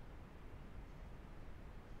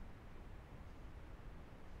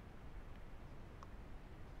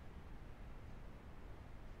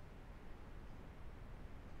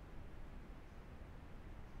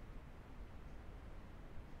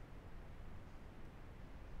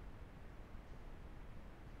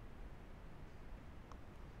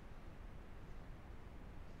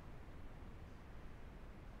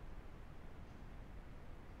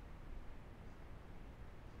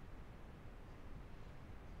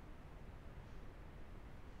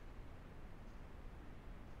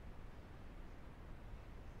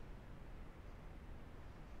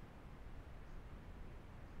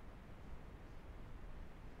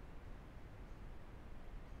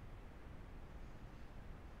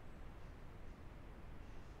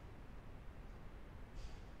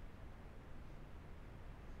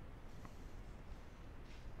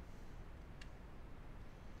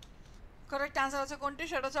 কারেক্ট অ্যান্সার হচ্ছে কোনটি,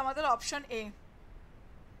 সেটা হচ্ছে আমাদের অপশন এ।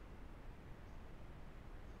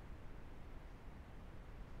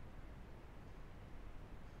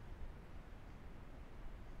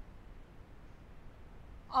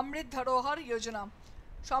 অমৃত ধরোহর যোজনা।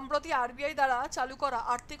 সম্প্রতি আরবিআই দ্বারা চালু করা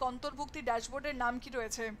আর্থিক অন্তর্ভুক্তি ড্যাশবোর্ডের নাম কি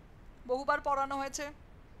রয়েছে? বহুবার পড়ানো হয়েছে।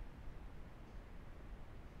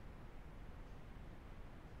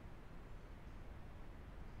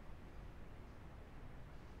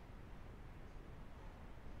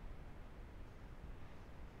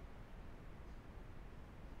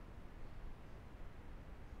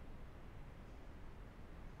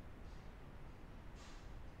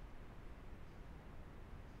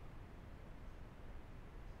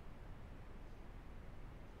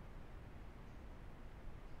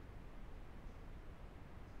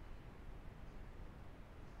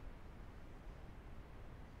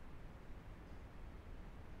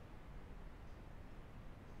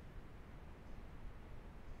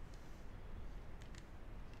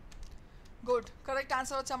 গুড, কারেক্ট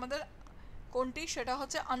অ্যান্সার হচ্ছে আমাদের কোনটি, সেটা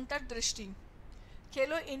হচ্ছে অন্তর্দৃষ্টি।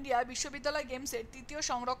 খেলো ইন্ডিয়া বিশ্ববিদ্যালয় গেমসের তৃতীয়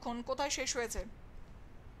সংরক্ষণ কোথায় শেষ হয়েছে?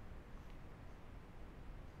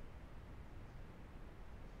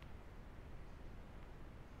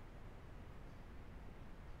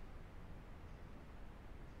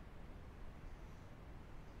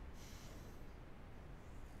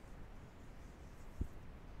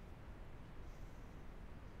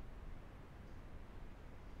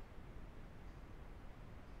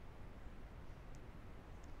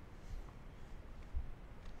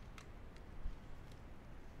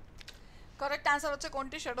 কারেক্ট অ্যান্সার হচ্ছে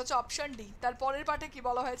কোনটি, সেটা হচ্ছে অপশন ডি। তারপরের পাঠে কি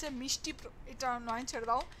বলা হয়েছে, মিষ্টি এটা নয়, ছেড়ে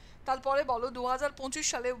দাও। তারপরে বলো 2025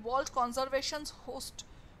 সালে ওয়ার্ল্ড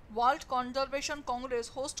কনজারভেশন কংগ্রেস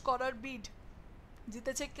হোস্ট করার বিড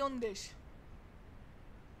জিতেছে কোন দেশ?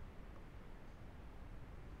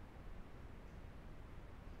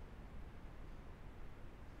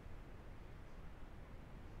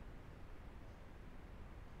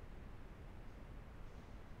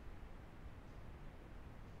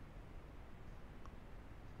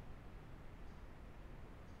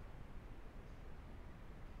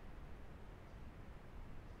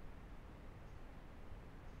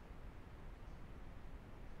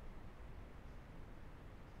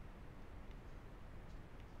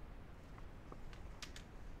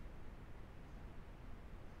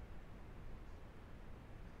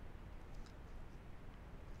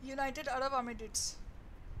 United Arab Emirates.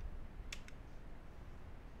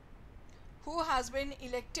 Who has been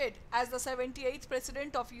elected as the 78th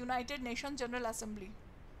President of United Nations General Assembly?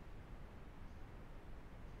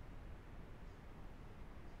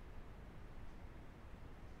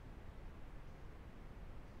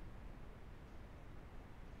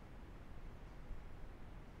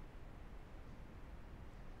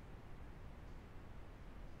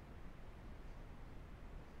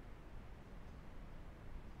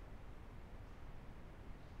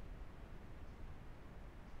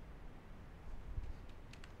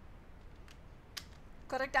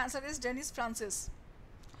 Correct answer is Dennis Francis.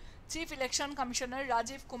 Chief election commissioner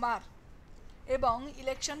Rajib Kumar এবং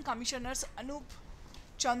ইলেকশন কমিশনার্স অনুপ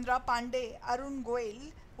চন্দ্রা পান্ডে, অরুণ গোয়েল,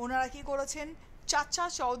 ওনারা কি করেছেন, চাচা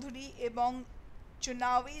চৌধুরী এবং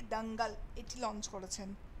চুনাবি দাঙ্গাল এটি লঞ্চ করেছেন।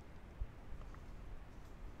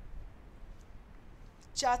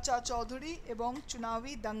 চাচা চৌধুরী এবং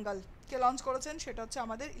চুনাবি দাঙ্গাল কে লঞ্চ করেছেন, সেটা হচ্ছে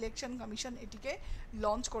আমাদের ইলেকশন কমিশন এটিকে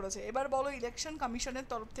লঞ্চ করেছে। এবার বলো ইলেকশন কমিশনের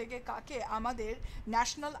তরফ থেকে কাকে আমাদের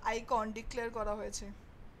ন্যাশনাল আইকন ডিক্লেয়ার করা হয়েছে?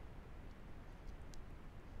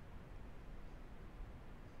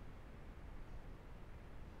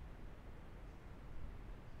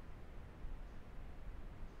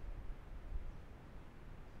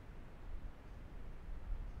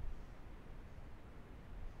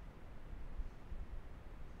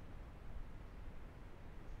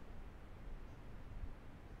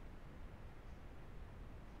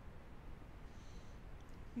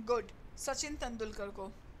 गुड, सचिन तेंदुलकर को।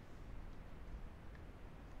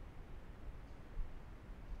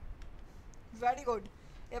 ভেরি গুড,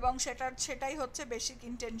 এবং সেটাই হচ্ছে বেসিক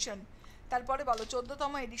ইন্টেনশন। তারপরে বলো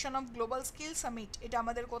 14তম edition of global skill summit, এটা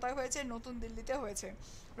আমাদের কোথায় হয়েছে, নতুন দিল্লিতে হয়েছে,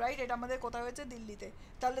 রাইট? এটা আমাদের কোথায় হয়েছে, দিল্লিতে।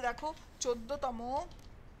 তাহলে দেখো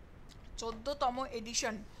 14তম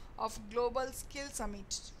addition of Global Skill Summit,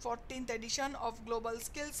 14th edition of Global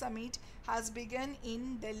Skill Summit has begun in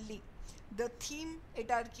Delhi. The theme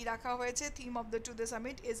এটার কি রাখা হয়েছে, theme of the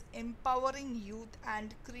summit is empowering youth and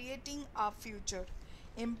creating a future.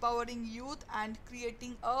 Empowering youth and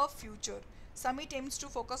creating a future. Summit aims to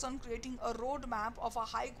focus on creating a roadmap of a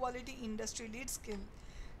high quality industry lead skill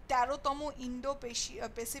 13তম Indo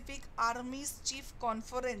Pacific armies chief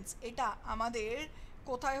conference, এটা আমাদের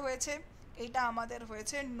কোথায় হয়েছে? এটা আমাদের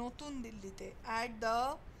হয়েছে নতুন দিল্লিতে, at the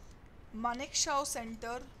মানেকশাও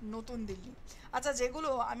centre, নতুন দিল্লি। আচ্ছা, যেগুলো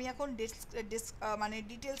আমি এখন মানে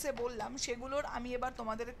ডিটেলসে বললাম, সেগুলোর আমি এবার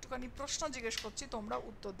তোমাদের একটুখানি প্রশ্ন জিজ্ঞেস করছি, তোমরা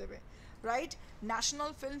উত্তর দেবে, right?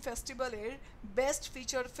 National film ফেস্টিভ্যালের best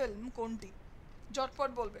feature film কোনটি?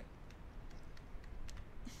 ঝটপট বলবে।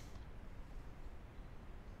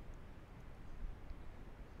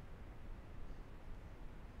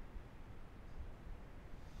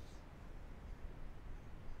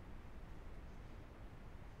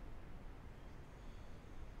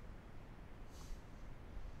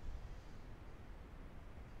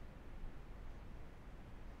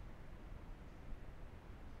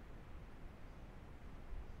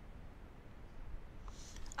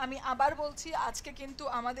 আমি আবার বলছি, আজকে কিন্তু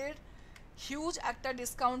আমাদের হিউজ একটা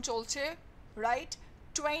ডিসকাউন্ট চলছে, রাইট?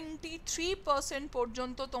 23%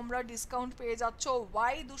 পর্যন্ত তোমরা ডিসকাউন্ট পেয়ে যাচ্ছ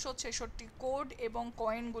Y266 কোড এবং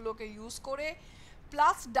কয়েনগুলোকে ইউজ করে,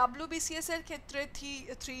 প্লাস WBCS এর ক্ষেত্রে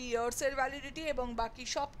 3 ইয়ার্সের ভ্যালিডিটি, এবং বাকি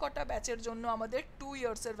সব কটা ব্যাচের জন্য আমাদের 2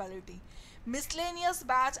 ইয়ার্সের ভ্যালিডিটি। মিসলেনিয়াস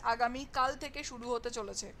ব্যাচ আগামীকাল থেকে শুরু হতে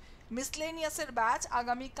চলেছে, মিসলেনিয়াসের ব্যাচ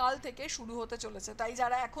আগামীকাল থেকে শুরু হতে চলেছে। তাই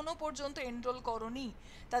যারা এখনও পর্যন্ত এনরোল করনি,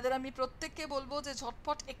 তাদের আমি প্রত্যেককে বলবো যে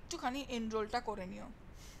ঝটপট একটুখানি এনরোলটা করে নিও।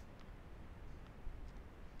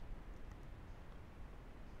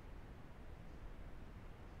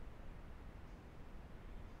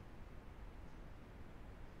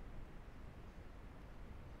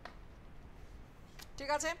 ঠিক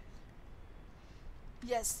আছে,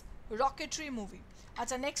 ইয়েস, রকেট্রি মুভি।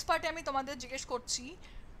 আচ্ছা, নেক্সট পার্টে আমি তোমাদের জিজ্ঞেস করছি,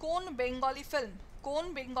 কোন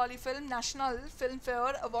Bengali film national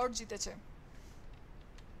Filmfare award জিতেছে?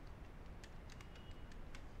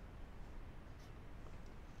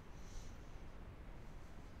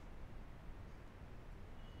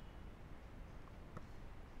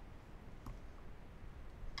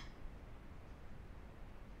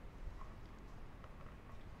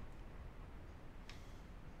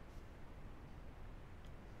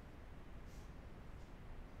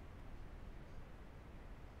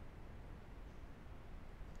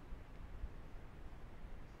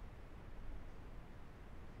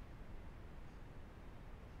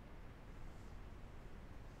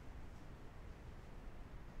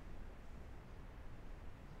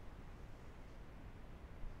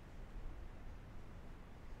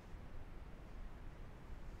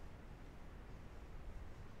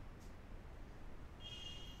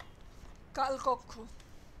 কালকক্ষ,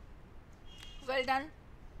 well done,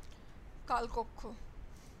 কালকক্ষ।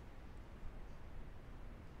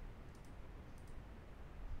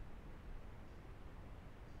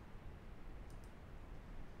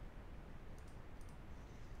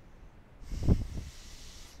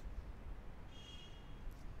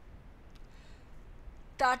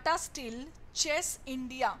 Tata still chess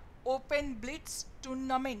India open blitz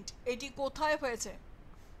tournament এটি কোথায় হয়েছে?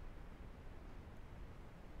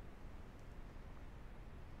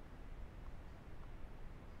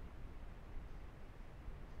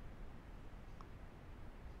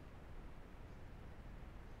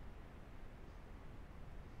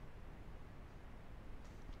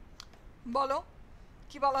 বলো,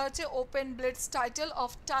 কি বলা হয়েছে? Open blitz title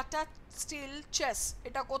of tata still chess,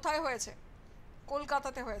 এটা কোথায় হয়েছে?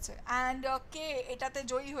 কলকাতাতে হয়েছে। অ্যান্ড কে এটাতে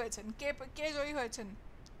জয়ী হয়েছেন? কে কে জয়ী হয়েছেন?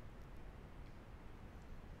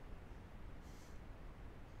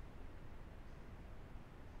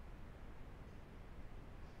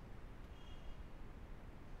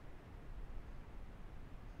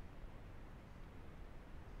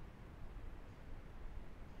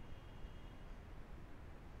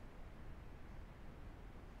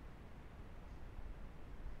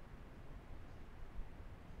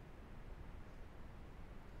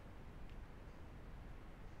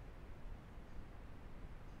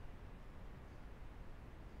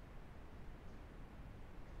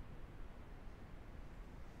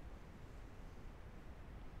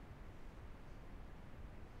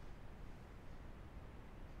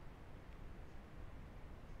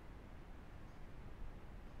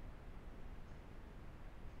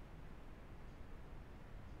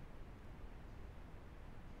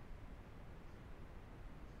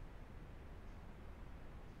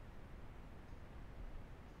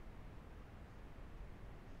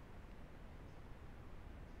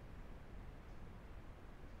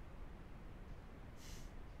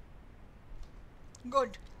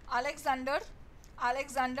 Good,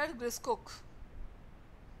 Alexander গ্রিস্কুক,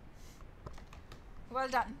 well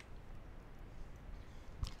done.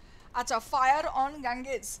 আচ্ছা, ফায়ার অন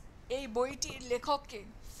গ্যাঙ্গেস এই বইটির লেখককে?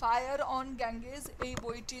 ফায়ার অন গ্যাঙ্গেস এই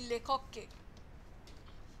বইটির লেখককে?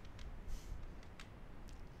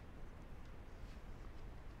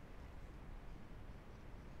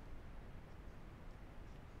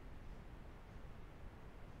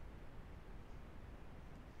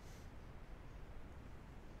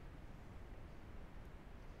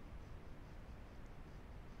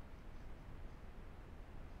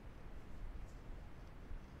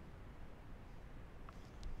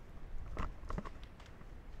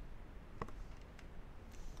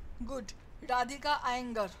 Good, Radhika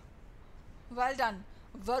Iyengar, well done.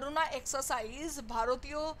 ভারুণা exercise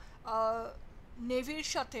ভারতীয় নেভির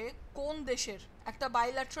সাথে কোন দেশের একটা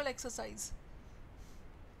বাইল্যাটারাল এক্সারসাইজ?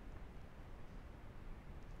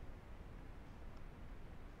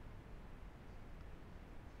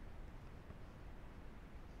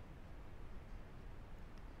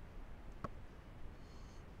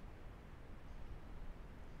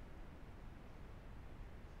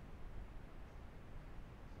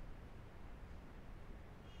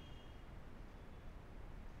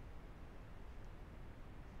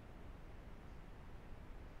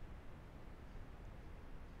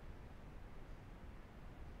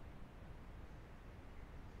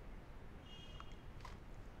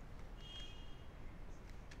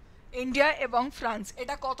 ইন্ডিয়া এবং ফ্রান্স।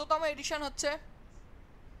 এটা কততম এডিশন হচ্ছে?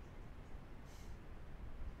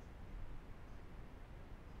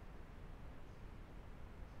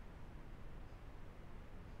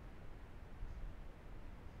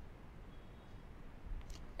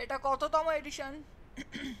 এটা কততম addition?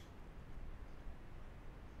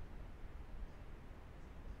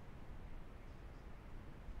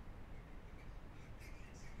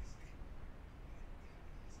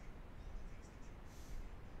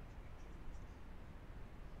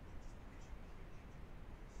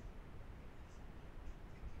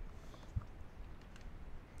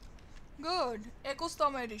 Good,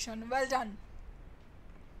 21তম addition, well done.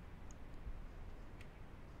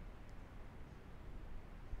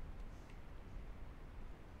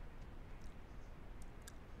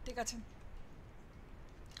 ঠিক আছে।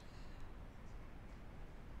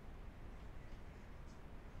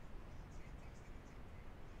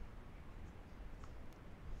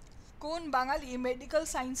 কোন বাঙালি মেডিকেল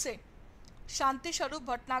সায়েন্সে শান্তি স্বরূপ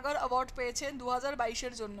ভটনাগর অ্যাওয়ার্ড পেয়েছেন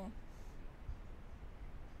 2022-এর জন্য?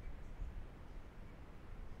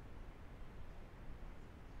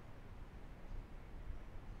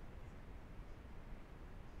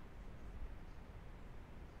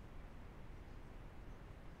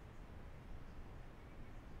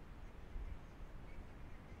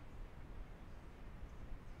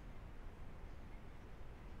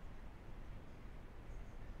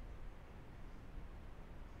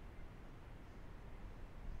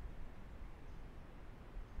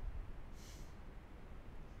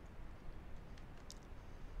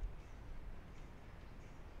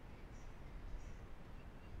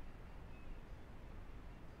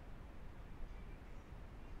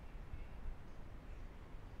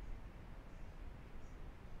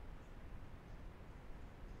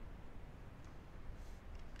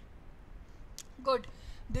 গুড,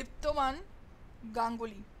 দীপ্তমান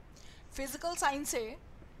গাঙ্গুলি। ফিজিক্যাল সায়েন্সে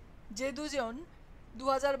যে দুজন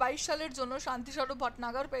 2022 সালের জন্য শান্তিস্বরূপ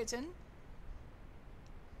ভটনাগর পেয়েছেন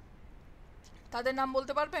তাদের নাম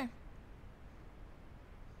বলতে পারবে?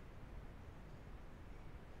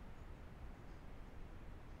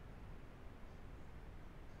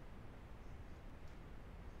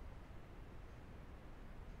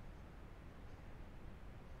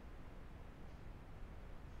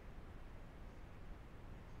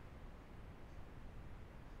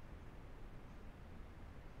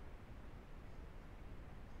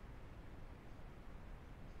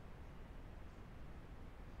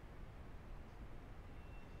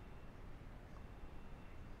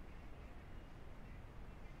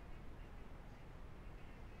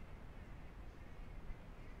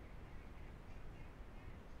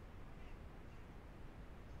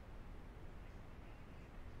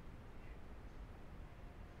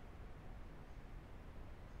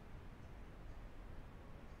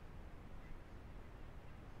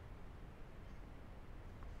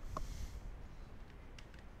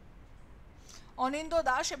 অনিন্দ্য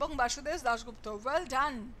দাস এবং বাসুদেব দাশগুপ্ত, ওয়েল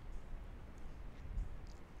ডান।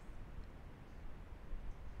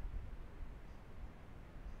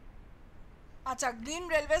 আচ্ছা, গ্রিন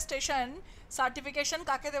রেলওয়ে স্টেশন সার্টিফিকেশন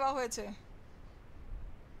কাকে দেওয়া হয়েছে?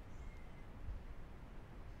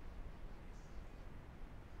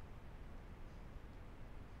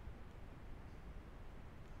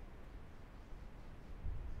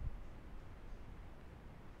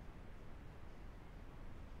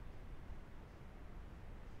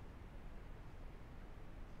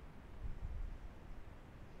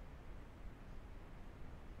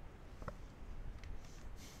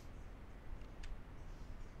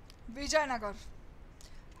 Bijoynagar.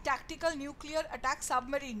 Tactical nuclear attack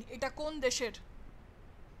submarine এটা কোন দেশের?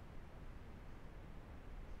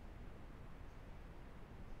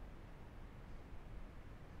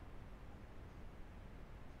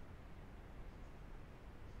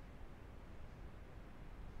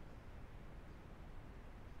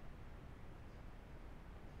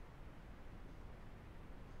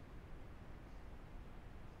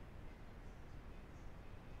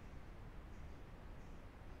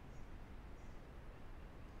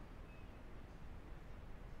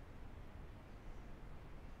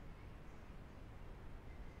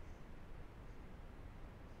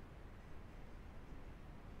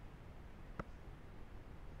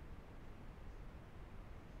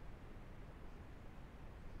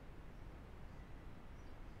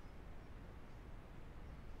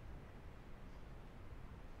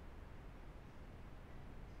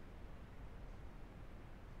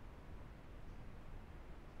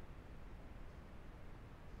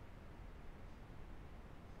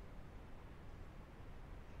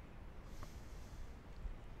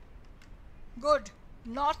 Good,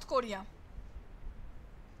 north Korea.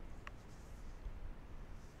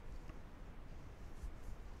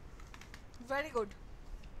 Very good.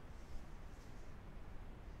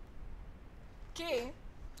 কে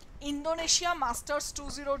Indonesia masters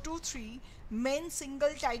 2023 main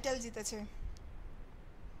single title জিতেছে?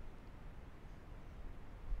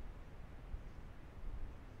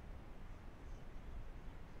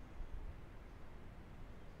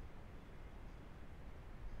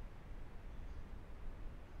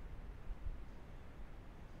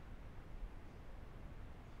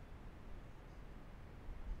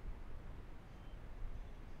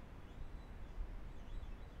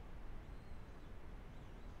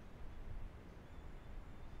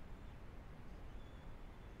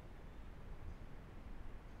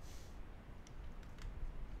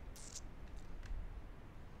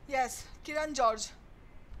 ইয়েস, কিরণ জর্জ।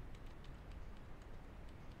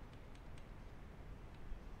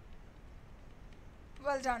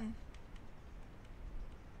 Well done.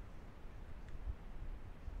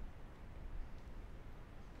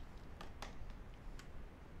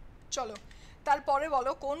 চলো তারপরে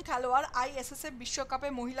বলো কোন খেলোয়াড় আইএসএসএফ বিশ্বকাপে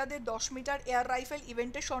মহিলাদের 10 মিটার এয়ার রাইফেল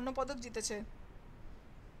ইভেন্টে স্বর্ণপদক জিতেছে?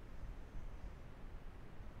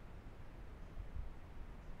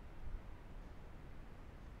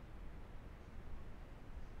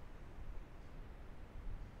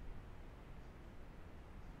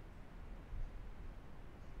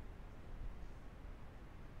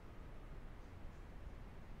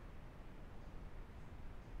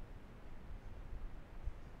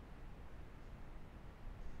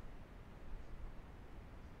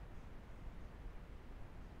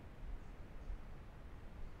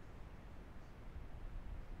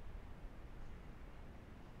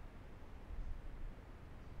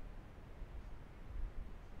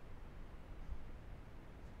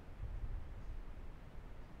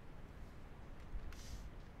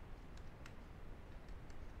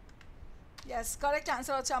 ইয়েস, কারেক্ট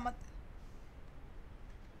অ্যান্সার হচ্ছে আমার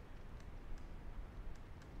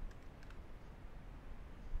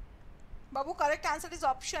বাবু, correct answer is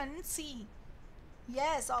option C.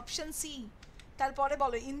 Yes, option C. তারপরে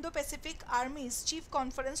বলো Indo Pacific army's chief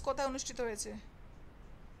conference কোথায় অনুষ্ঠিত হয়েছে?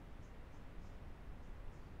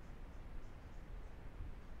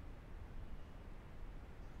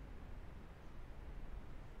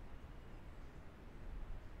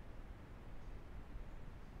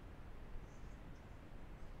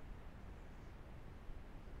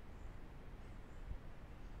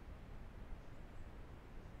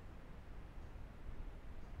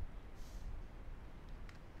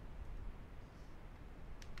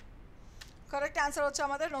 কারেক্ট অ্যান্সার হচ্ছে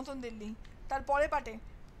আমাদের নতুন দিল্লি। তারপরে পাটে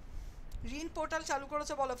ঋণ পোর্টাল চালু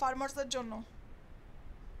করেছে বলো ফার্মার্সদের জন্য?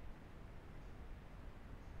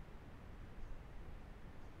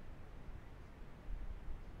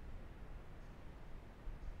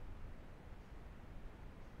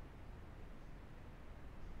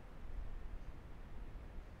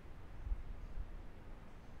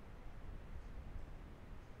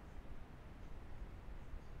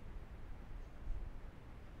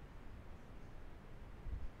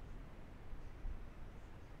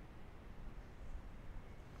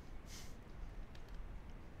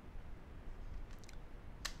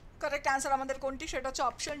 কারেক্ট অ্যান্সার আমাদের কোনটি? সেটা হচ্ছে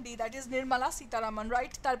option D, that is Nirmala Sitharaman,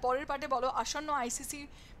 right. তারপরের পাটে বলো আসন্ন আইসিসি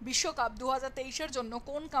বিশ্বকাপ 2023-এর জন্য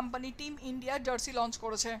কোন company team India jersey launch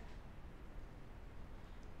করেছে?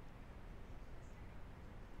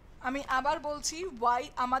 আমি আবার বলছি ওয়াই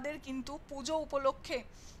আমাদের কিন্তু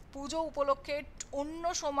পুজো উপলক্ষে অন্য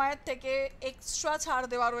সময়ের থেকে এক্সট্রা ছাড়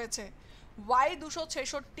দেওয়া রয়েছে।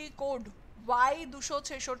 Y266 code,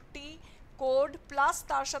 Y266 code plus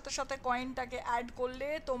তার সাথে সাথে কয়েনটাকে অ্যাড করলে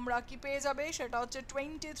তোমরা কি পেয়ে যাবে, সেটা হচ্ছে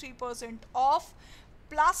 23% অফ,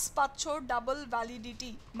 প্লাস পাচ্ছ ডাবল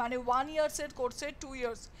ভ্যালিডিটি, মানে 1 ইয়ার্সের কোর্সে 2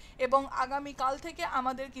 ইয়ার্স। এবং আগামীকাল থেকে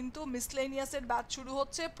আমাদের কিন্তু মিসলেনিয়াসের ব্যাচ শুরু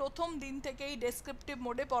হচ্ছে, প্রথম দিন থেকেই ডেসক্রিপটিভ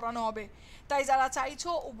মোডে পড়ানো হবে। তাই যারা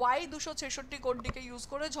চাইছো Y266 কোডটিকে ইউজ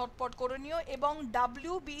করে ঝটপট করে নিও। এবং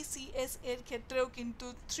WBCS এর ক্ষেত্রেও কিন্তু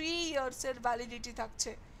 3 ইয়ার্সের ভ্যালিডিটি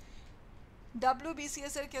থাকছে।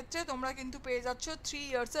 WBCS এর ক্ষেত্রে তোমরা কিন্তু পেয়ে যাচ্ছ 3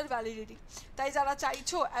 ইয়ার্সের ভ্যালিডিটি। তাই যারা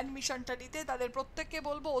চাইছো অ্যাডমিশনটা নিতে তাদের প্রত্যেককে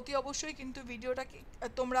বলবো অতি অবশ্যই কিন্তু ভিডিওটাকে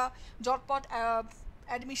তোমরা ঝটপট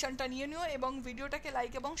অ্যাডমিশনটা নিয়ে নিও এবং ভিডিওটাকে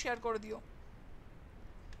লাইক এবং শেয়ার করে দিও।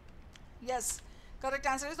 Yes, correct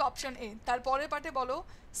answer is option A. তারপরে পার্টে বলো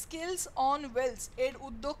স্কিলস অন ওয়েলস এর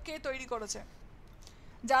উদ্যোগ কে তৈরি করেছে?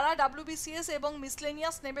 যারা WBCS এবং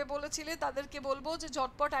মিসলেনিয়াস নেবে বলেছিলে তাদেরকে বলবো যে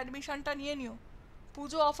ঝটপট অ্যাডমিশনটা নিয়ে নিও,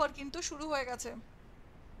 পুজো অফার কিন্তু শুরু হয়ে গেছে।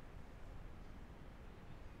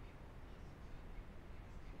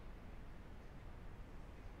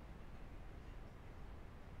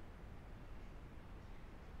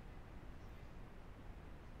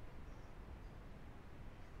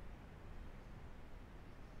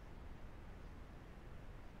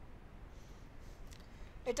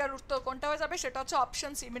 এটার উত্তর কোনটা হয়ে যাবে, সেটা হচ্ছে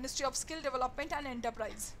option C, ministry of skill development and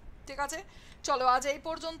enterprise. ঠিক আছে, চলো আজ এই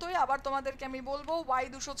পর্যন্তই। আবার তোমাদেরকে আমি বলবো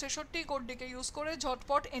Y266 কোডটিকে ইউজ করে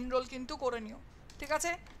ঝটপট এনরোল কিন্তু করে নিও। ঠিক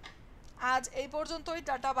আছে, আজ এই পর্যন্তই,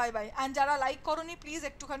 টাটা বাই বাই। অ্যান্ড যারা লাইক করোনি প্লিজ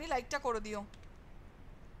একটুখানি লাইকটা করে দিও।